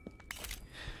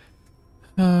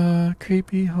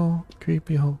 Creepy hole,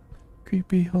 creepy hole,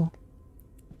 creepy hole.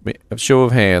 A show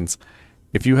of hands.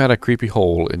 If you had a creepy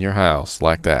hole in your house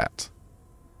like that,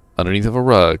 underneath of a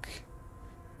rug,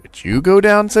 would you go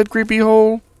down said creepy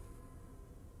hole?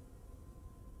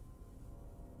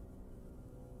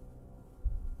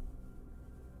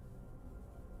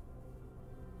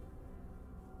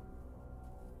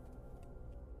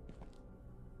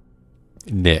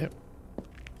 No.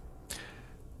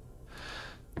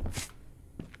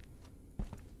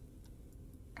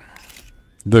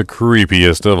 The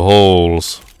creepiest of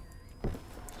holes.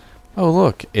 Oh,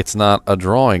 look, it's not a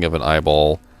drawing of an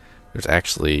eyeball. There's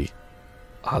actually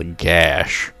a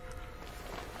gash.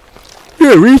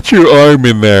 Yeah, reach your arm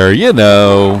in there, you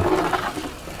know.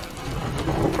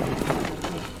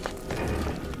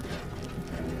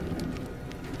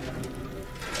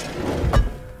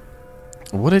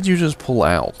 What did you just pull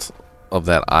out of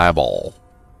that eyeball?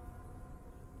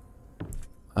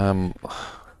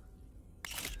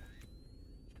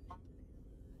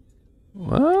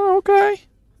 Well, okay.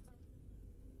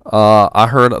 I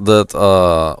heard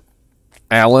that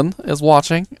Alan is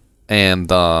watching, and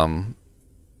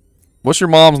what's your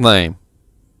mom's name?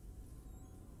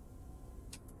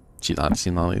 She's not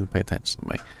even paying attention to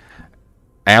me.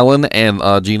 Alan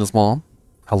and Gina's mom.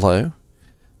 Hello.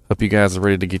 Hope you guys are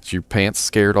ready to get your pants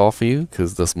scared off of you,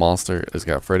 because this monster has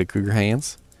got Freddy Krueger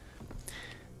hands.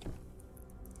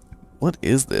 What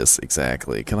is this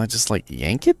exactly? Can I just like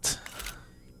yank it?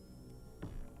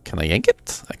 Can I yank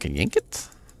it? I can yank it.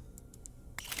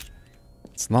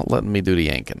 It's not letting me do the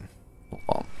yanking. Hold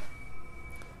on.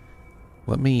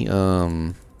 Let me,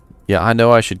 yeah, I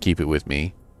know I should keep it with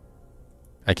me.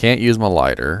 I can't use my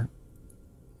lighter.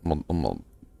 I'm gonna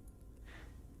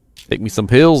take me some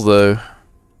pills, though.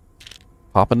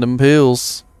 Popping them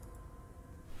pills.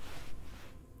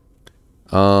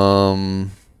 I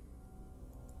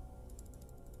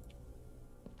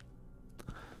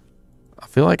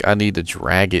feel like I need to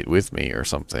drag it with me or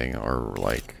something, or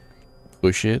like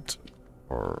push it,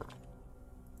 or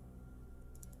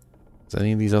does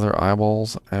any of these other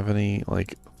eyeballs have any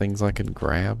like things I can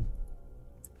grab?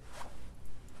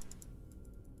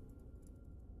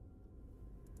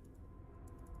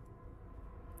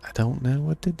 I don't know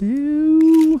what to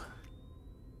do.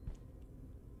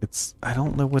 I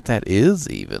don't know what that is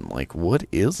even. Like, what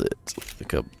is it?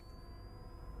 Like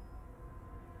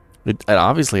it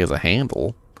obviously has a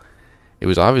handle. It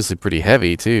was obviously pretty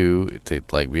heavy too, to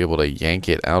like be able to yank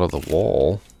it out of the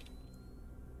wall.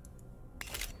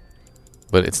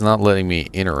 But it's not letting me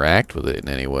interact with it in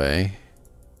any way.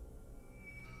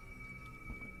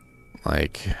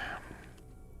 Like,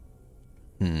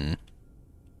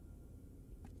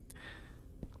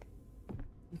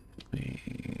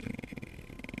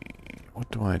 what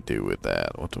do I do with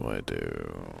that? What do I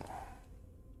do?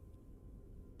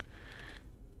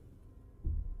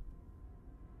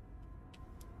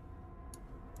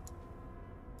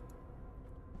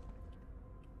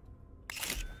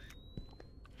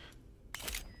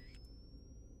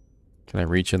 Can I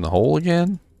reach in the hole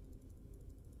again?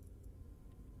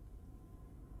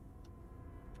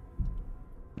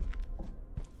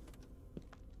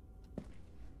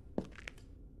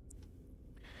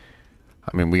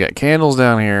 I mean, we got candles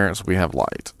down here, so we have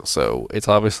light. So it's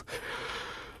obvious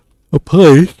a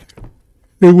place.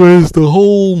 It was the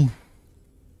hole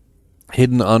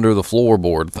hidden under the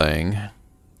floorboard thing.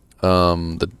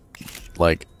 The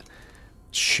like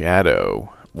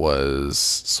shadow was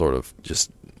sort of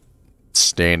just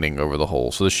standing over the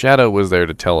hole. So the shadow was there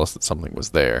to tell us that something was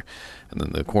there. And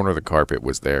then the corner of the carpet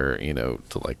was there, you know,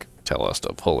 to like tell us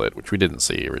to pull it, which we didn't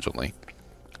see originally.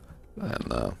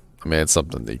 And I mean, it's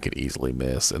something that you could easily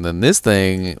miss. And then this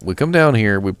thing, we come down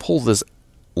here, we pull this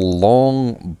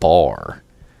long bar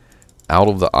out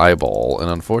of the eyeball, and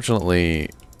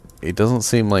unfortunately, it doesn't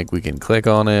seem like we can click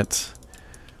on it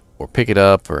or pick it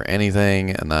up or anything.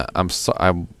 And I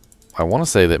want to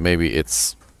say that maybe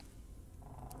it's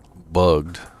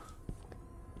bugged,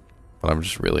 but I'm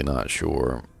just really not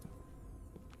sure.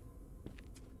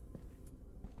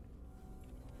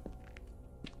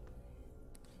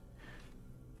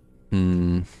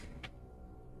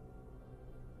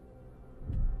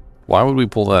 Why would we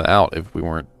pull that out if we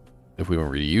weren't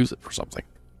going to use it for something?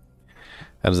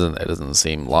 That doesn't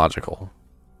seem logical.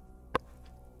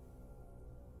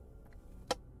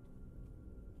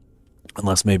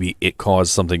 Unless maybe it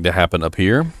caused something to happen up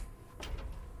here.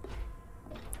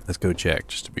 Let's go check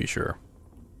just to be sure.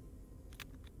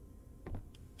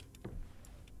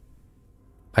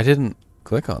 I didn't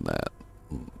click on that.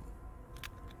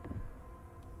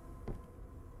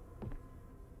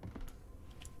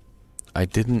 I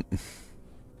didn't.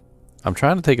 I'm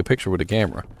trying to take a picture with a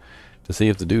camera to see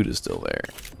if the dude is still there.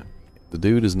 The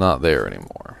dude is not there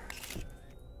anymore.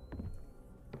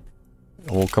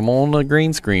 Well, come on the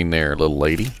green screen there, little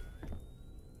lady.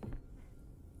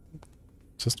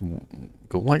 Just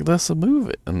go like this and move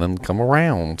it, and then come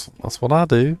around. That's what I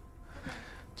do.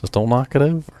 Just don't knock it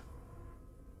over.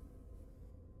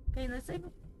 Hey, let's see.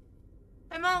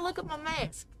 Hey, Mom, look at my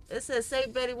mask. It says,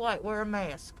 "Save Betty White, wear a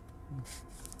mask."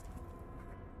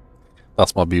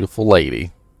 That's my beautiful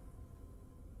lady.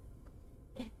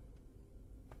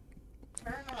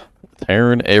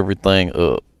 Tearing everything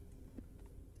up.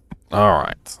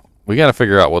 Alright. We gotta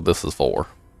figure out what this is for.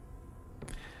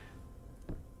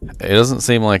 It doesn't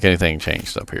seem like anything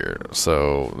changed up here,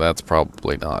 so that's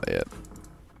probably not it.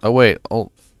 Oh, wait.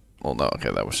 Oh, well, no. Okay,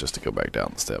 that was just to go back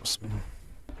down the steps.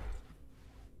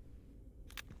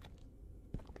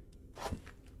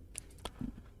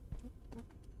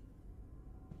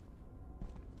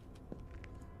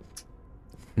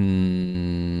 Hmm.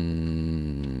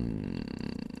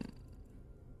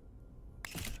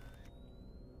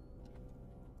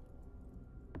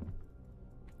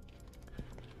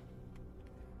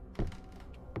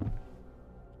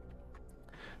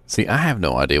 See, I have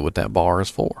no idea what that bar is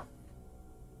for.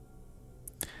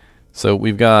 So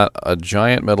we've got a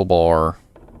giant metal bar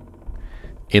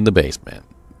in the basement.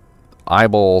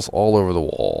 Eyeballs all over the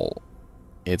wall.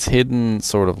 It's hidden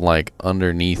sort of like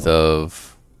underneath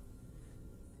of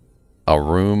a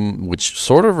room, which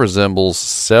sort of resembles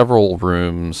several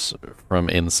rooms from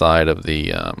inside of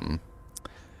the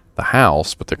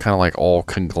house, but they're kind of like all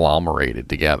conglomerated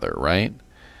together, right?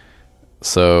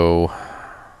 So,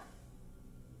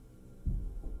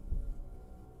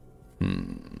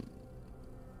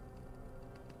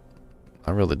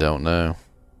 I really don't know.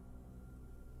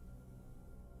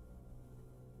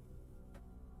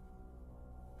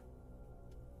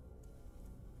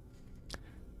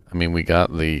 I mean, we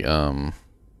got the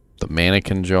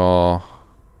mannequin jaw.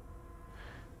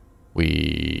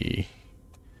 We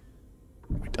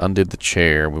undid the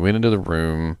chair. We went into the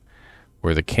room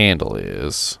where the candle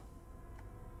is.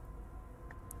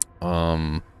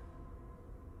 I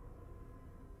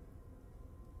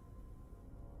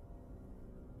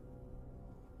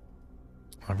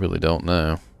really don't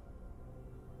know.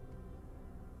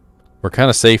 We're kind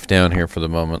of safe down here for the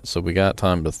moment, so we got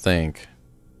time to think.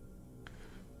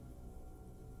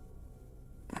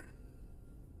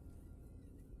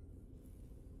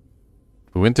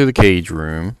 We went through the cage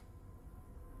room.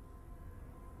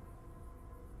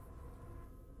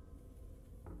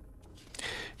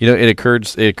 You know, it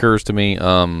occurs to me,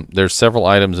 there's several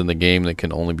items in the game that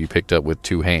can only be picked up with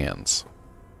two hands.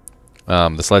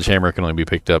 The sledgehammer can only be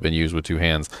picked up and used with two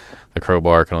hands. The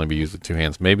crowbar can only be used with two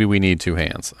hands. Maybe we need two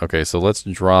hands. Okay, so let's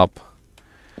drop...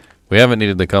 We haven't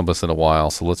needed the compass in a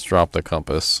while, so let's drop the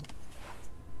compass.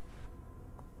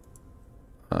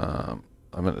 I'm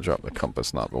going to drop the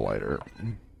compass, not the lighter.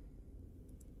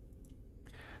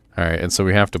 Alright, and so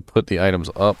we have to put the items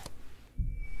up.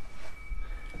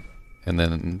 And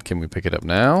then, can we pick it up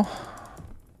now?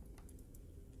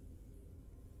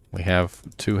 We have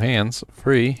two hands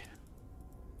free.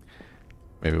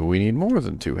 Maybe we need more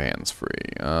than two hands free.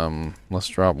 Let's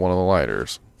drop one of the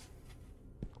lighters.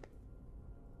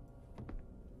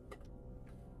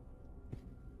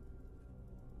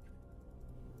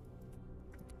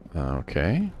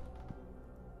 Okay.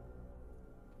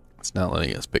 It's not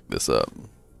letting us pick this up.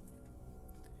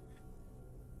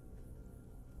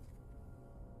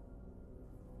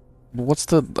 What's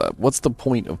the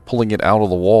point of pulling it out of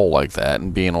the wall like that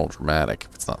and being all dramatic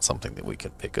if it's not something that we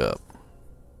can pick up?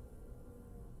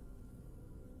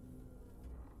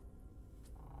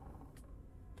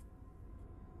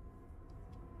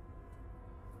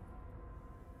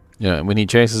 Yeah, when he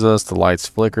chases us, the lights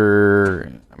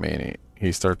flicker. I mean,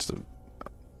 he starts to...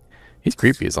 He's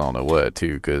creepy as I don't know what,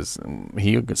 too, because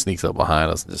he sneaks up behind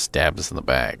us and just stabs us in the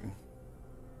back.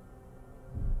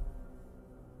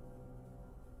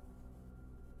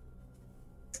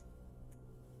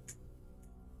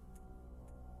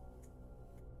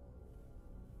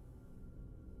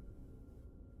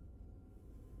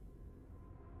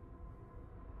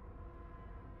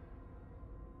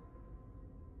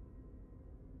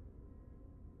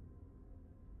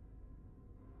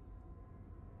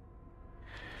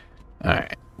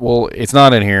 Alright. Well, it's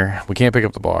not in here. We can't pick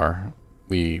up the bar.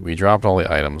 We dropped all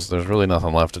the items. There's really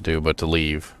nothing left to do but to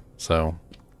leave. So,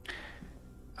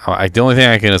 the only thing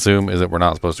I can assume is that we're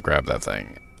not supposed to grab that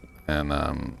thing.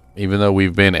 And even though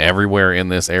we've been everywhere in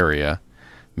this area,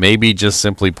 maybe just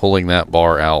simply pulling that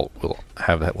bar out will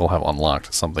have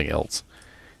unlocked something else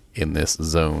in this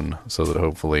zone, so that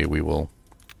hopefully we will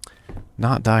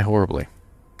not die horribly.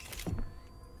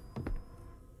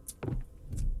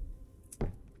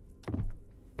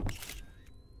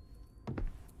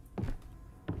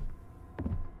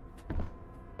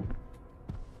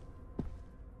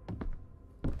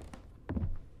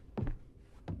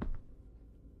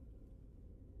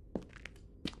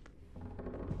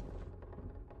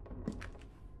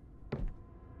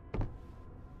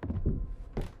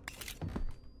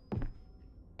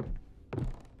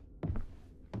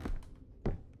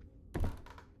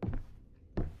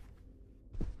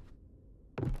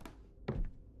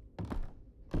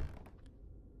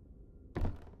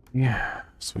 Yeah,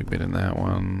 so we've been in that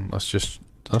one. Let's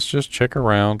just check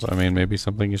around. I mean, maybe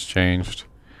something has changed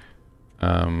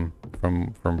from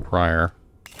prior.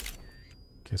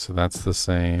 Okay, so that's the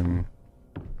same.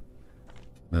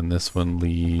 Then this one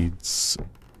leads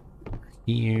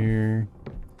here.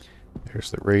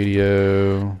 There's the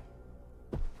radio.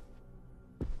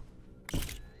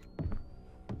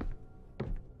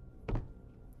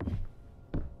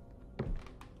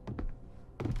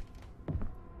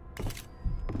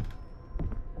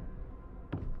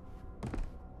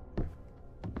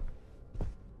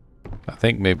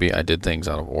 think maybe I did things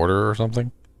out of order or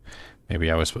something.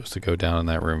 Maybe I was supposed to go down in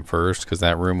that room first, because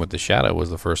that room with the shadow was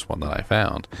the first one that I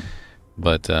found.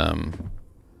 But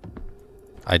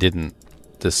I didn't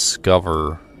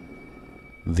discover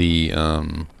the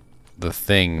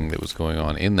thing that was going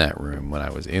on in that room when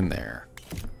I was in there.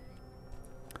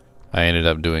 I ended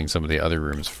up doing some of the other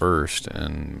rooms first,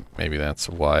 and maybe that's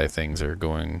why things are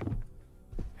going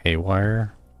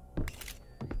haywire.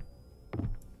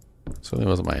 So that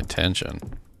wasn't my intention.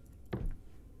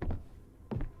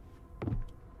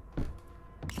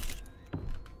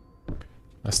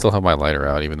 I still have my lighter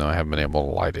out, even though I haven't been able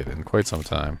to light it in quite some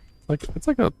time. It's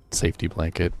like a safety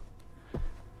blanket.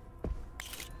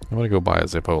 I'm gonna go buy a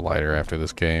Zippo lighter after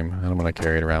this game, and I'm gonna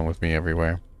carry it around with me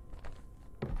everywhere.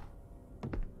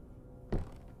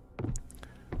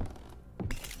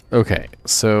 Okay,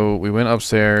 so we went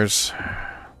upstairs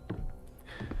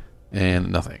and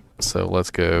nothing. So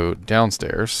let's go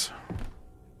downstairs.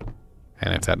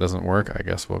 And if that doesn't work, I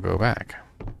guess we'll go back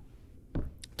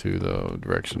to the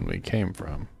direction we came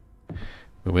from.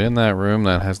 We went in that room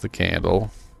that has the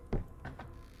candle.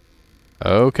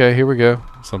 Okay, here we go.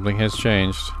 Something has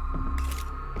changed.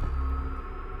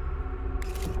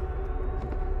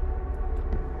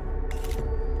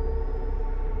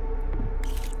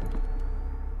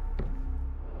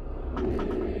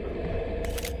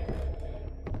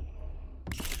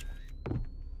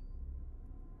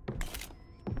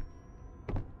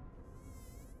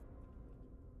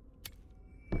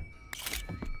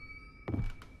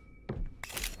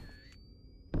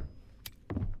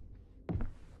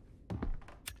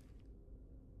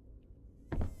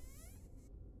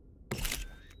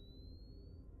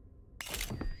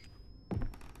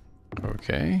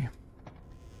 Okay.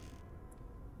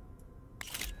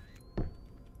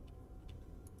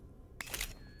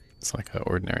 It's like an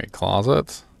ordinary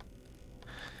closet.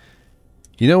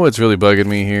 You know what's really bugging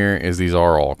me here is these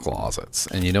are all closets.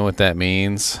 And you know what that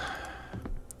means?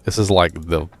 This is like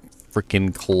the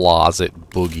freaking closet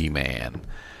boogeyman.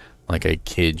 Like, I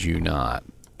kid you not.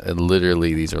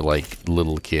 Literally, these are like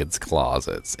little kids'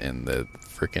 closets, and the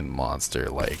freaking monster,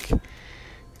 like,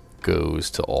 goes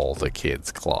to all the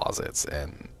kids' closets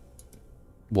and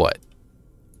what?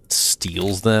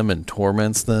 Steals them and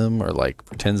torments them, or like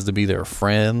pretends to be their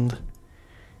friend.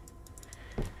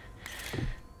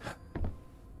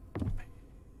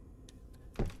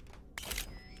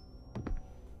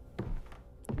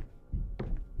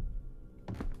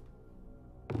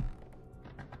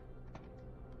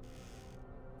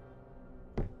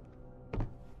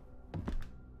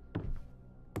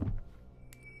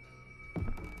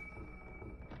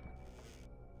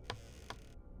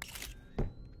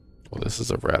 Well, this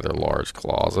is a rather large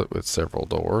closet with several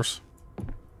doors.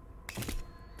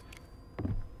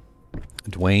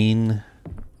 Dwayne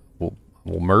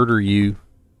will murder you.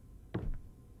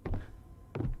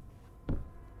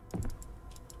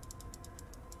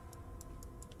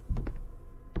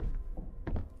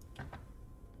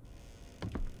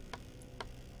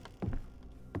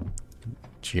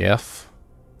 Jeff.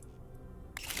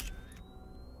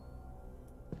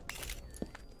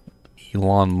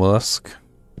 Elon Musk.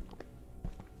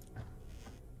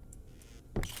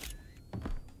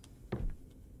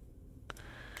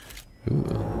 Ooh.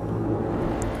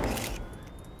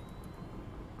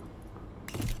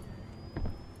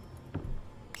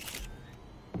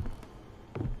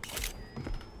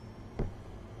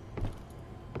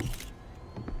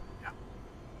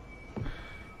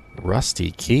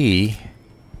 Rusty key.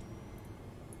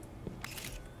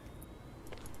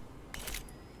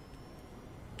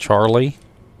 Charlie?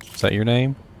 Is that your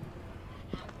name?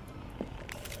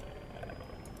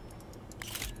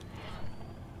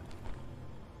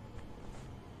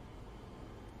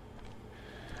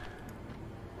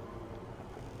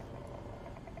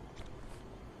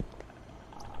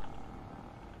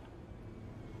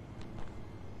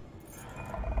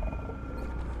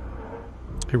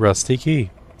 A rusty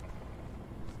key.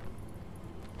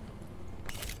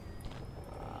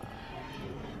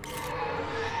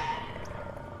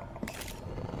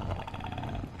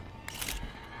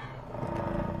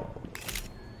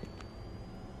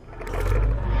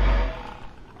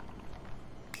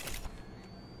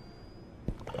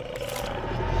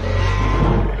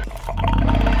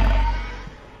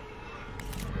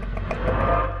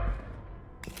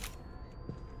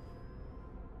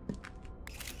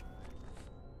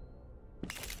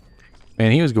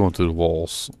 Man, he was going through the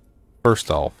walls. First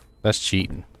off, that's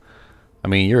cheating. I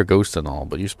mean, you're a ghost and all,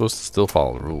 but you're supposed to still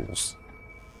follow the rules.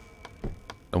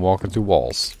 And walking through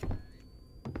walls.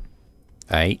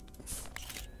 Hey.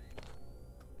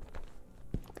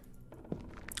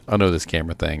 I know this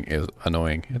camera thing is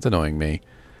annoying. It's annoying me.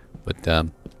 But,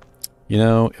 you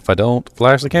know, if I don't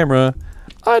flash the camera,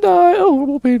 I die a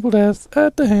horrible, painful death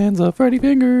at the hands of Freddy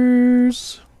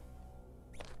Fingers.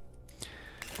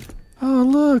 Oh,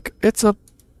 look. It's a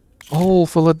hole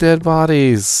full of dead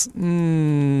bodies.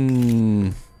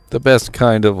 The best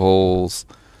kind of holes.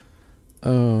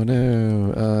 Oh,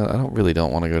 no. I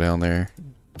don't want to go down there.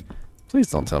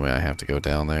 Please don't tell me I have to go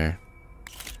down there.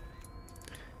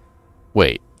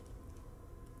 Wait.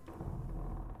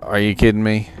 Are you kidding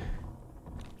me?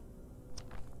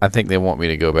 I think they want me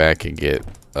to go back and get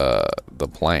the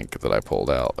plank that I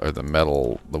pulled out, or the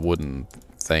metal, the wooden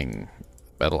thing.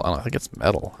 Metal, I don't think it's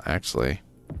metal, actually.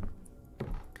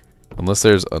 Unless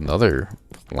there's another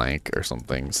plank or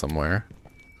something somewhere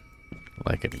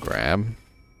that I can grab.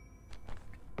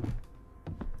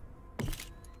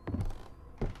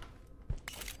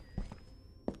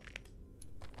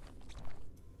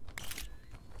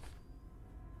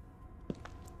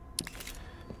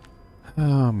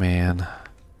 Oh, man.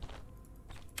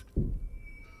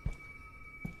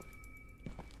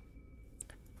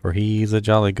 For he's a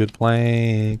jolly good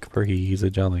plank. For he's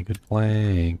a jolly good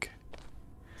plank.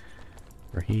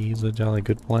 For he's a jolly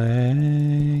good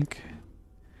plank.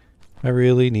 I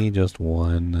really need just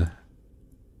one.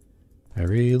 I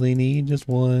really need just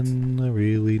one. I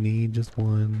really need just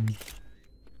one.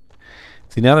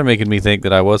 See, now they're making me think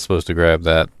that I was supposed to grab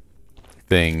that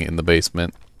thing in the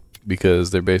basement. Because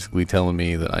they're basically telling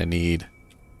me that I need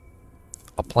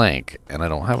a plank, and I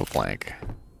don't have a plank.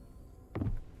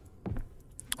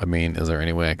 I mean, is there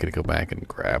any way I could go back and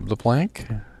grab the plank?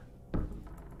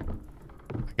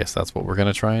 I guess that's what we're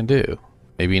going to try and do.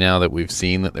 Maybe now that we've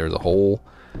seen that there's a hole,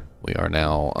 we are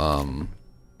now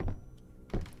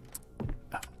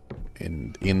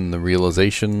in the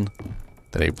realization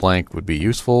that a plank would be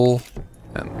useful,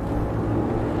 and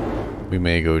we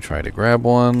may go try to grab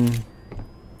one.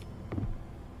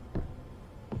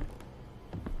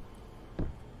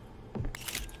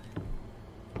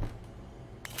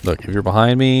 Look, if you're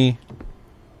behind me,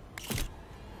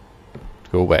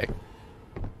 go away.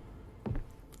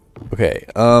 Okay,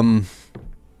 the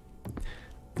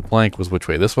plank was which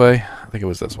way? This way? I think it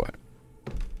was this way.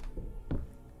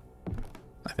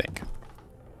 I think.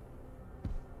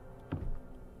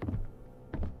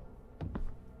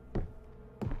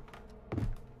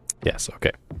 Yes,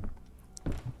 okay.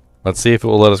 Let's see if it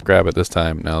will let us grab it this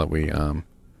time now that we,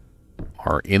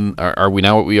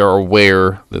 we are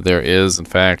aware that there is in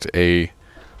fact a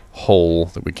hole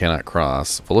that we cannot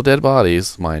cross, full of dead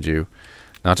bodies, mind you.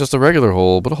 Not just a regular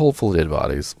hole, but a hole full of dead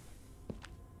bodies.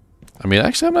 I mean,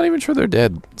 actually, I'm not even sure they're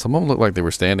dead. Some of them look like they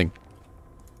were standing.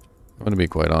 I'm going to be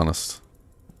quite honest.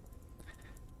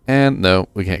 And no,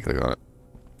 we can't click on it.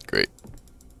 Great.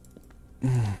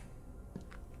 I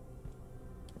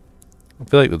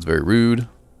feel like that's very rude.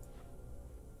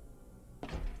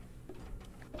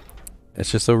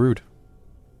 It's just so rude.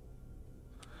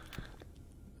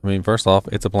 I mean, first off,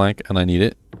 it's a plank and I need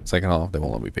it. Second off, they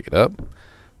won't let me pick it up.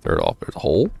 Third off, there's a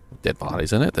hole with dead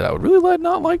bodies in it that I would really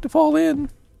not like to fall in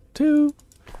to.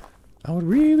 I would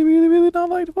really, really, really not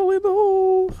like to fall in the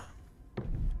hole.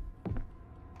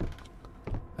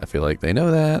 I feel like they know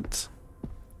that.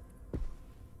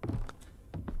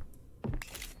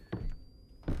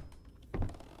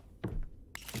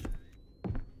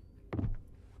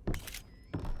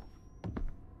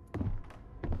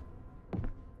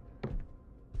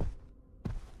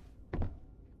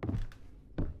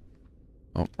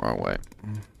 Oh, wrong way.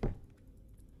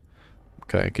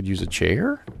 Okay, I could use a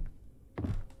chair.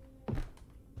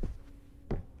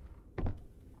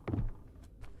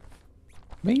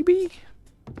 Maybe?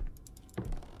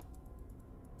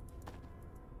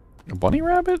 A bunny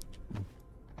rabbit?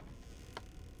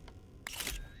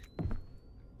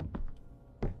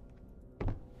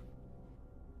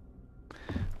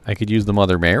 I could use the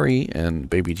Mother Mary and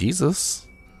Baby Jesus.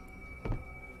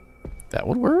 That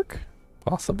would work,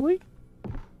 possibly.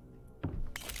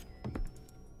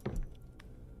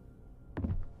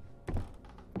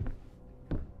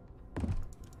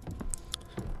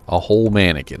 A whole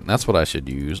mannequin. That's what I should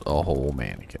use. A whole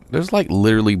mannequin. There's like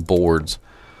literally boards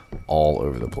all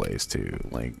over the place too.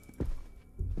 Like,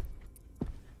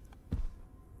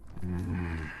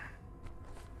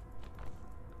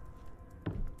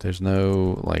 there's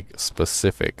no like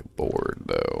specific board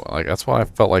though. Like that's why I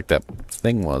felt like that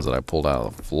thing was that I pulled out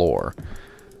of the floor.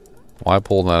 Why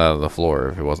pull that out of the floor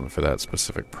if it wasn't for that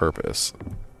specific purpose?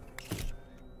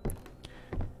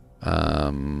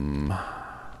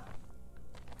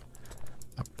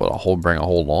 Bring a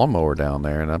whole lawnmower down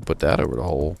there, and I put that over the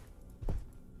hole.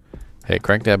 Hey,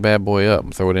 crank that bad boy up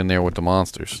and throw it in there with the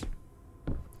monsters.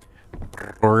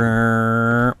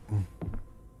 Alright,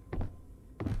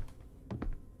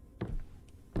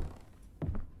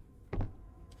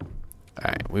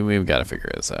 we've got to figure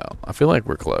this out. I feel like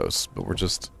we're close, but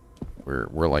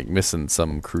we're like missing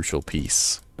some crucial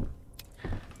piece.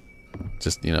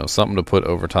 Just, you know, something to put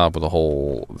over top of the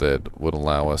hole that would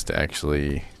allow us to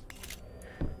actually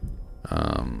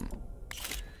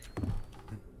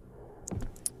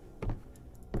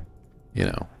you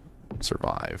know,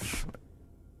 survive.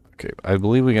 Okay, I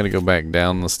believe we got to go back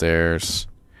down the stairs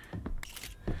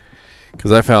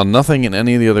because I found nothing in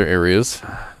any of the other areas,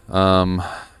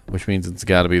 which means it's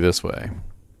got to be this way.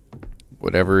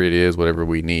 Whatever it is, whatever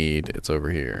we need, it's over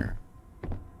here.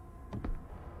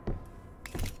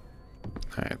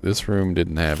 Alright, this room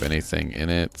didn't have anything in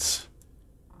it.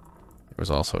 There was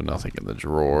also nothing in the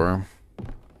drawer.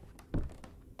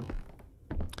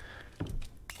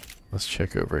 Let's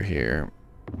check over here.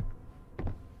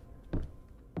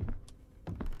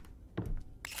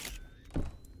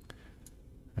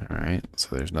 Alright,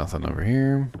 so there's nothing over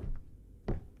here.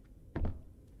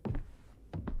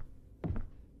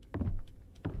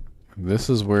 This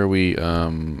is where we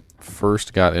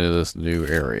first got into this new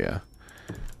area.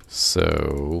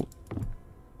 So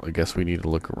I guess we need to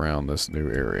look around this new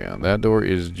area. That door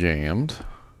is jammed.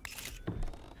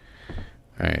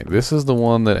 Alright, this is the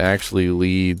one that actually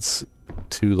leads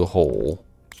to the hole.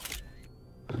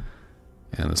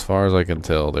 And as far as I can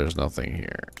tell, there's nothing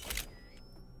here.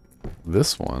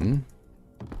 This one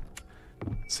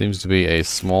seems to be a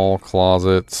small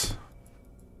closet.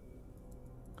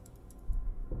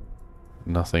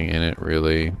 Nothing in it,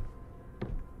 really.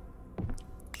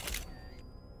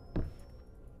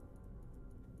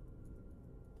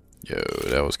 Yo,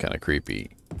 that was kind of creepy.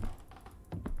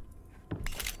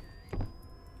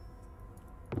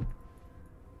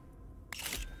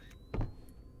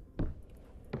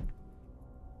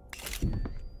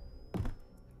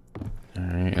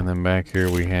 Alright, and then back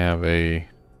here we have a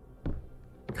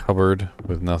cupboard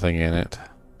with nothing in it.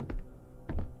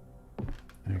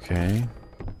 Okay.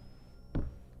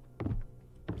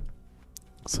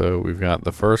 So we've got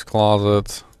the first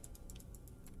closet.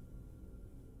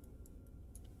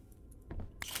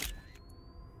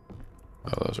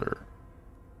 Oh, those are...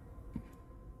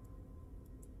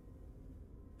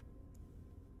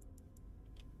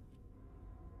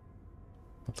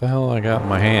 What the hell I got in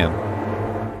my hand?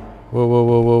 Whoa, whoa,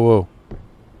 whoa, whoa, whoa.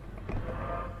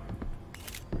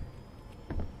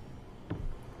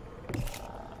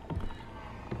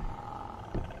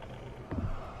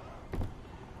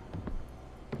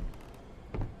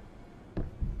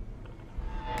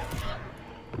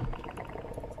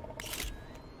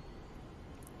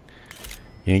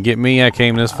 You ain't get me, I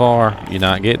came this far. You're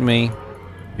not getting me.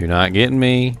 You're not getting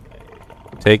me.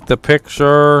 Take the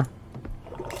picture.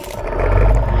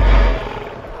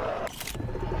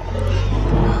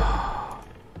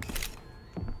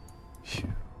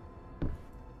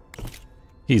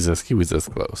 He was this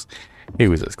close. He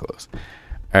was this close.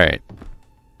 Alright.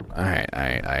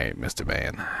 Alright, Mr.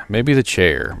 Man. Maybe the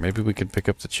chair. Maybe we could pick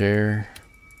up the chair.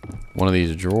 One of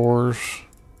these drawers.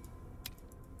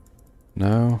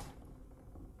 No.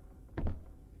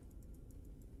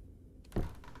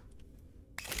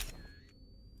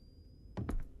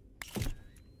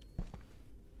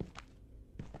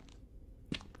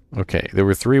 Okay, there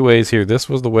were 3 ways here. This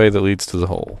was the way that leads to the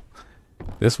hole.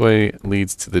 This way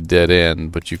leads to the dead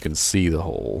end, but you can see the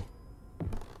hole.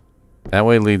 That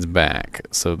way leads back.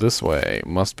 So this way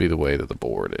must be the way that the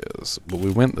board is. But we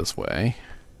went this way.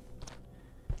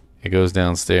 It goes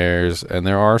downstairs, and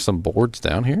there are some boards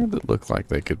down here that look like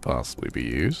they could possibly be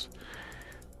used.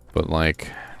 But,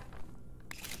 like,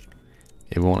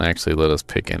 it won't actually let us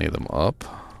pick any of them up.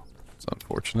 It's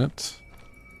unfortunate.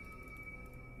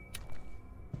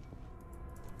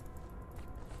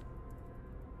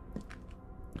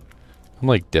 I'm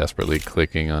like desperately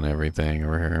clicking on everything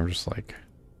over here. I'm just like,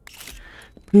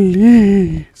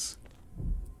 please.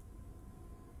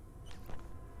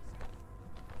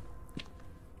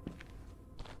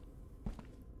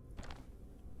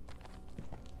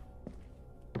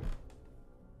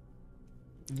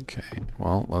 Okay,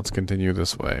 well, let's continue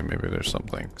this way. Maybe there's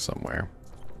something somewhere.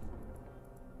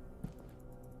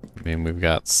 I mean, we've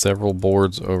got several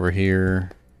boards over here.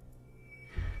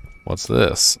 What's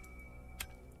this?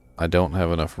 I don't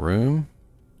have enough room.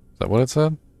 Is that what it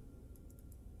said?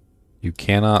 You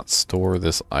cannot store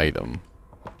this item.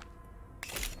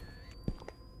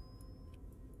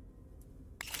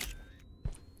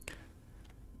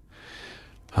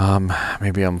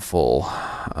 Maybe I'm full.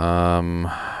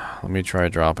 Let me try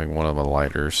dropping one of the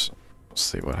lighters.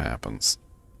 See what happens.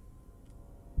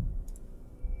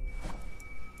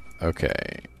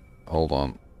 Okay. Hold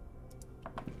on.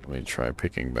 Let me try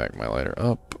picking back my lighter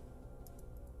up.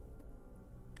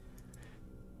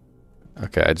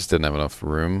 Okay, I just didn't have enough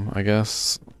room, I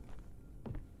guess.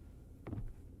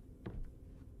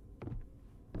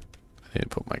 I need to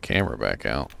put my camera back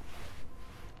out.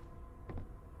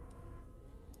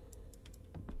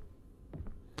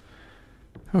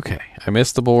 Okay, I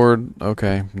missed the board.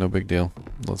 Okay, no big deal.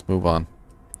 Let's move on.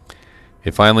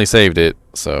 It finally saved it,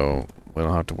 so we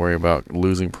don't have to worry about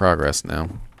losing progress now.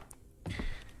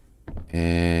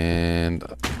 And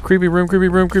creepy room, creepy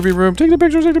room, creepy room. Take the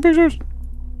pictures, take the pictures.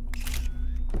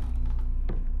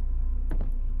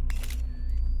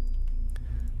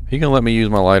 Are you gonna let me use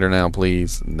my lighter now,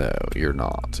 please? No, you're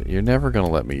not. You're never gonna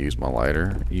let me use my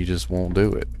lighter. You just won't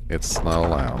do it. It's not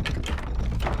allowed.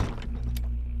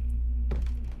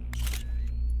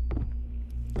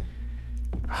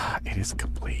 It is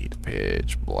complete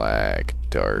pitch black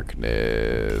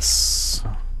darkness.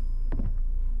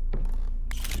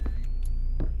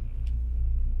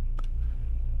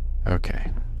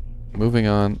 Okay, moving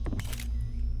on.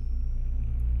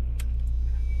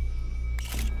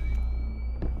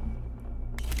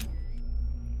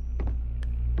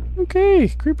 Okay,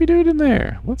 creepy dude in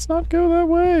there. Let's not go that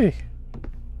way.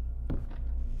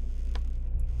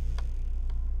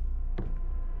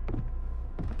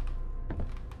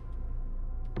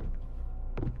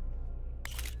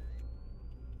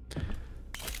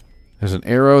 There's an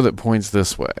arrow that points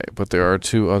this way, but there are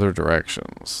two other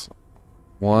directions.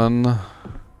 One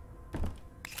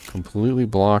completely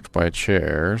blocked by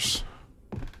chairs.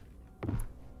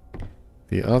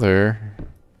 The other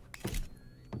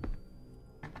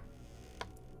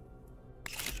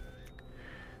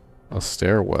a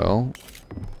stairwell.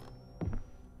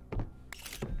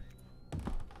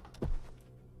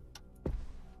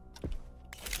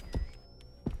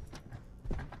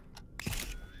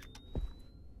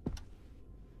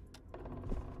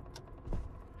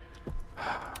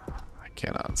 I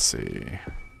cannot see.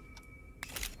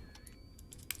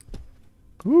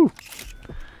 Ooh.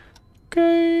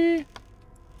 Okay.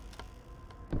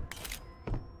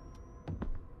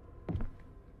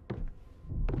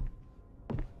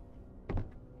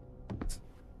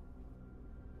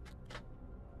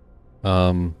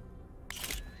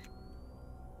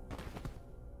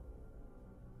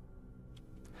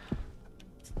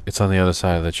 It's on the other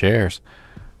side of the chairs.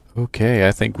 Okay,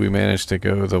 I think we managed to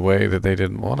go the way that they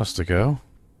didn't want us to go.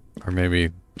 Or maybe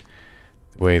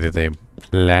the way that they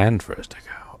planned for us to go.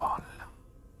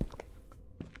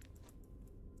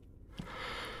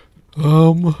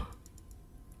 Oh,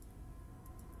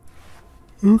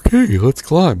 no. Okay, let's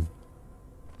climb.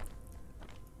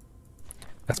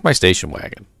 That's my station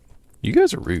wagon. You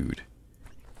guys are rude.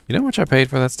 You know how much I paid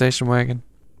for that station wagon?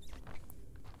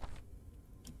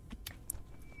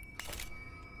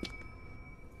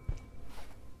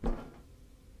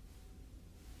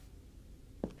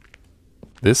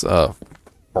 This,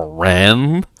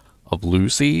 friend of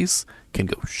Lucy's can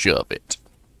go shove it.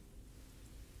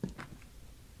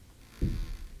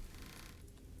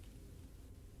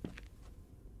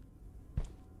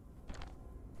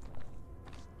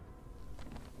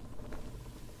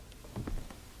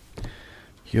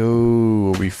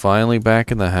 Yo, are we finally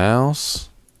back in the house?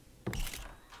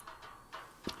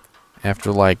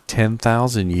 After like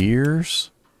 10,000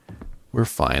 years? We're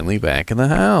finally back in the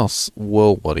house.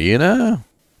 Well, what do you know?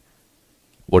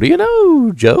 What do you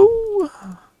know, Joe?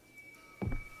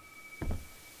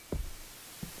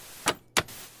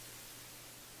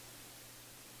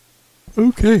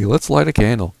 Okay, let's light a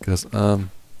candle, cause light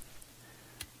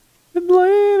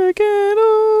a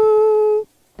candle.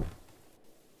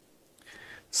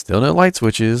 Still no light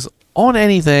switches on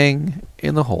anything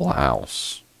in the whole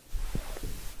house.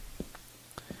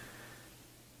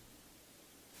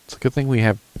 It's a good thing we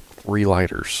have 3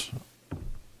 lighters.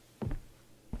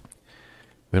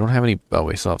 We don't have any. Oh,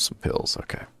 we still have some pills.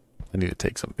 Okay. I need to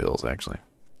take some pills, actually.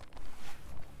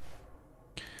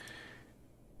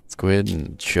 Let's go ahead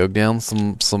and chug down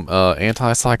some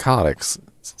antipsychotics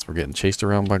since we're getting chased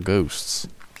around by ghosts.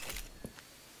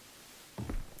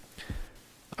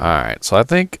 Alright, so I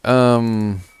think,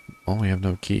 oh, we have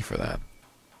no key for that.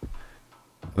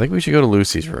 I think we should go to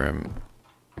Lucy's room.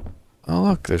 Oh,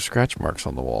 look, there's scratch marks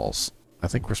on the walls. I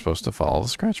think we're supposed to follow the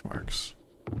scratch marks.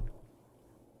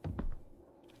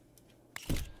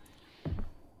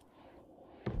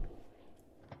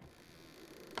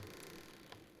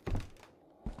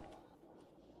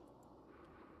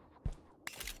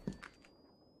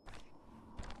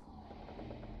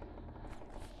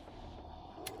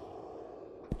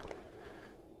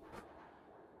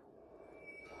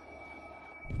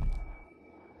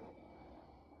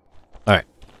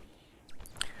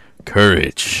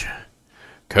 Courage.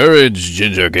 Courage,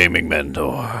 Ginger Gaming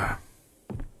Mentor.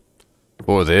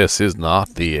 For this is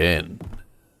not the end,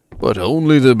 but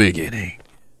only the beginning.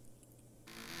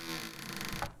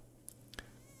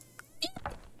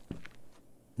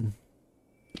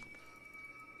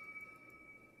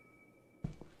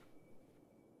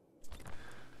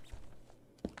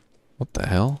 What the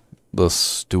hell? The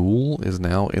stool is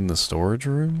now in the storage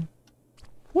room?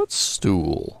 What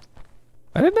stool?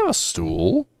 I didn't have a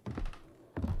stool.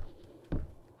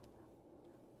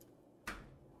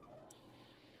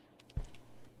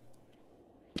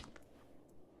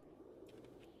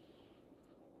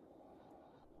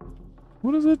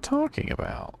 What is it talking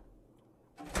about?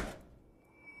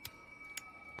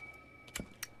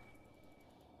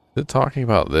 Is it talking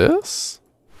about this?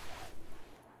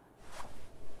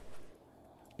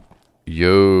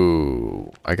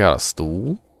 Yo, I got a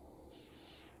stool?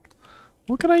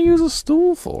 What can I use a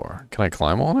stool for? Can I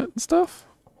climb on it and stuff?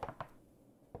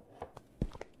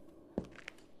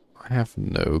 I have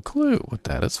no clue what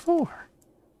that is for.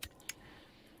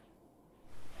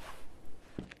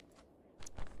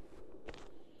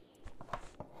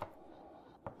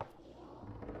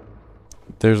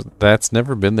 That's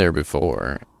never been there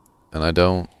before, and I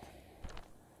don't.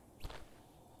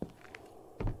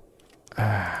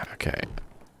 Okay,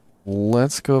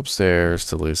 let's go upstairs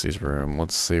to Lucy's room.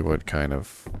 Let's see what kind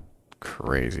of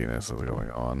craziness is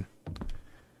going on.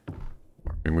 I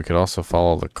mean, we could also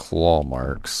follow the claw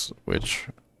marks, which.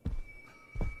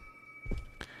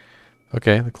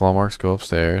 Okay, the claw marks go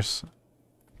upstairs.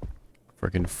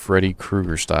 Freaking Freddy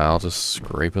Krueger style, just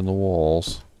scraping the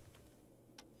walls.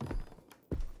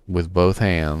 With both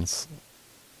hands.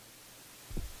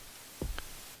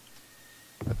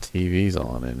 The TV's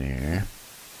on in here.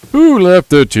 Who left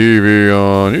the TV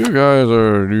on? You guys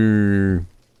are new.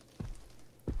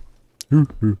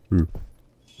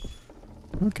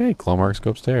 Okay, claw marks go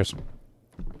upstairs.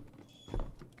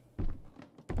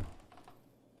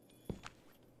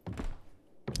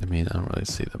 I mean, I don't really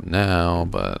see them now,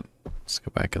 but let's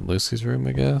go back in Lucy's room,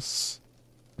 I guess.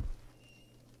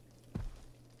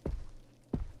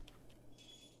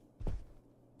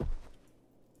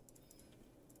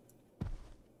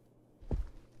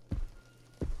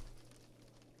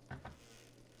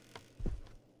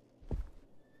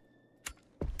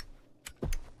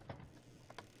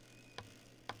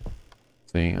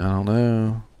 See, I don't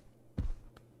know.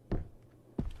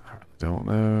 I really don't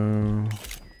know.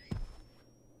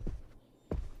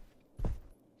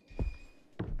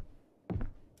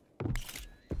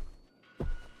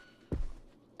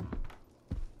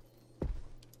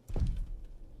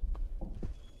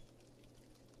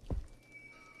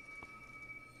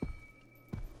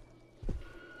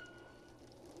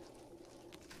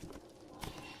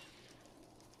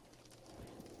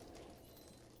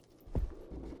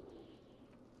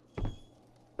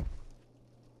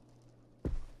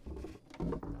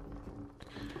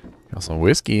 Got some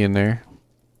whiskey in there.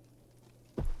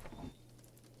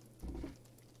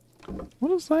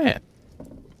 What is that?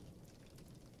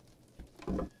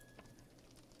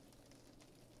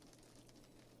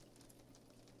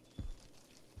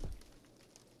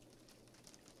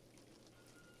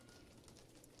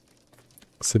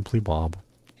 Simply Bob.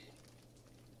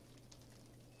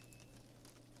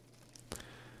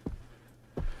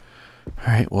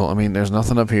 Alright, well, I mean, there's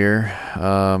nothing up here.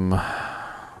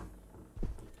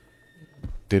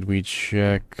 Did we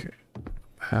check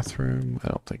bathroom? I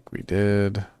don't think we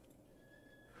did.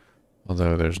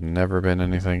 Although there's never been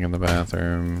anything in the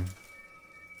bathroom.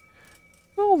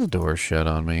 All the doors shut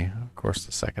on me. Of course,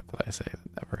 the second that I say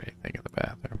that never anything in the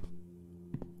bathroom.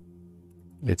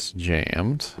 It's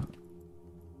jammed.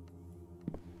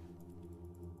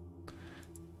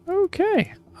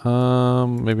 Okay.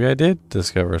 Maybe I did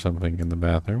discover something in the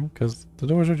bathroom because the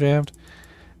doors are jammed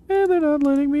and they're not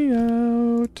letting me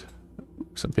out.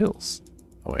 Some pills.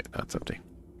 Oh wait, that's empty.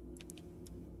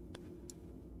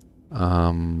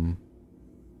 I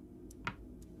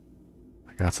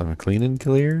got some clean and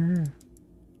clear.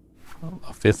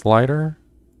 A fifth lighter.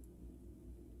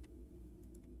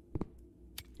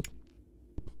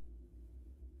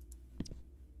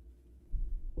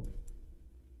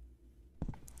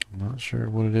 I'm not sure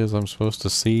what it is I'm supposed to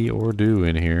see or do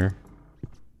in here.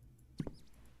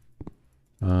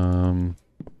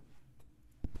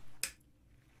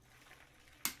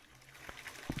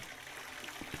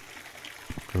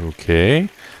 Okay.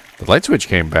 The light switch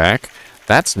came back.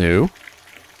 That's new.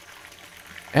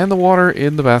 And the water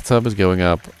in the bathtub is going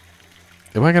up.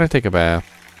 Am I going to take a bath?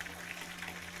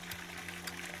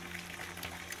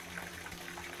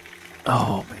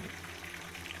 Oh, man.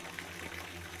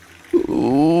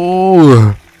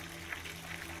 Ooh.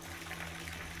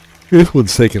 This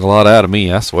one's taking a lot out of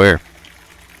me, I swear.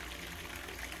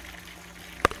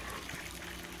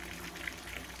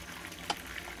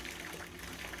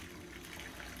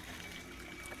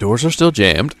 Doors are still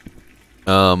jammed.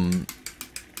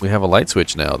 We have a light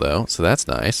switch now, though, so that's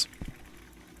nice.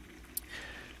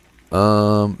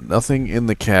 Nothing in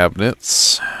the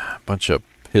cabinets. Bunch of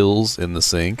pills in the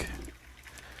sink.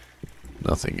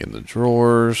 Nothing in the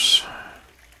drawers.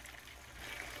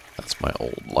 That's my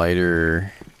old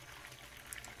lighter.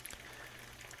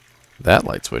 That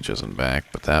light switch isn't back,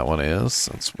 but that one is.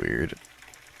 That's weird.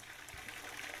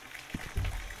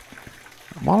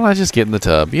 Why don't I just get in the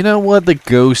tub? You know what? The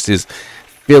ghost is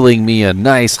filling me a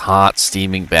nice, hot,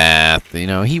 steaming bath. You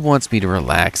know, he wants me to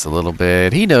relax a little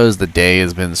bit. He knows the day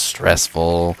has been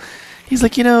stressful. He's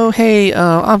like, you know, hey,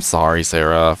 I'm sorry,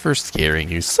 Sarah, for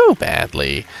scaring you so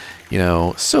badly. You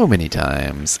know, so many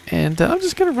times. And I'm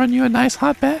just going to run you a nice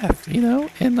hot bath, you know,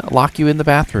 and lock you in the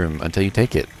bathroom until you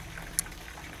take it.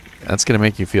 That's going to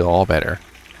make you feel all better.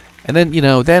 And then, you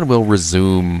know, then we'll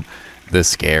resume the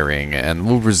scaring and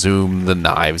we'll resume the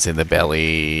knives in the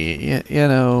belly. You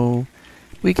know,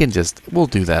 we'll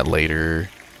do that later.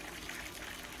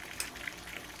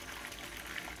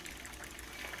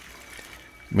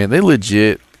 Man, they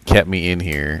legit kept me in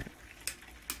here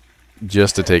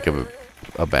just to take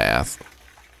a bath.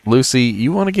 Lucy,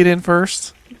 you want to get in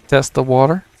first? Test the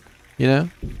water? You know?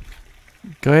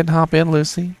 Go ahead and hop in,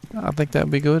 Lucy. I think that'd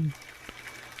be good.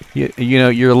 You know,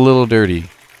 you're a little dirty.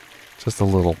 Just a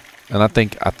little. And I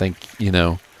think, you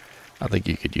know, I think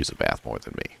you could use a bath more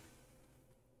than me.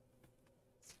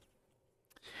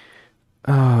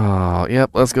 Oh,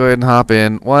 yep, let's go ahead and hop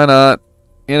in. Why not?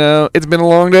 You know, it's been a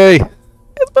long day.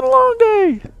 It's been a long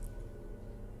day.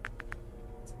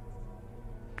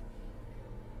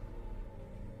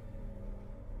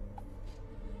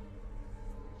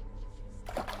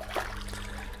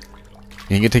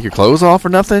 You ain't gonna take your clothes off or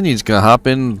nothing? You just gonna hop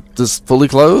in just fully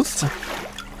clothed?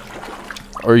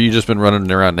 Or you just been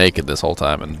running around naked this whole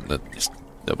time and just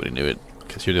nobody knew it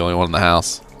because you're the only one in the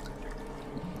house?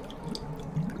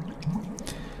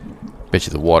 Bet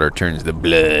you the water turns to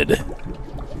blood.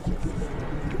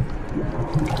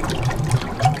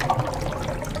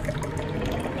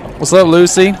 What's up,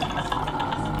 Lucy?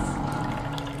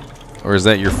 Or is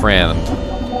that your friend?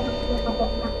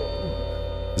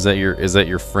 Is that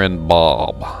your friend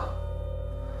Bob?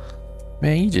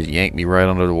 Man, you just yanked me right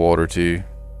under the water too.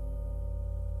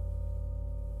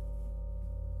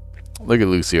 Look at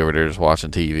Lucy over there just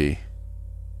watching TV.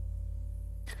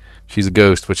 She's a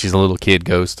ghost, but she's a little kid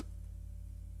ghost.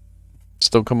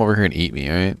 Just don't come over here and eat me,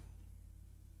 alright?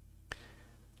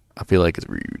 I feel like it's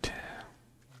rude.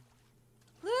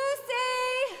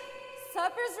 Lucy!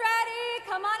 Supper's ready!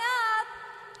 Come on up!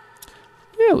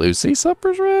 Yeah, Lucy,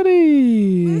 supper's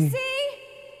ready! Lucy!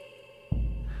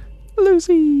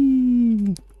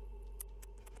 Lucy!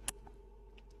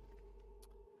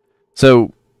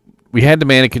 So, we had the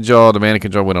mannequin jaw. The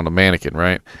mannequin jaw went on the mannequin,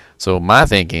 right? So my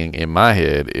thinking in my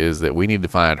head is that we need to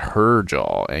find her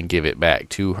jaw and give it back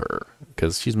to her.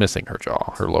 Because she's missing her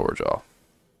jaw, her lower jaw.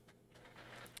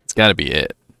 It's got to be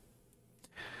it.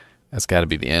 That's got to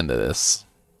be the end of this.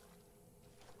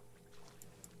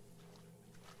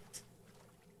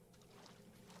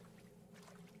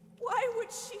 Why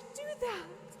would she do that?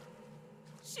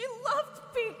 She loved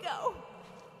Pico.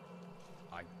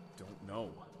 I don't know.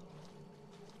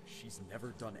 She's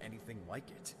never done anything like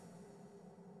it.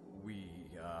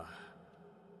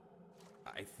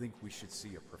 I think we should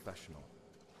see a professional.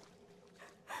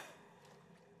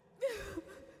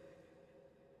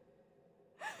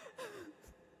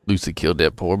 Lucy killed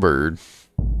that poor bird.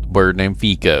 A bird named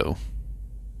Fico.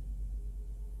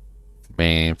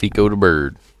 Man, Fico the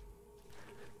bird.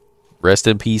 Rest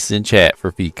in peace in chat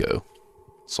for Fico.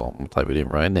 So I'm going to type it in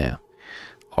right now.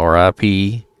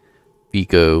 R.I.P.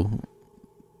 Fico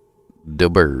the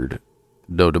bird.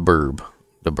 No, the burb.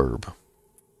 The burb.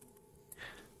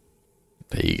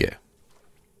 There you go.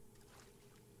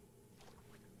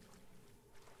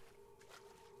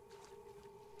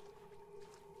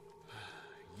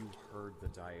 You heard the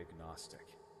diagnostic.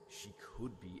 She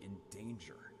could be in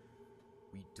danger.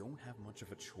 We don't have much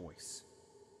of a choice.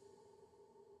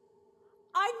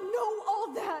 I know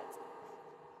all that.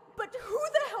 But who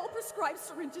the hell prescribes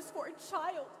syringes for a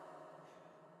child?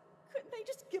 Couldn't they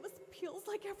just give us pills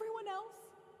like everyone else?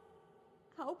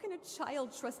 How can a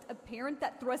child trust a parent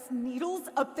that thrusts needles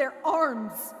up their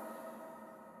arms?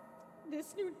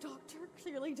 This new doctor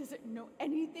clearly doesn't know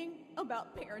anything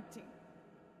about parenting.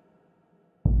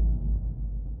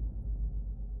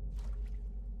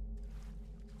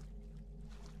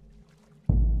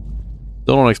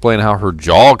 Still don't explain how her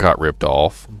jaw got ripped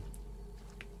off.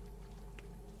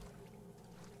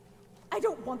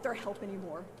 don't want their help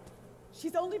anymore.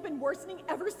 She's only been worsening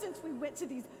ever since we went to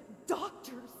these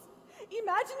doctors.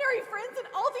 Imaginary friends and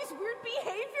all these weird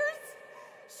behaviors.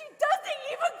 She doesn't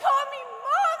even call me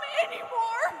Mom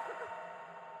anymore!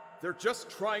 They're just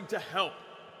trying to help.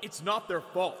 It's not their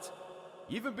fault.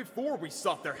 Even before we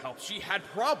sought their help, she had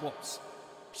problems.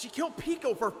 She killed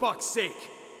Pico for fuck's sake.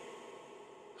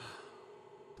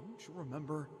 Don't you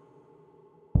remember?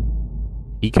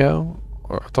 Eco?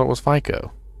 Or I thought it was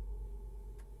FICO.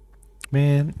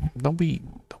 Man, don't be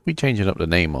changing up the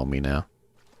name on me now.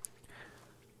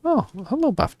 Oh,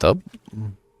 hello, bathtub.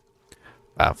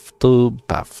 Bathtub,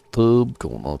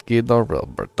 gonna get a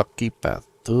rubber ducky.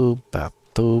 Bathtub.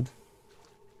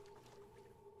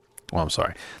 Oh, I'm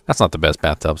sorry. That's not the best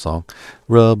bathtub song.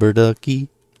 Rubber ducky,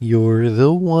 you're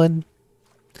the one.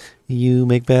 You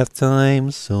make bath time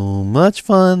so much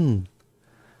fun.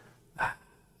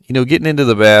 You know, getting into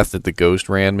the bath that the ghost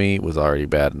ran me was already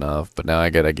bad enough, but now I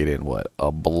gotta get in, what, a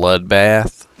blood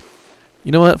bath?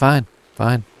 You know what? Fine.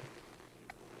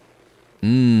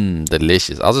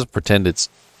 Delicious. I'll just pretend it's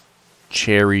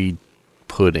cherry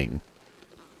pudding.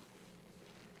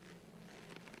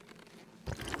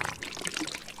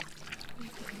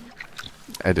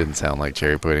 That didn't sound like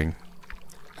cherry pudding.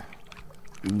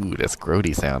 Ooh, that's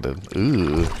grody sounded.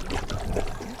 Ooh.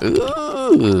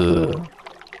 Oh,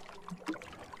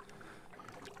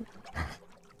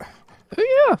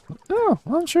 yeah. Oh,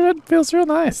 I'm sure that feels real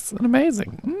nice and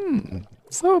amazing.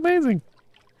 So amazing.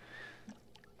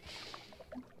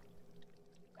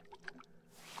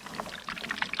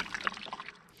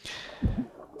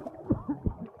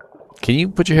 Can you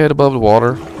put your head above the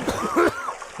water?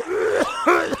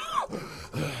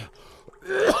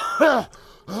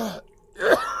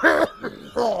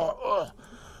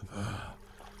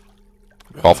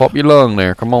 Cough up your lung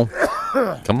there. Come on.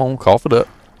 Come on, cough it up.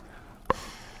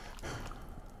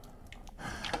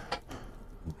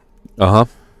 Uh-huh.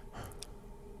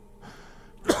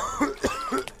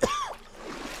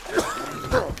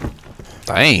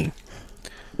 Dang.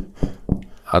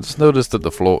 I just noticed that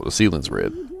the ceiling's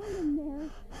red.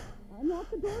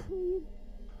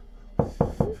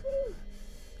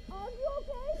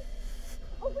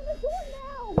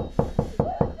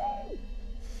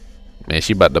 Man,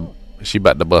 she about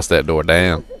to bust that door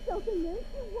down.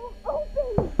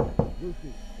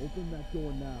 Lucy, open that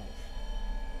door now.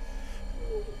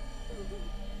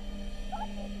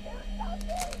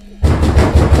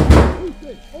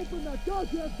 Lucy, open that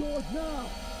goddamn door now.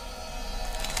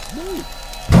 Move.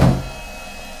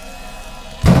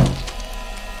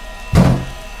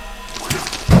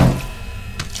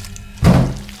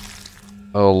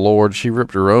 Oh Lord, she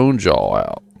ripped her own jaw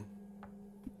out.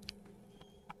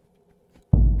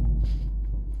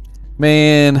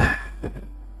 Man.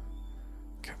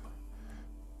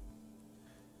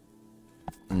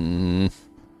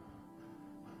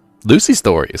 Lucy's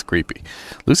story is creepy.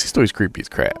 Lucy's story is creepy as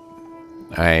crap.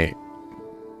 Alright.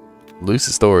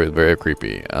 Lucy's story is very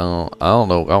creepy. I don't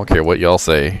know. I don't care what y'all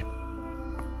say.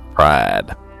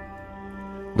 Pride.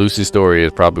 Lucy's story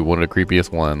is probably one of the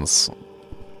creepiest ones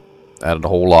out of the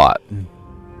whole lot.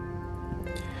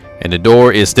 And the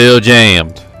door is still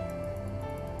jammed.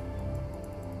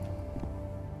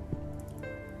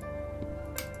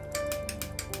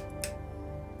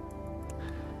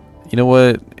 You know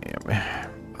what?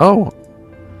 Oh,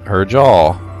 her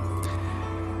jaw.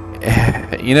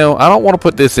 You know, I don't want to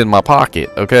put this in my pocket,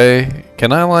 okay?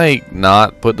 Can I, like,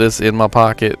 not put this in my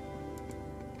pocket?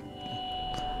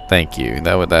 Thank you.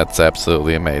 That's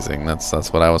absolutely amazing. That's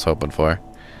what I was hoping for.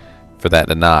 For that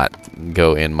to not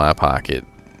go in my pocket.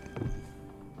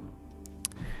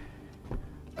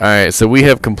 Alright, so we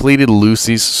have completed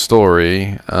Lucy's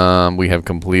story. We have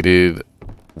completed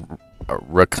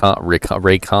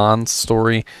Raycon's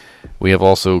story. We have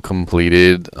also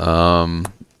completed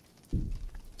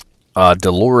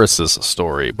Dolores's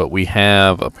story, but we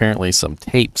have apparently some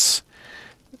tapes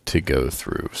to go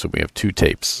through. So we have 2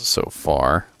 tapes so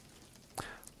far.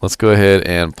 Let's go ahead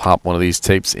and pop one of these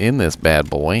tapes in this bad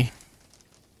boy.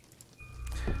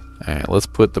 Alright, let's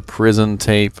put the prison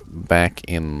tape back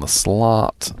in the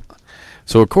slot.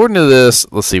 So according to this,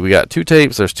 let's see, we got 2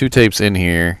 tapes. There's 2 tapes in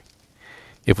here.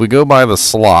 If we go by the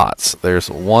slots, there's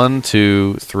 1,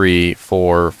 2, 3,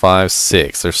 4, 5,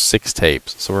 6. There's 6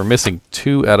 tapes. So we're missing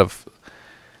 2 out of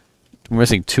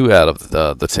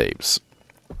the tapes.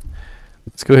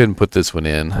 Let's go ahead and put this one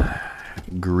in.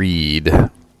 Greed.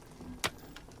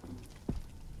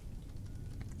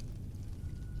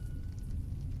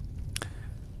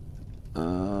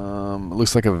 It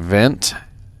looks like a vent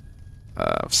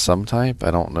of some type.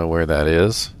 I don't know where that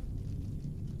is.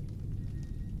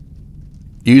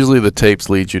 Usually the tapes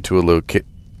lead you to a location.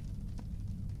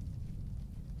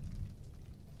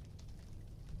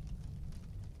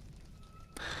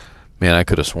 Man, I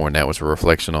could have sworn that was a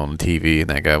reflection on the TV and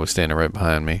that guy was standing right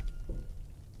behind me.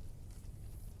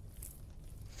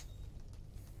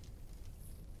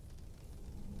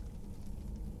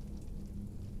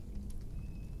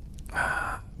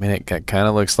 I mean, it kind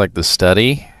of looks like the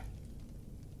study.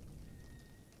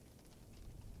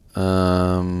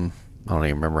 I don't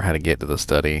even remember how to get to the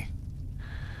study.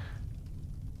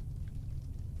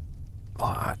 Oh,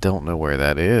 I don't know where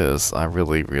that is. I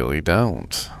really, really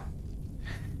don't.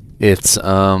 It's,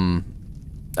 I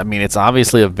mean, it's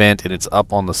obviously a vent and it's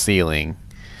up on the ceiling.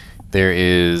 There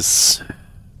is...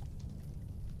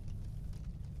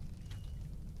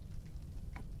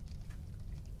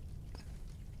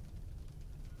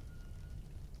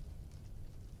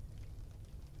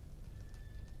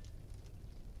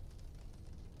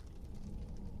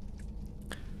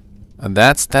 And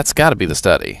that's got to be the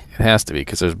study. It has to be,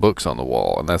 because there's books on the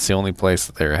wall, and that's the only place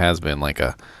that there has been like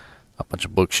a bunch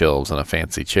of bookshelves and a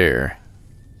fancy chair.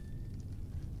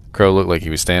 Crow looked like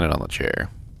he was standing on the chair.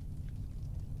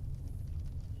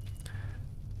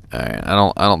 Alright,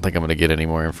 I don't think I'm gonna get any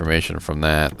more information from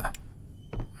that.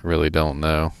 I really don't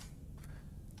know.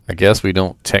 I guess we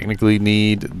don't technically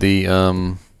need the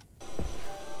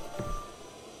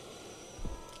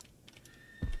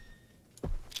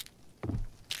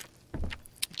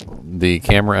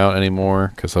camera out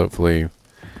anymore, because hopefully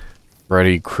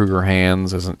Freddy Krueger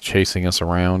Hands isn't chasing us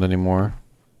around anymore.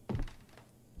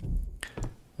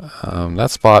 That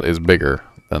spot is bigger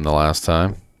than the last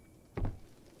time.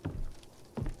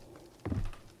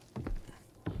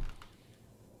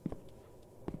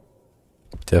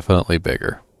 Definitely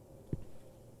bigger.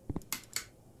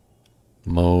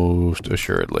 Most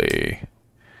assuredly.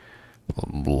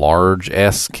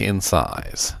 Large-esque in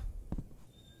size.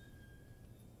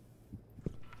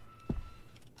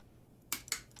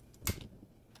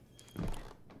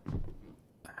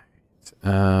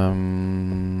 I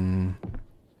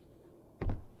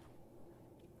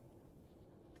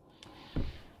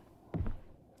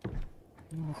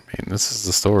mean, this is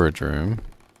the storage room.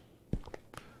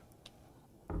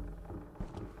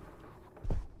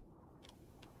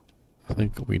 I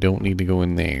think we don't need to go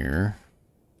in there.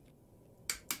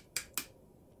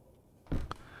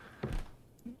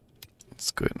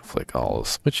 Let's go ahead and flick all the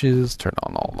switches, turn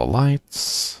on all the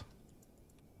lights.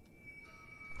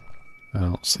 I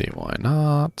don't see why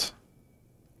not.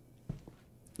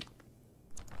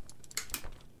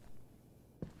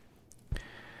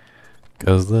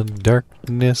 Cause the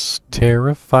darkness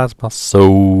terrifies my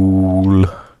soul.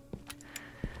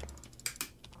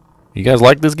 You guys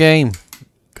like this game?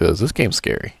 Cause this game's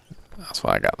scary. That's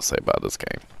what I got to say about this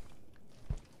game.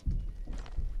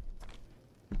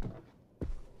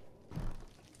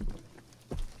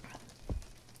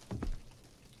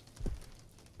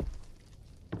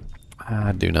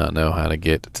 I do not know how to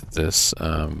get to this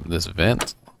this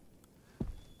vent.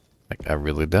 Like, I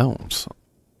really don't.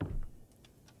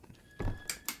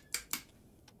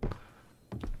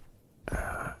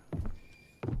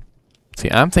 See,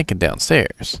 I'm thinking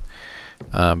downstairs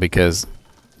because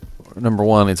number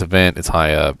one, it's a vent, it's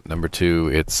high up. Number two,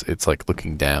 it's like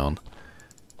looking down.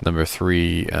 Number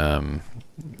three, I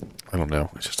don't know,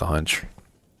 it's just a hunch.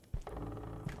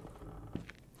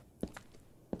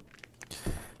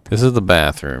 This is the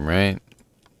bathroom, right?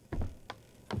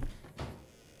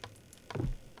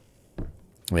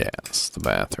 Yeah, this is the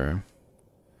bathroom.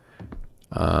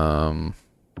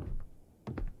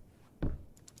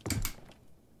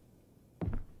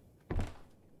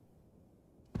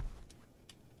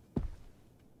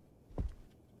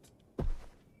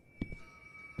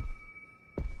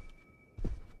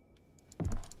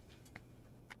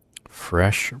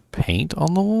 Fresh paint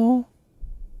on the wall?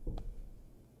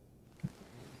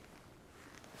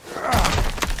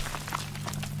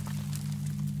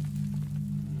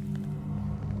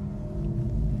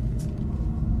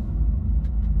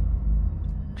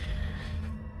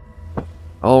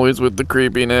 Always with the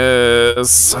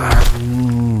creepiness.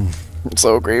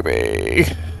 So creepy.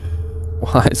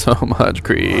 Why so much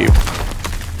creep?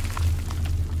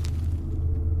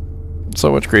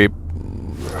 So much creep.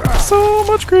 So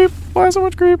much creep. Why so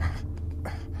much creep?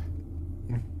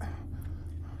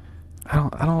 I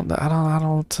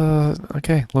don't,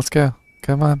 okay, let's go.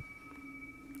 Come on.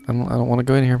 I don't want to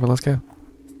go in here, but let's go.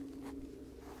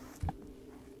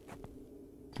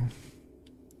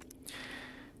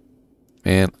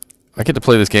 Man, I get to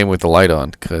play this game with the light on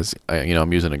because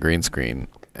I'm using a green screen,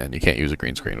 and you can't use a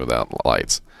green screen without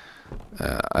lights.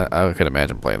 I could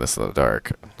imagine playing this in the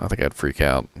dark. I think I'd freak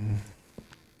out.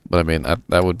 But I mean,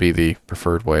 that would be the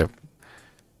preferred way of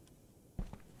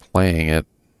playing it.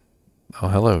 Oh,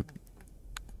 hello,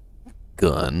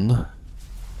 gun.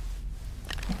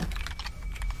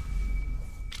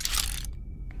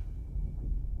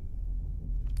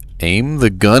 Aim the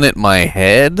gun at my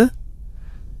head?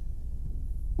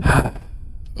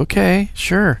 Okay,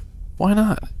 sure. Why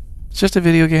not? It's just a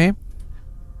video game.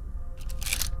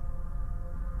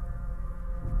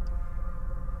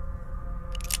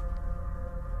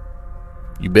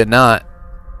 You bet not.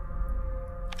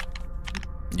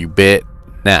 You bet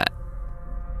not.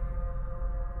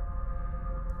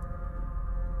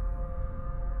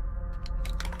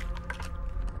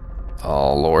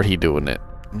 Oh, Lord, he doing it.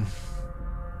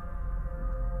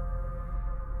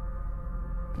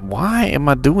 Why am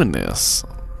I doing this?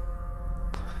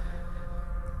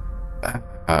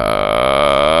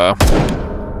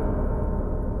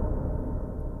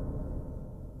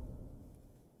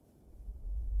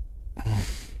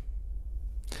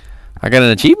 I got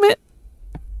an achievement?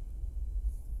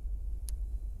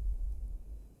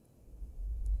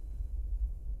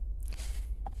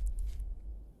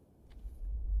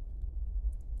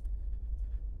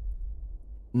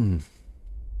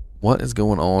 What is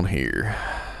going on here?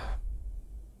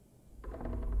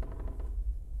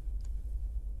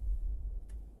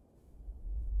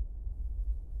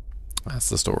 That's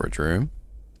the storage room.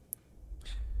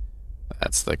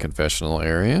 That's the confessional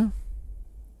area.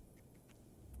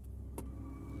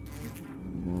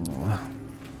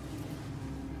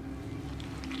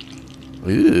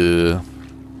 Ew.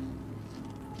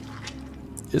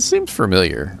 It seems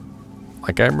familiar.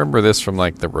 Like I remember this from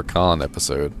like the Recon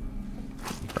episode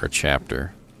or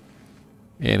chapter.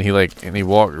 And he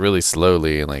walked really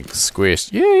slowly and like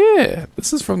squished. Yeah.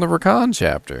 This is from the Recon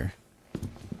chapter.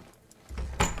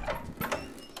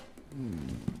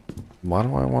 Why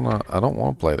do I don't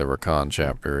want to play the Recon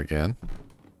chapter again.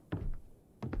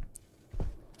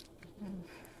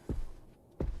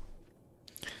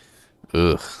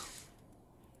 Ugh.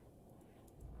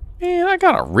 Man, I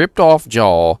got a ripped off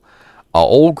jaw, a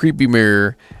old creepy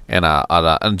mirror, and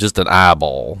just an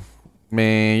eyeball.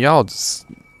 Man, y'all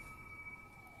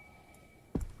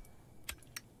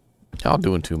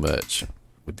doing too much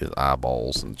with these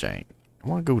eyeballs and jank. I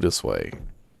want to go this way.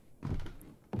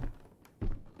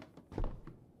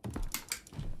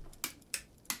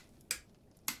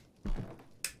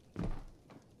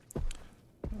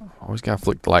 Always gotta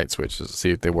flick the light switches to see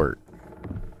if they work.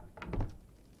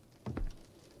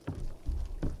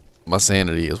 My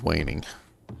sanity is waning.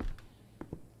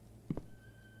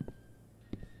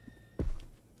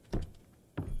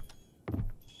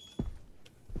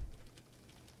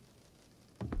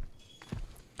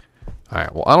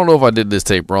 Alright, well, I don't know if I did this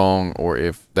tape wrong or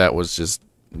if that was just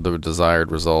the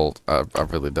desired result. I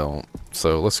really don't.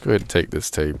 So let's go ahead and take this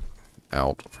tape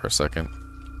out for a second.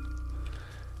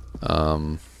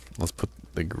 Let's put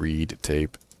the greed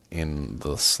tape in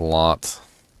the slot.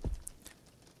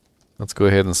 Let's go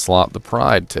ahead and slot the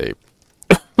pride tape.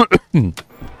 I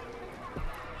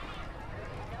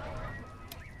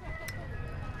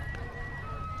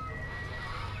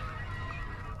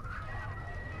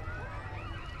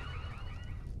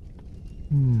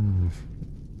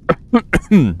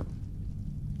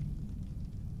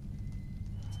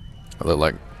look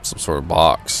like some sort of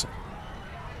box.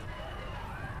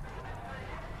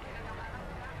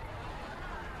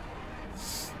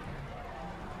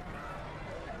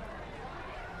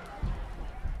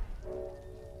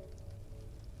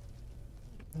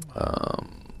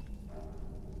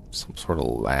 Some sort of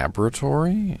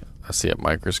laboratory. I see a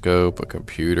microscope, a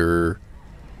computer,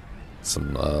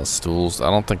 some stools. I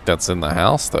don't think that's in the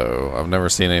house, though. I've never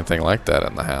seen anything like that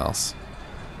in the house.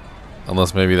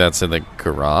 Unless maybe that's in the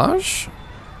garage?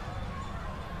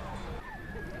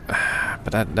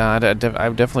 But I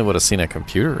definitely would have seen a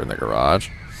computer in the garage.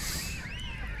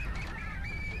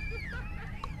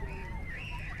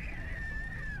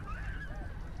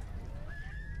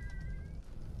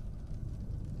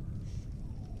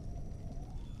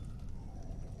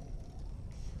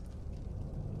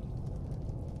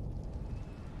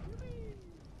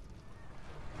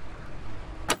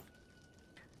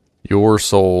 Your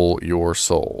soul, your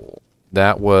soul.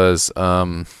 That was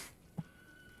in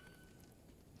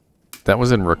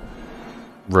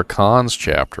Rakon's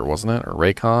chapter, wasn't it? Or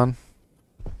Raycon?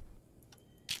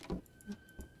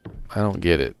 I don't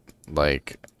get it.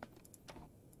 Like,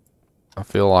 I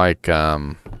feel like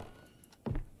I'm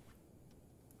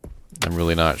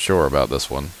really not sure about this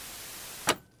one.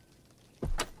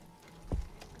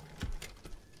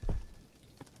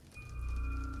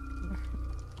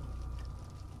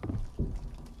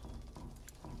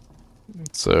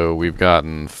 So we've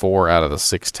gotten 4 out of the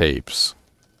 6 tapes.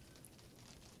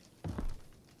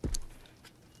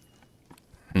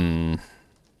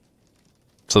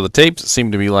 So the tapes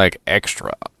seem to be like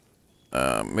extra.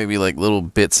 Maybe like little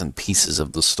bits and pieces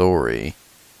of the story.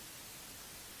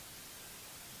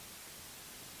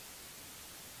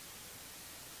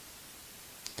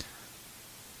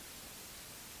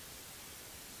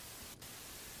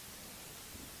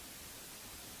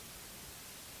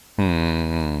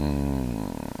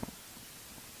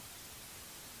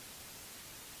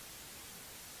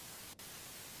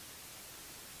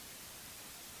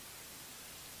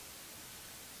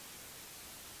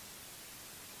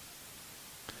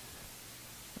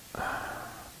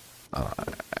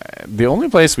 The only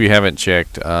place we haven't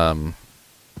checked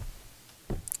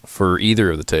for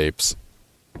either of the tapes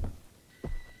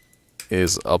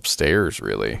is upstairs,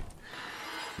 really.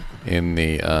 In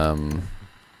the and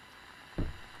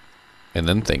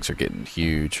then things are getting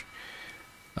huge.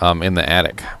 In the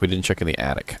attic. We didn't check in the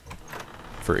attic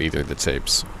for either of the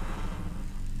tapes.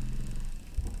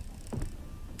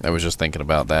 I was just thinking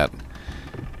about that.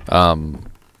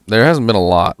 There hasn't been a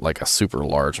lot, like a super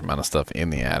large amount of stuff in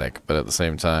the attic, but at the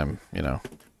same time, you know,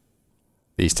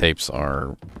 these tapes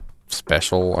are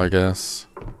special, I guess.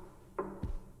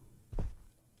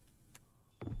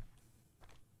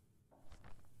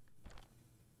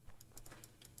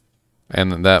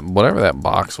 And that, whatever that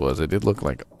box was, it did look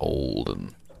like old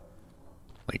and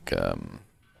like,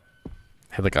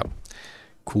 had like a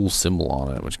cool symbol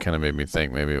on it, which kind of made me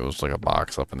think maybe it was like a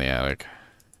box up in the attic.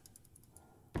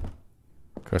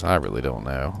 Of course, I really don't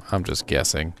know. I'm just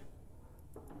guessing.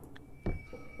 Kind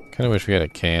of wish we had a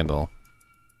candle.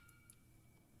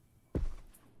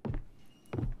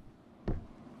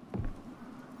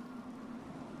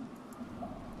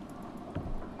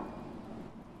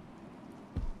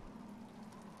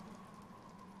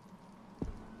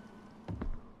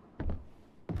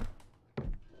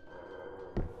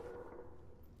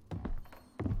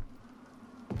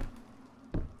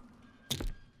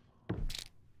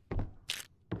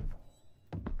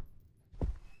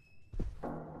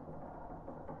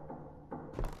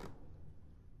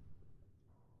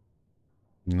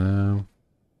 No.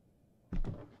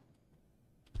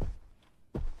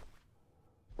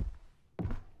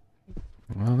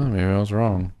 Well, no, maybe I was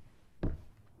wrong. I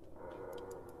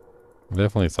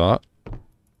definitely thought,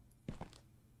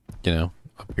 you know,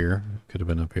 up here. Could have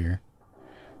been up here.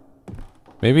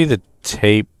 Maybe the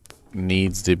tape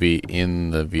needs to be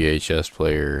in the VHS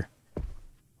player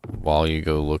while you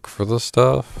go look for the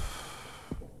stuff.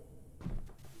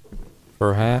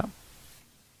 Perhaps.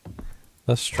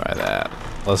 Let's try that.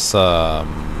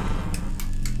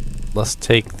 Let's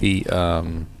take the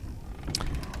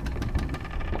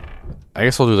I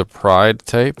guess we'll do the Pride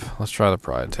tape. Let's try the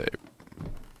Pride tape.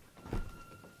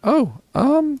 Oh,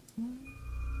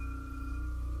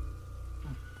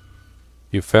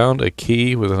 you found a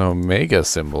key with an Omega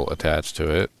symbol attached to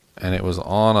it, and it was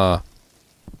on a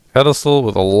pedestal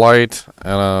with a light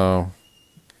and a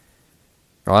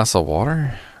glass of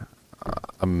water.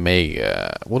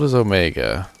 Omega. What is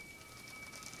Omega?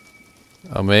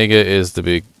 Omega is the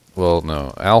big, well,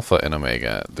 no, Alpha and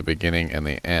Omega, the beginning and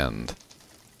the end.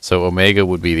 So Omega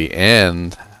would be the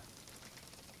end.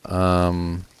 But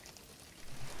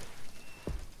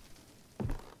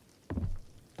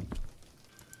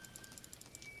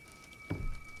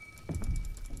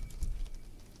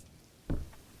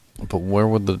where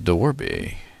would the door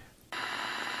be?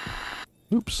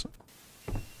 Oops.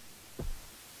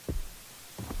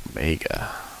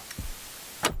 Omega.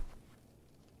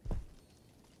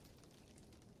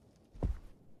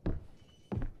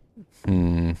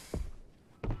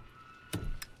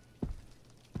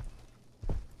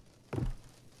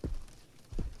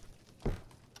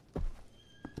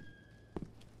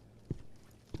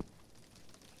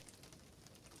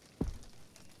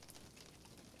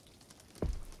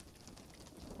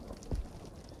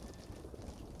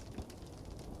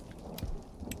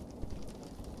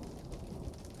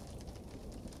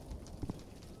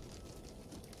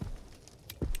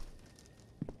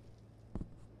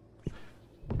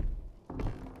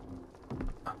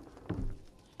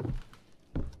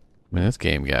 Man, this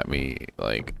game got me,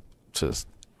 like, just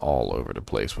all over the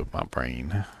place with my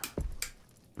brain.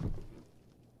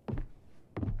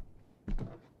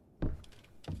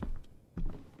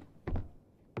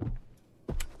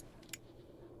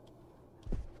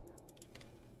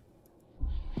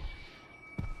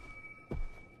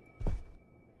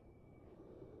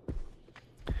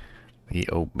 The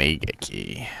Omega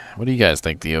key. What do you guys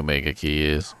think the Omega key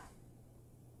is?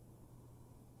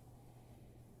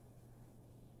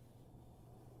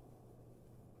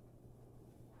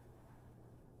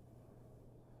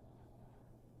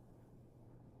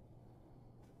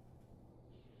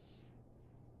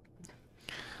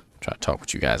 Try to talk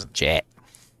with you guys in chat.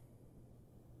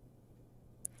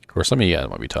 Of course, some of you guys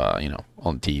might be you know,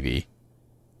 on TV,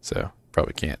 so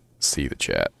probably can't see the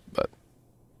chat, but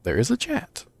there is a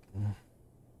chat.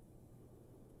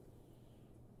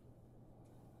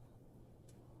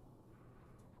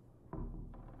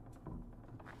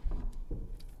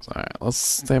 All right, let's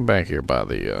stand back here by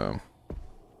the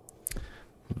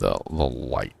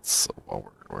lights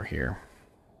while we're here,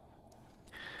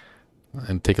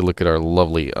 and take a look at our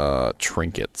lovely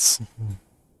trinkets.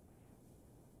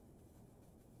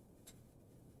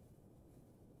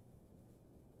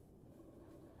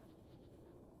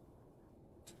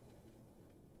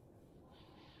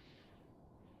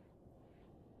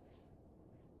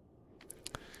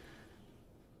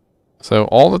 So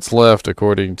all that's left,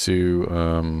 according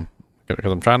to,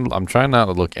 because I'm trying not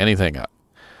to look anything up,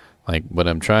 like, but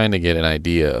I'm trying to get an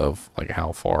idea of like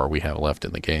how far we have left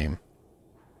in the game.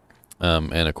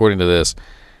 And according to this,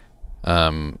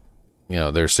 you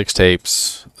know, there's 6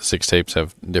 tapes. The 6 tapes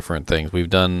have different things. We've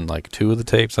done like 2 of the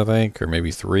tapes, I think, or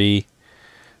maybe 3.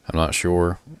 I'm not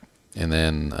sure. And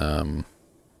then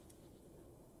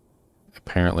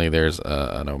apparently there's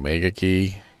an Omega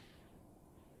key,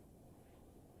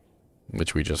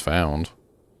 which we just found.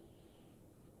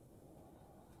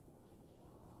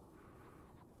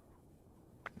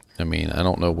 I mean, I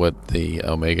don't know what the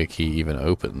Omega key even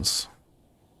opens.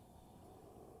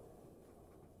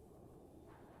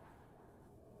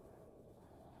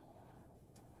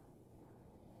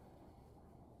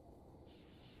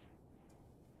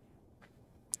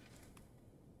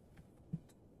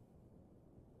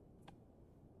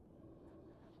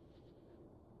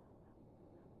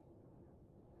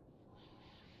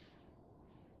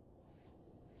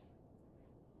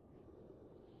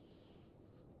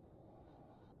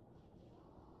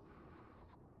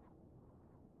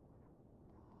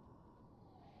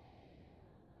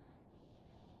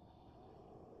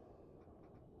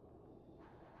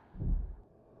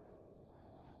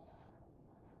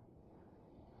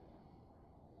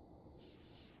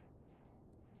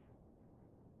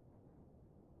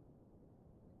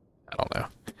 I don't know.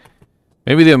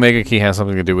 Maybe the Omega key has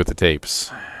something to do with the tapes.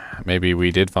 Maybe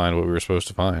we did find what we were supposed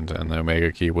to find, and the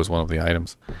Omega key was one of the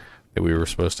items that we were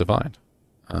supposed to find.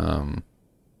 I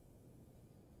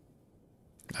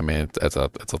mean, it's a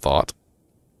thought.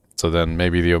 So then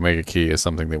maybe the Omega key is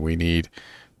something that we need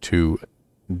to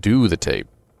do the tape,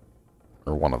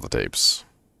 or one of the tapes.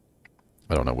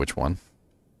 I don't know which one.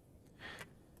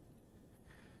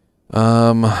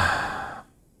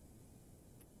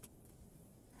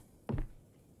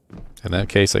 In that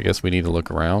case, I guess we need to look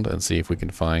around and see if we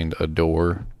can find a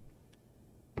door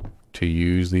to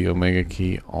use the Omega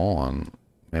key on.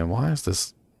 Man, why is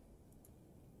this?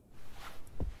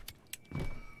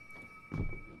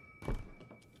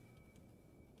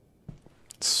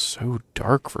 It's so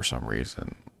dark for some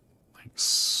reason. Like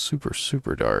super,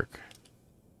 super dark.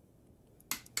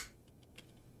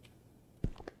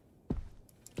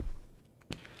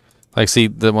 Like, see,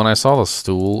 when I saw the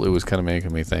stool, it was kind of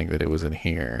making me think that it was in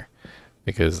here.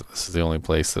 Because this is the only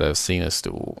place that I've seen a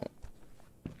stool.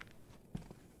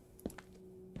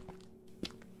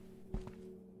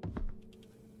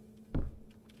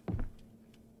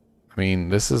 I mean,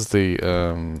 this is the,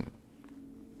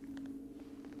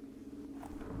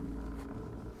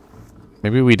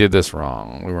 maybe we did this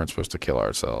wrong. We weren't supposed to kill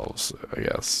ourselves, I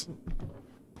guess.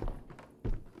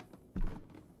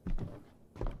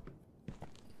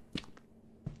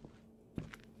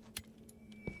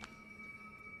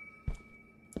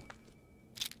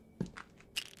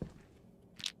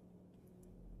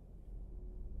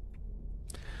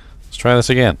 Let's try this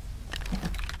again.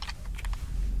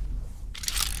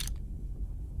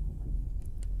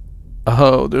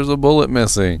 Oh, there's a bullet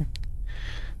missing.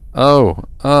 Oh,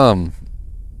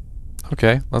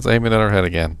 okay, let's aim it at our head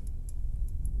again.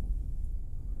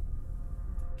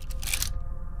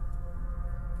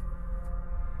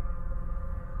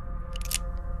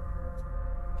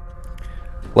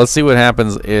 Let's see what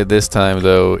happens this time,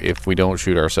 though, if we don't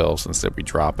shoot ourselves. Instead, we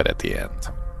drop it at the end.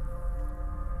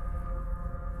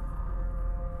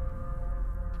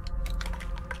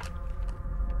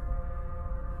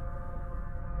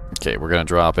 Okay, we're gonna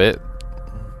drop it.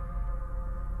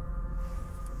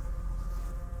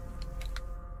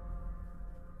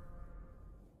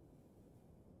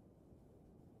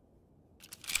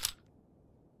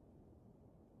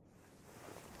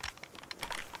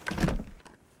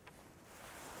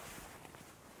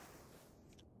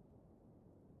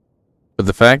 But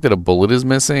the fact that a bullet is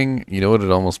missing, you know what it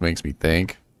almost makes me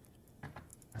think?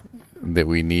 That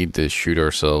we need to shoot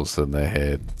ourselves in the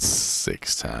head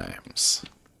 6 times.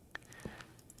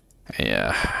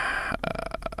 Yeah.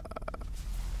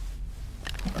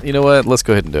 You know what? Let's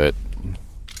go ahead and do it.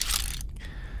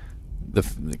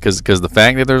 Because the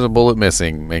fact that there's a bullet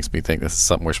missing makes me think this is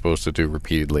something we're supposed to do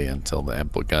repeatedly until the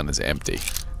gun is empty.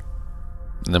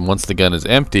 And then once the gun is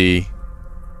empty,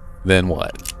 then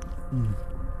what?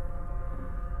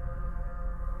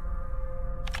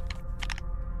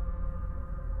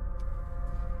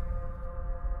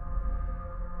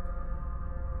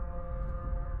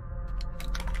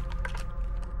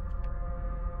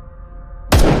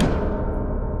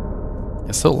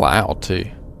 It's so loud too.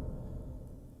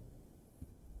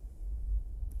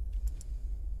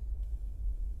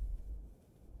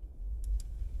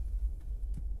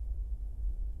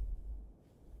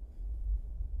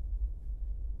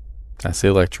 That's the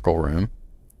electrical room.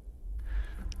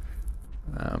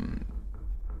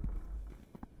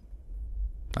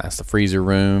 That's the freezer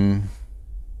room.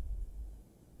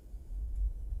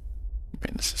 I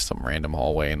mean, this is some random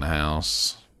hallway in the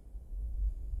house.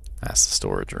 That's the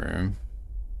storage room.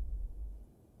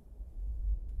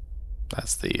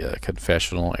 That's the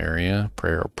confessional area,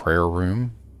 prayer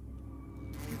room.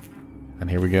 And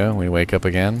here we go. We wake up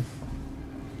again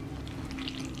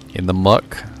in the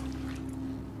muck.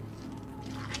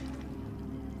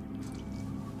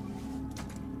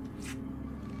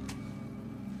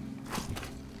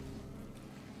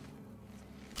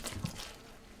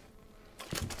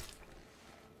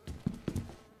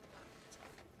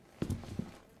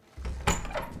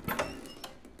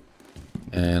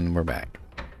 And we're back.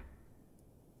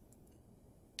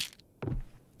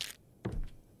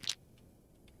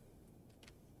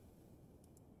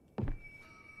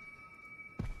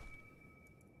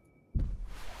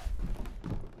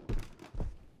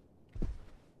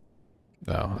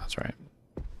 Oh, that's right.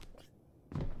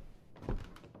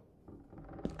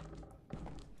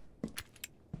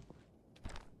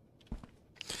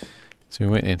 So we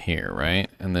went in here, right?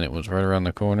 And then it was right around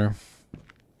the corner.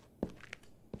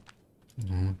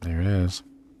 There it is.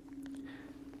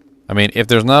 I mean, if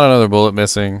there's not another bullet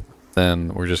missing,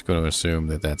 then we're just going to assume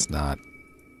that that's not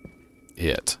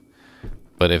it.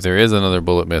 But if there is another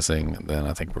bullet missing, then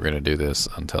I think we're going to do this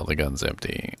until the gun's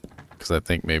empty. Because I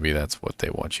think maybe that's what they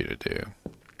want you to do.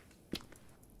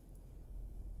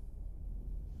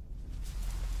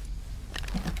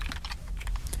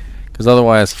 Because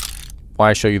otherwise,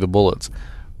 why show you the bullets?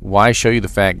 Why show you the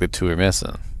fact that 2 are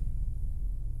missing?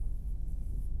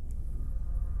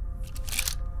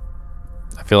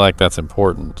 I feel like that's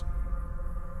important.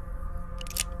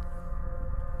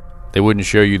 They wouldn't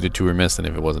show you the 2 are missing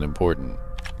if it wasn't important.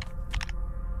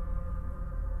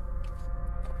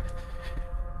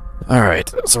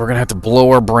 Alright, so we're gonna have to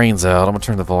blow our brains out. I'm gonna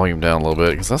turn the volume down a little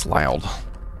bit because that's loud.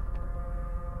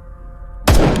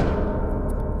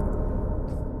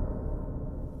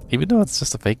 Even though it's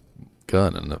just a fake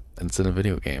gun and it's in a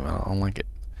video game, I don't like it.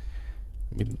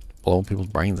 I mean, blowing people's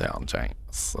brains out, Jack.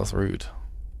 That's rude.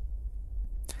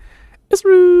 It's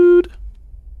rude.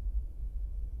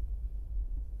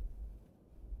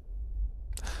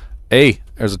 Hey,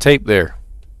 there's a tape there.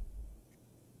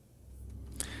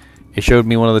 It showed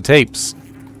me one of the tapes.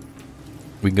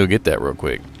 We can go get that real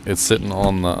quick. It's sitting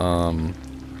on the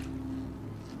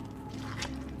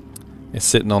it's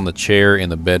sitting on the chair in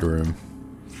the bedroom.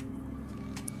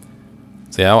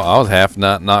 See, I was half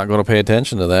not going to pay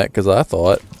attention to that because I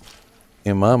thought,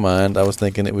 in my mind, I was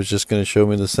thinking it was just going to show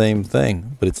me the same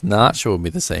thing. But it's not showing me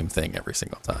the same thing every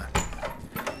single time.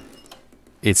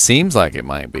 It seems like it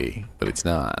might be, but it's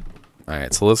not.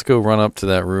 Alright, so let's go run up to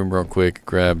that room real quick,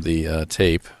 grab the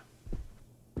tape.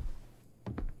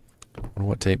 I wonder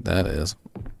what tape that is.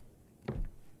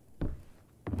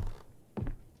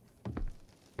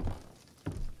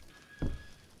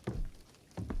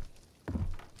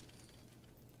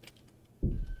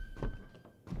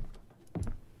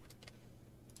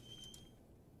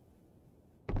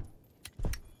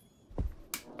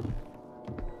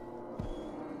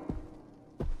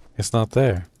 It's not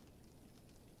there.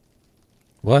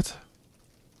 What?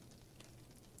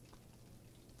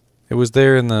 It was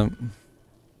there in the...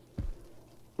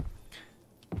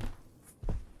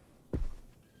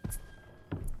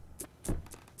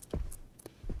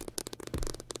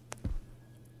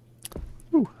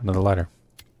 Ooh, another lighter.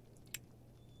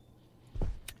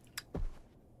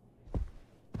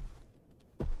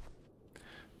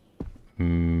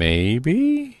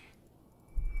 Maybe?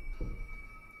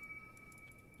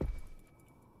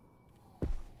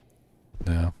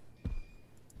 No.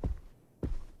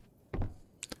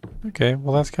 Okay,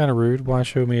 well that's kind of rude. Why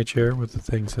show me a chair with the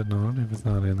thing sitting on if it's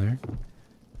not in there?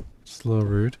 Just a little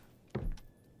rude.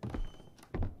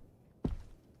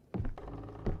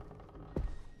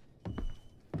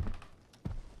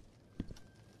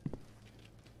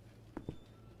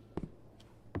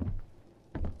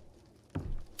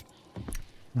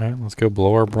 Alright, let's go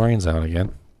blow our brains out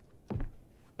again.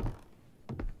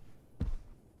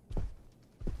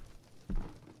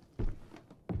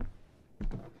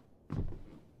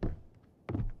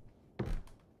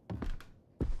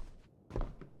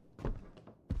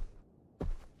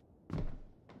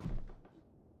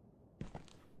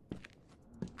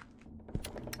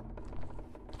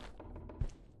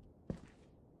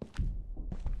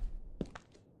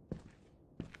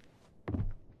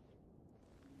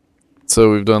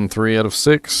 So we've done 3 out of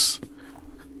 6.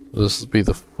 This will be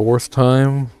the 4th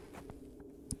time.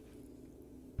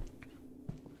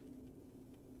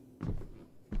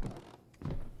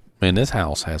 Man, this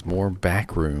house has more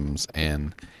back rooms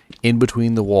and in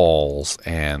between the walls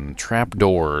and trap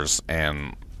doors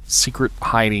and secret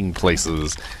hiding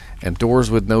places and doors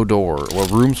with no door, well,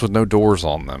 rooms with no doors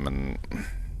on them. And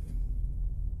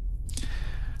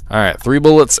all right, 3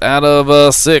 bullets out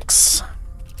of 6.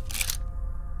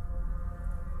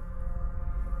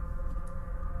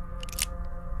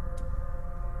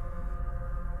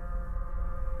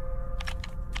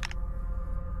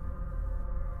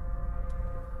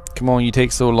 Come on, you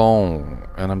take so long.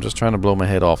 And I'm just trying to blow my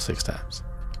head off 6 times.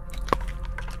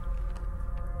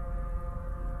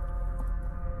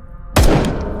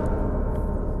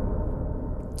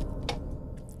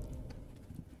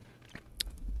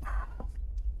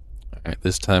 Alright,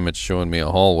 this time it's showing me a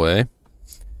hallway.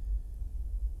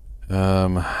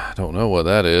 I don't know what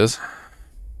that is.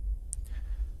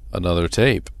 Another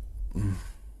tape.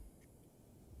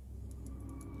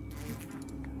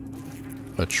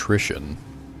 Attrition.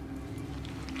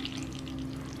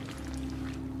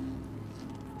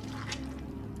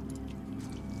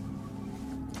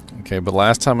 Okay, but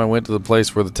last time I went to the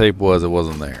place where the tape was, it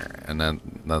wasn't there. And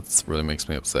that's really makes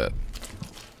me upset.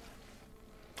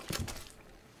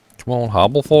 Come on,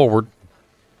 hobble forward.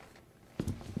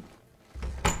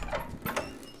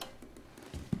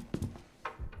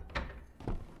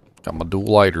 Got my dual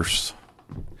lighters.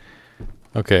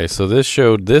 Okay, so this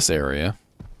showed this area.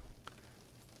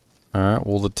 Alright,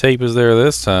 well the tape is there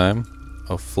this time.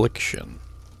 Affliction.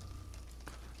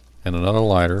 And another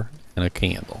lighter and a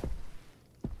candle.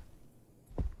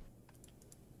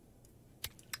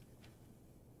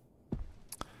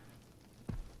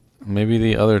 Maybe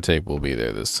the other tape will be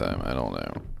there this time. I don't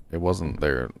know. It wasn't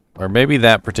there. Or maybe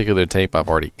that particular tape I've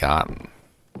already gotten.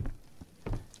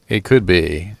 It could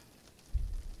be.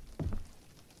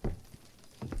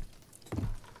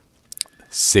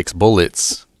 6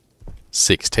 bullets.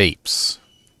 6 tapes.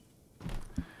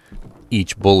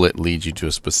 Each bullet leads you to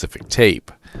a specific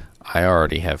tape. I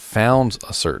already have found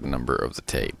a certain number of the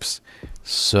tapes.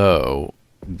 So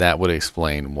that would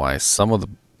explain why some of the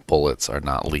bullets are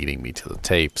not leading me to the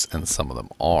tapes and some of them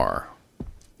are.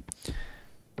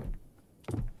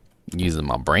 Using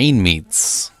my brain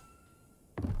meats.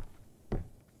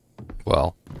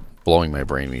 Well, blowing my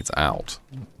brain meats out.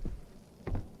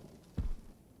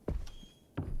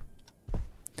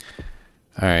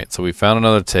 Alright, so we found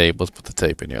another tape. Let's put the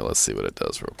tape in here. Let's see what it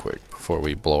does real quick before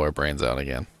we blow our brains out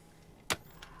again.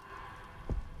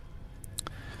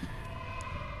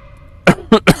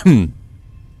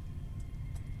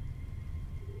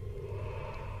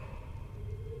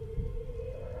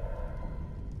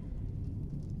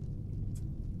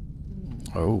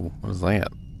 Oh, what is that?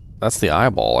 That's the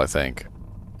eyeball, I think.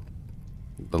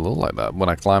 It looked like that when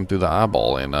I climbed through the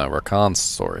eyeball in Rakan's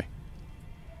story.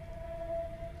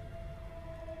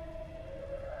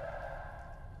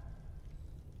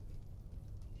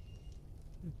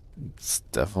 It's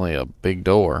definitely a big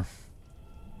door.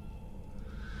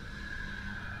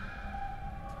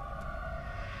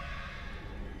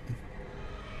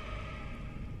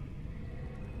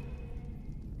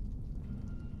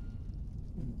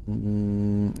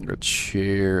 A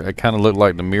chair. It kind of looked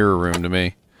like the mirror room to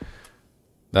me.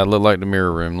 That looked like the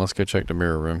mirror room. Let's go check the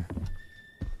mirror room.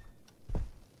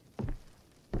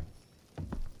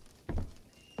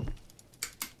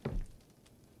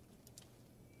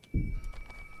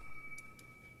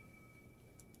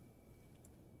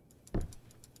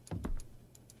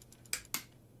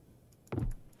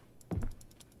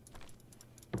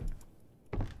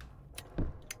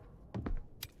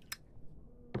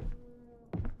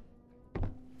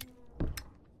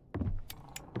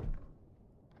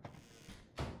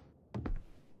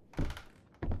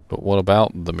 But what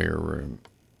about the mirror room?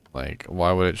 Like,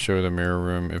 why would it show the mirror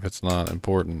room if it's not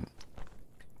important?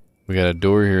 We got a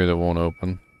door here that won't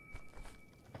open.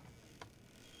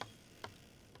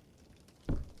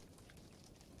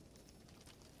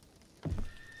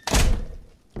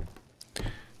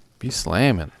 Be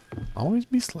slamming. Always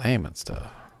be slamming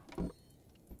stuff.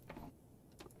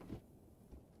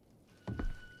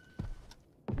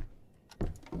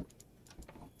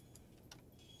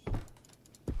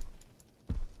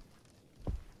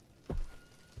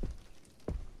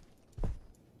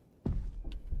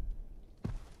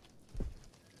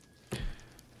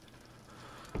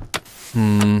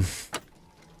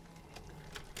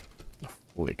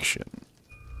 Affliction.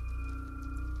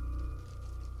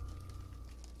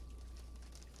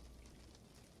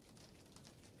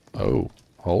 Oh,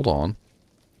 hold on.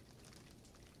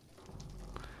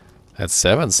 That's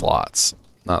 7 slots,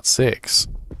 not 6.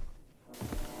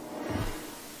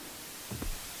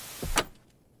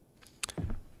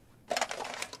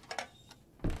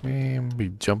 Man, be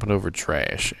jumping over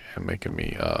trash and making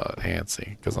me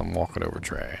antsy because I'm walking over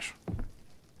trash.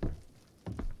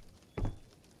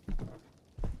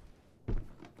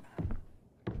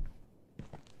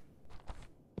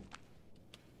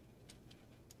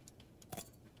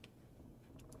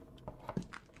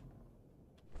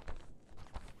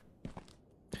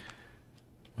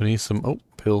 We need some, oh,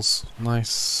 pills.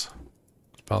 Nice.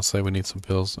 I'll say we need some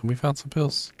pills. And we found some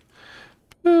pills.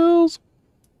 Pills.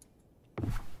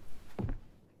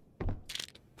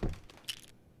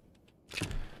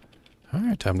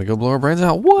 Alright, time to go blow our brains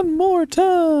out one more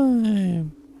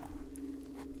time.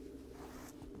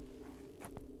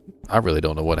 I really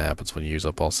don't know what happens when you use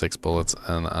up all 6 bullets.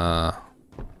 And,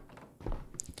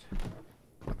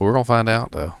 we're gonna find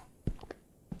out, though.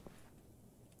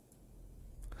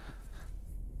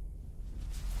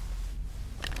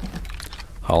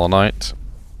 Hollow Knight.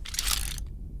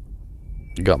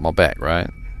 You got my back, right?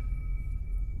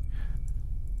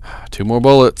 2 more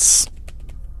bullets.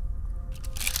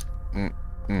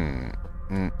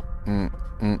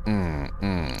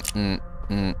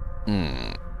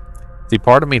 See,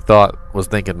 part of me was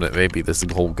thinking that maybe this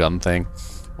whole gun thing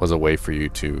was a way for you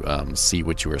to see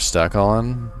what you were stuck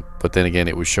on, but then again,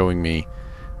 it was showing me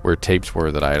where tapes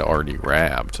were that I had already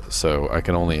grabbed, so I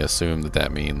can only assume that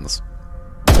that means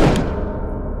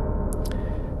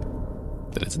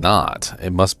that it's not.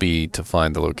 It must be to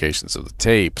find the locations of the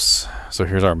tapes. So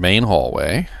here's our main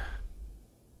hallway.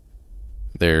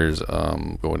 There's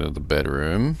going into the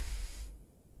bedroom.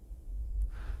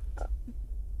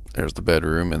 There's the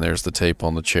bedroom, and there's the tape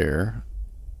on the chair.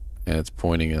 And it's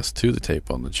pointing us to the tape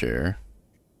on the chair.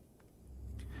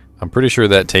 I'm pretty sure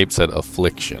that tape said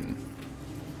affliction.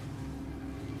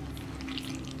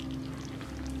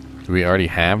 Do we already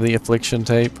have the affliction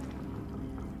tape?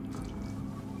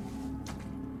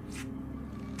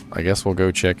 I guess we'll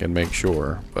go check and make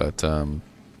sure, but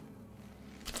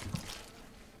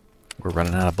we're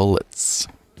running out of bullets.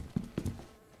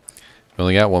 We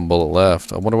only got 1 bullet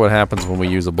left. I wonder what happens when we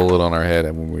use a bullet on our head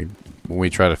and when we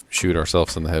try to shoot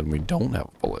ourselves in the head and we don't have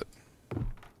a bullet.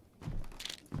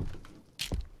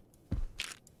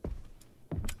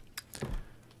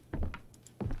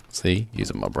 See,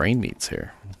 using my brain meats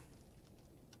here.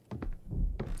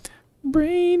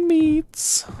 Brain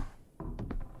meats.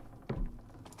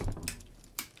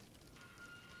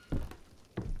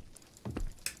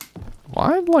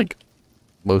 Why, like,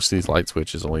 most of these light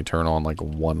switches only turn on, like,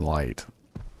 1 light?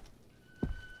 It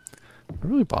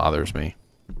really bothers me.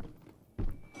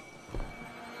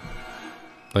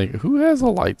 Like, who has a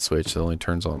light switch that only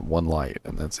turns on 1 light,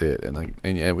 and that's it? And, like,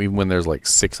 and even when there's, like,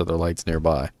 6 other lights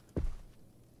nearby.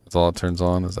 That's all it turns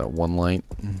on, is that 1 light?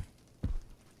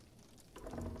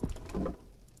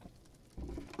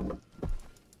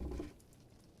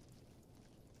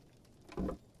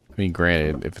 I mean,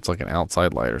 granted, if it's like an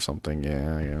outside light or something,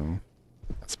 yeah,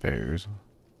 I suppose.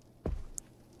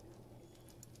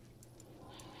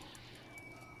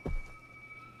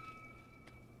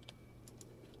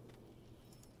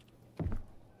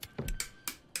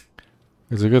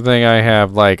 It's a good thing I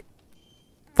have like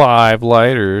 5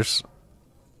 lighters.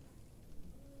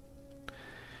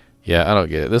 Yeah, I don't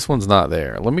get it. This one's not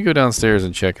there. Let me go downstairs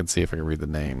and check and see if I can read the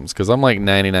names, because I'm like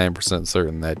 99%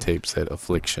 certain that tape said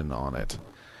affliction on it.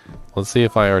 Let's see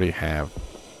if I already have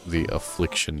the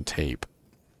affliction tape.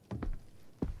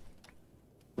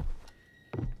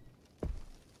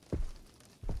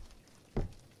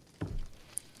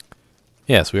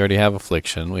 Yes, we already have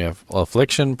affliction. We have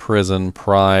affliction, prison,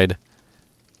 pride,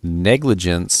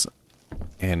 negligence,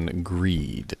 and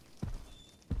greed.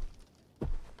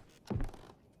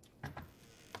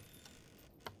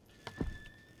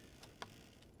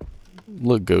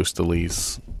 Look, Ghost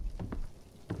Elise.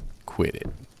 Quit it.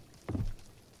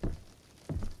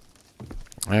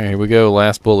 Alright, here we go.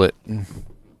 Last bullet. What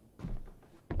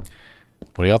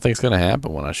do y'all think's gonna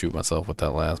happen when I shoot myself with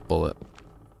that last bullet?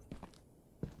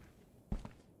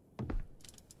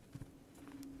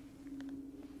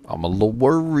 I'm a little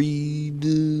worried.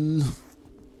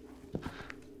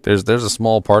 There's a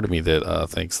small part of me that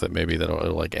thinks that maybe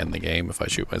that'll like end the game if I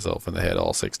shoot myself in the head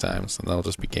all 6 times, and that'll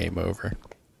just be game over.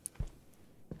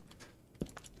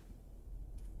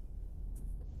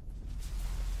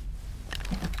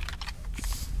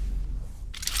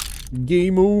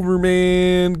 Game over,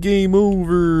 man. Game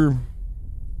over.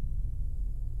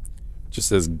 Just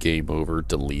says game over,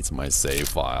 deletes my save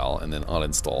file, and then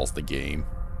uninstalls the game.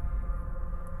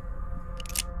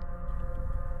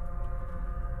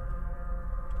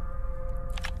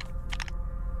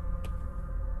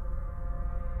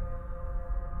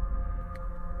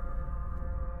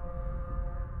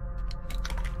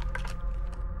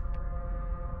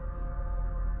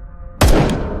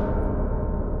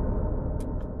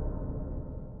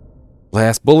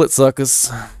 Last bullet, suckers.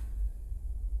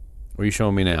 What are you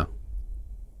showing me now?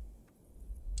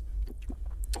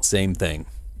 Same thing.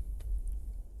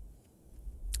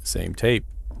 Same tape.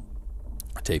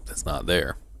 A tape that's not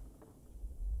there.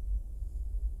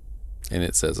 And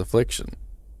it says affliction.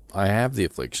 I have the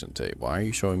affliction tape. Why are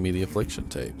you showing me the affliction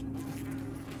tape?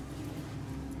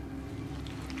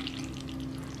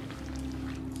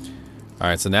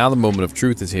 Alright, so now the moment of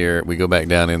truth is here. We go back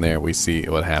down in there. We see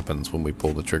what happens when we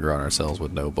pull the trigger on ourselves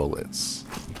with no bullets.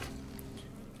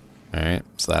 Alright,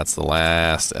 so that's the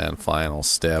last and final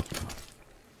step.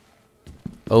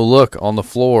 Oh, look, on the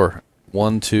floor.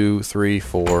 1, 2, 3,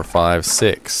 4, 5,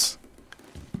 6.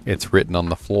 It's written on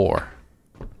the floor.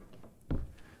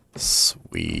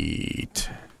 Sweet.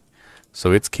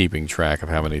 So it's keeping track of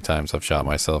how many times I've shot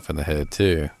myself in the head,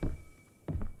 too.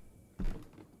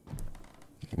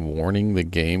 Warning, the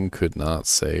game could not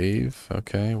save.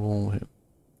 Okay, well,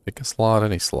 pick a slot,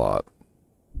 any slot.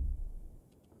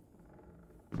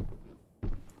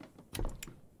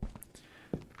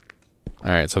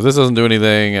 Alright, so if this doesn't do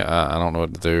anything, I don't know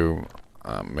what to do.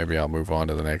 Maybe I'll move on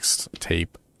to the next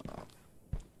tape.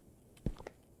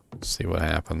 See what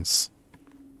happens.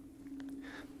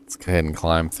 Let's go ahead and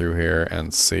climb through here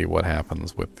and see what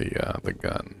happens with the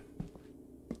gun.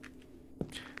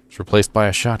 It's replaced by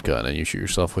a shotgun and you shoot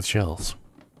yourself with shells.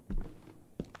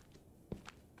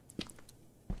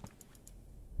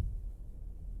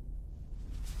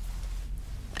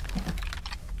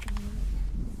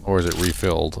 Or is it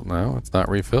refilled? No, it's not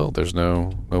refilled. There's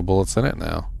no bullets in it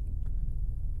now.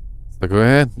 So go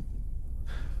ahead.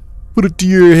 Put it to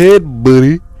your head,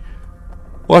 buddy.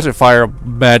 Watch it fire a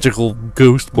magical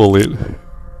ghost bullet.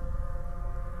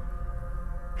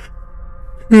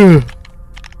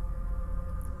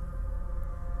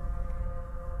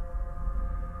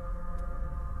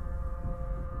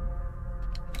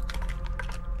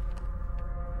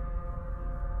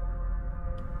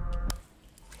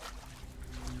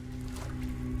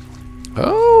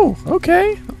 Oh,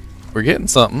 okay. We're getting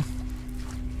something.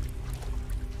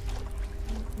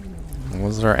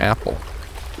 What's our apple?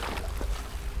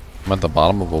 I'm at the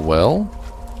bottom of a well?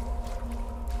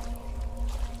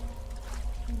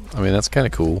 I mean, that's kind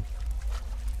of cool.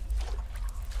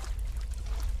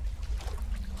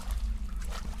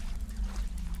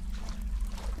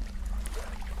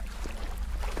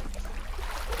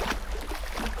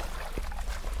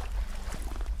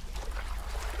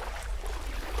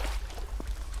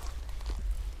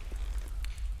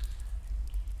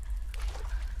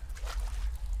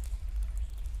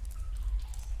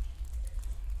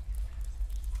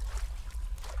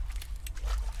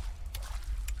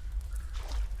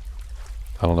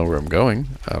 I don't know where I'm going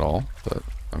at all, but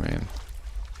I mean,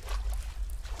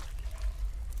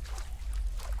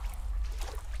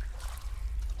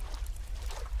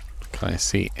 can I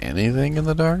see anything in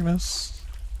the darkness?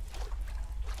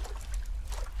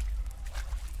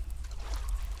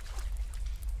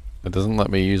 It doesn't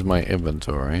let me use my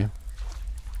inventory.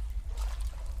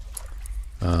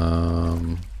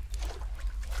 I'm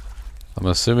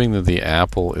assuming that the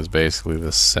apple is basically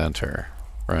the center,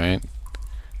 right?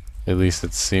 At least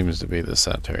it seems to be the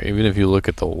center. Even if you look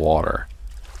at the water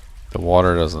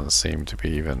doesn't seem to be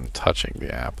even touching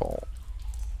the apple.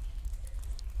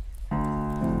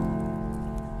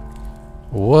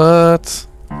 What?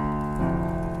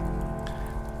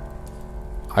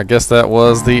 I guess that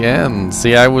was the end.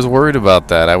 See, I was worried about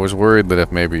that. I was worried that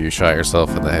if maybe you shot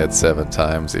yourself in the head 7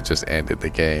 times, it just ended the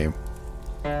game.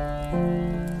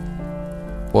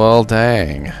 Well,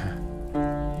 dang.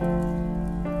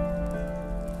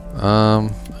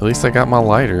 At least I got my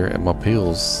lighter and my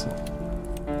pills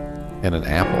and an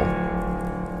apple.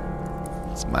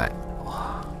 It's my...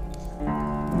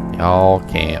 Y'all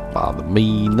can't bother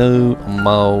me no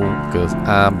more, 'cause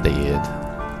I'm dead.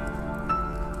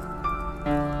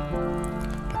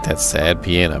 Got that sad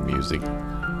piano music.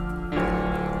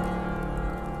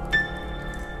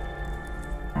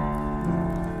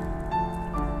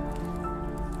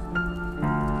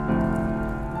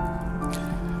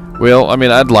 Well, I mean,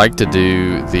 I'd like to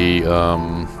do the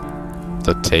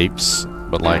tapes,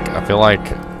 but like, I feel like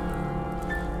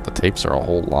the tapes are a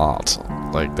whole lot.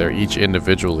 Like, they're each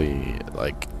individually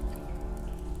like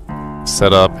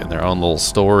set up in their own little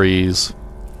stories,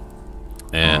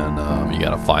 and you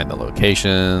gotta find the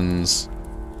locations.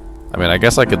 I mean, I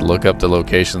guess I could look up the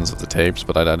locations of the tapes,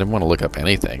 but I didn't want to look up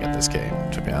anything in this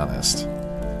game, to be honest.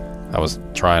 I was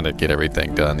trying to get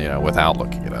everything done, you know, without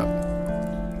looking it up.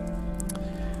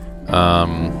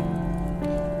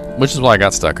 Which is why I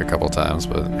got stuck a couple times,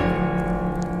 but...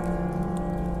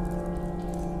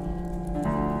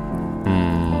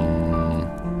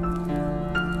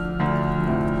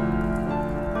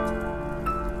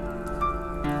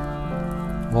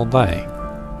 Well, dang.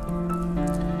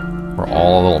 We're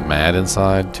all a little mad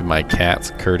inside. To my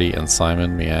cats, Curdy and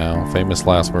Simon, meow. Famous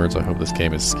last words, I hope this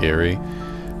game is scary.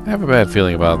 I have a bad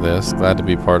feeling about this. Glad to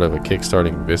be part of a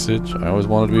kickstarting Visage. I always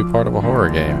wanted to be part of a horror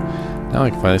game. Now I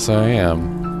can finally say I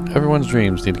am. Everyone's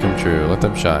dreams need to come true. Let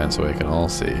them shine so we can all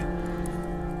see.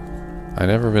 I've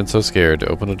never been so scared to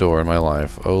open a door in my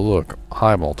life. Oh look,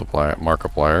 hi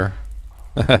Markiplier.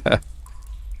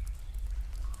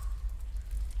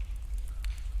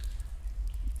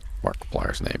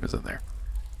 Markiplier's name is in there.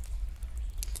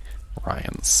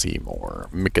 Ryan Seymour,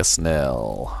 Micah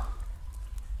Snell,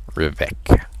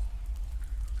 Rivek.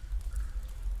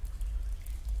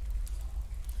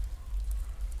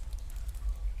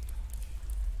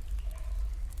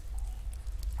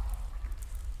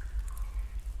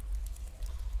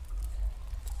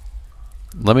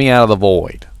 Let me out of the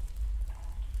void.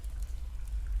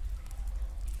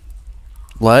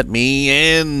 Let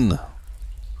me in.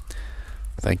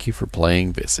 Thank you for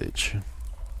playing Visage.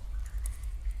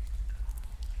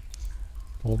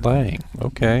 Well, dang.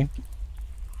 Okay.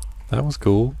 That was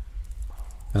cool.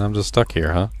 And I'm just stuck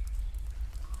here, huh?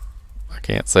 I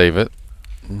can't save it.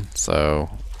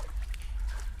 So,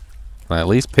 can I at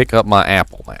least pick up my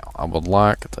apple now? I would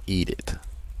like to eat it.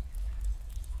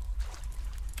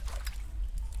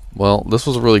 Well, this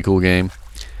was a really cool game.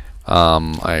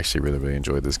 I actually really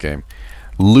enjoyed this game.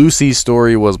 Lucy's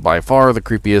story was by far the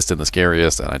creepiest and the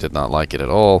scariest, and I did not like it at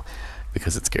all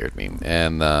because it scared me.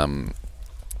 And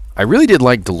I really did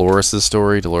like Dolores'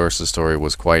 story. Dolores' story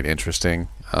was quite interesting.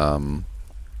 The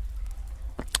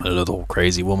whole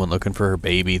crazy woman looking for her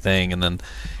baby thing, and then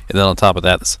on top of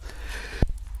that,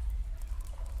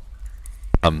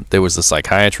 there was the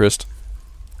psychiatrist,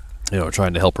 you know,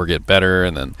 trying to help her get better,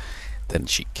 and then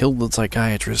she killed the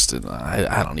psychiatrist, and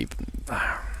I don't even...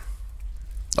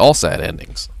 All sad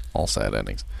endings. All sad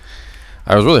endings.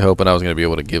 I was really hoping I was going to be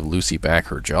able to give Lucy back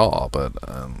her jaw, but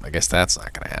I guess that's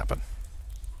not going to happen.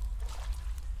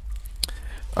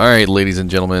 Alright, ladies and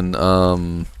gentlemen,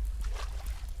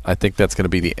 I think that's going to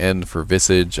be the end for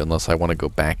Visage, unless I want to go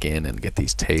back in and get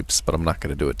these tapes, but I'm not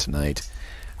going to do it tonight.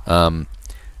 I'm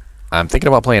thinking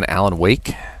about playing Alan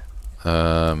Wake.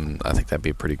 I think that'd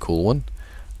be a pretty cool one.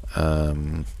 I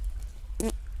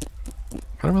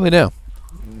don't really know.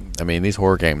 I mean, these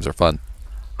horror games are fun.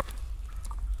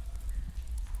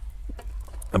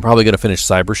 I'm probably going to finish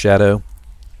Cyber Shadow.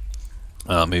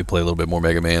 Maybe play a little bit more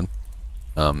Mega Man.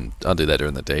 I'll do that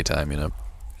during the daytime, you know.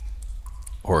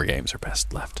 Horror games are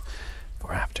best left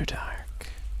for after dark.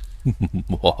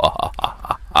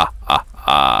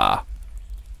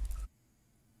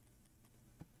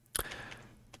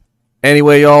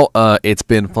 Anyway, y'all, it's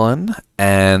been fun,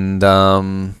 and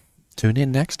tune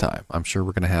in next time. I'm sure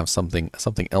we're gonna have something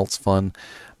else fun.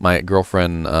 My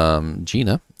girlfriend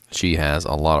Gina, she has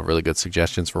a lot of really good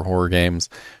suggestions for horror games.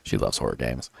 She loves horror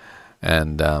games,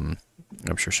 and I'm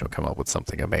sure she'll come up with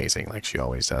something amazing like she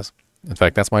always does. In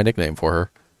fact, that's my nickname for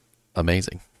her.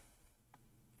 Amazing.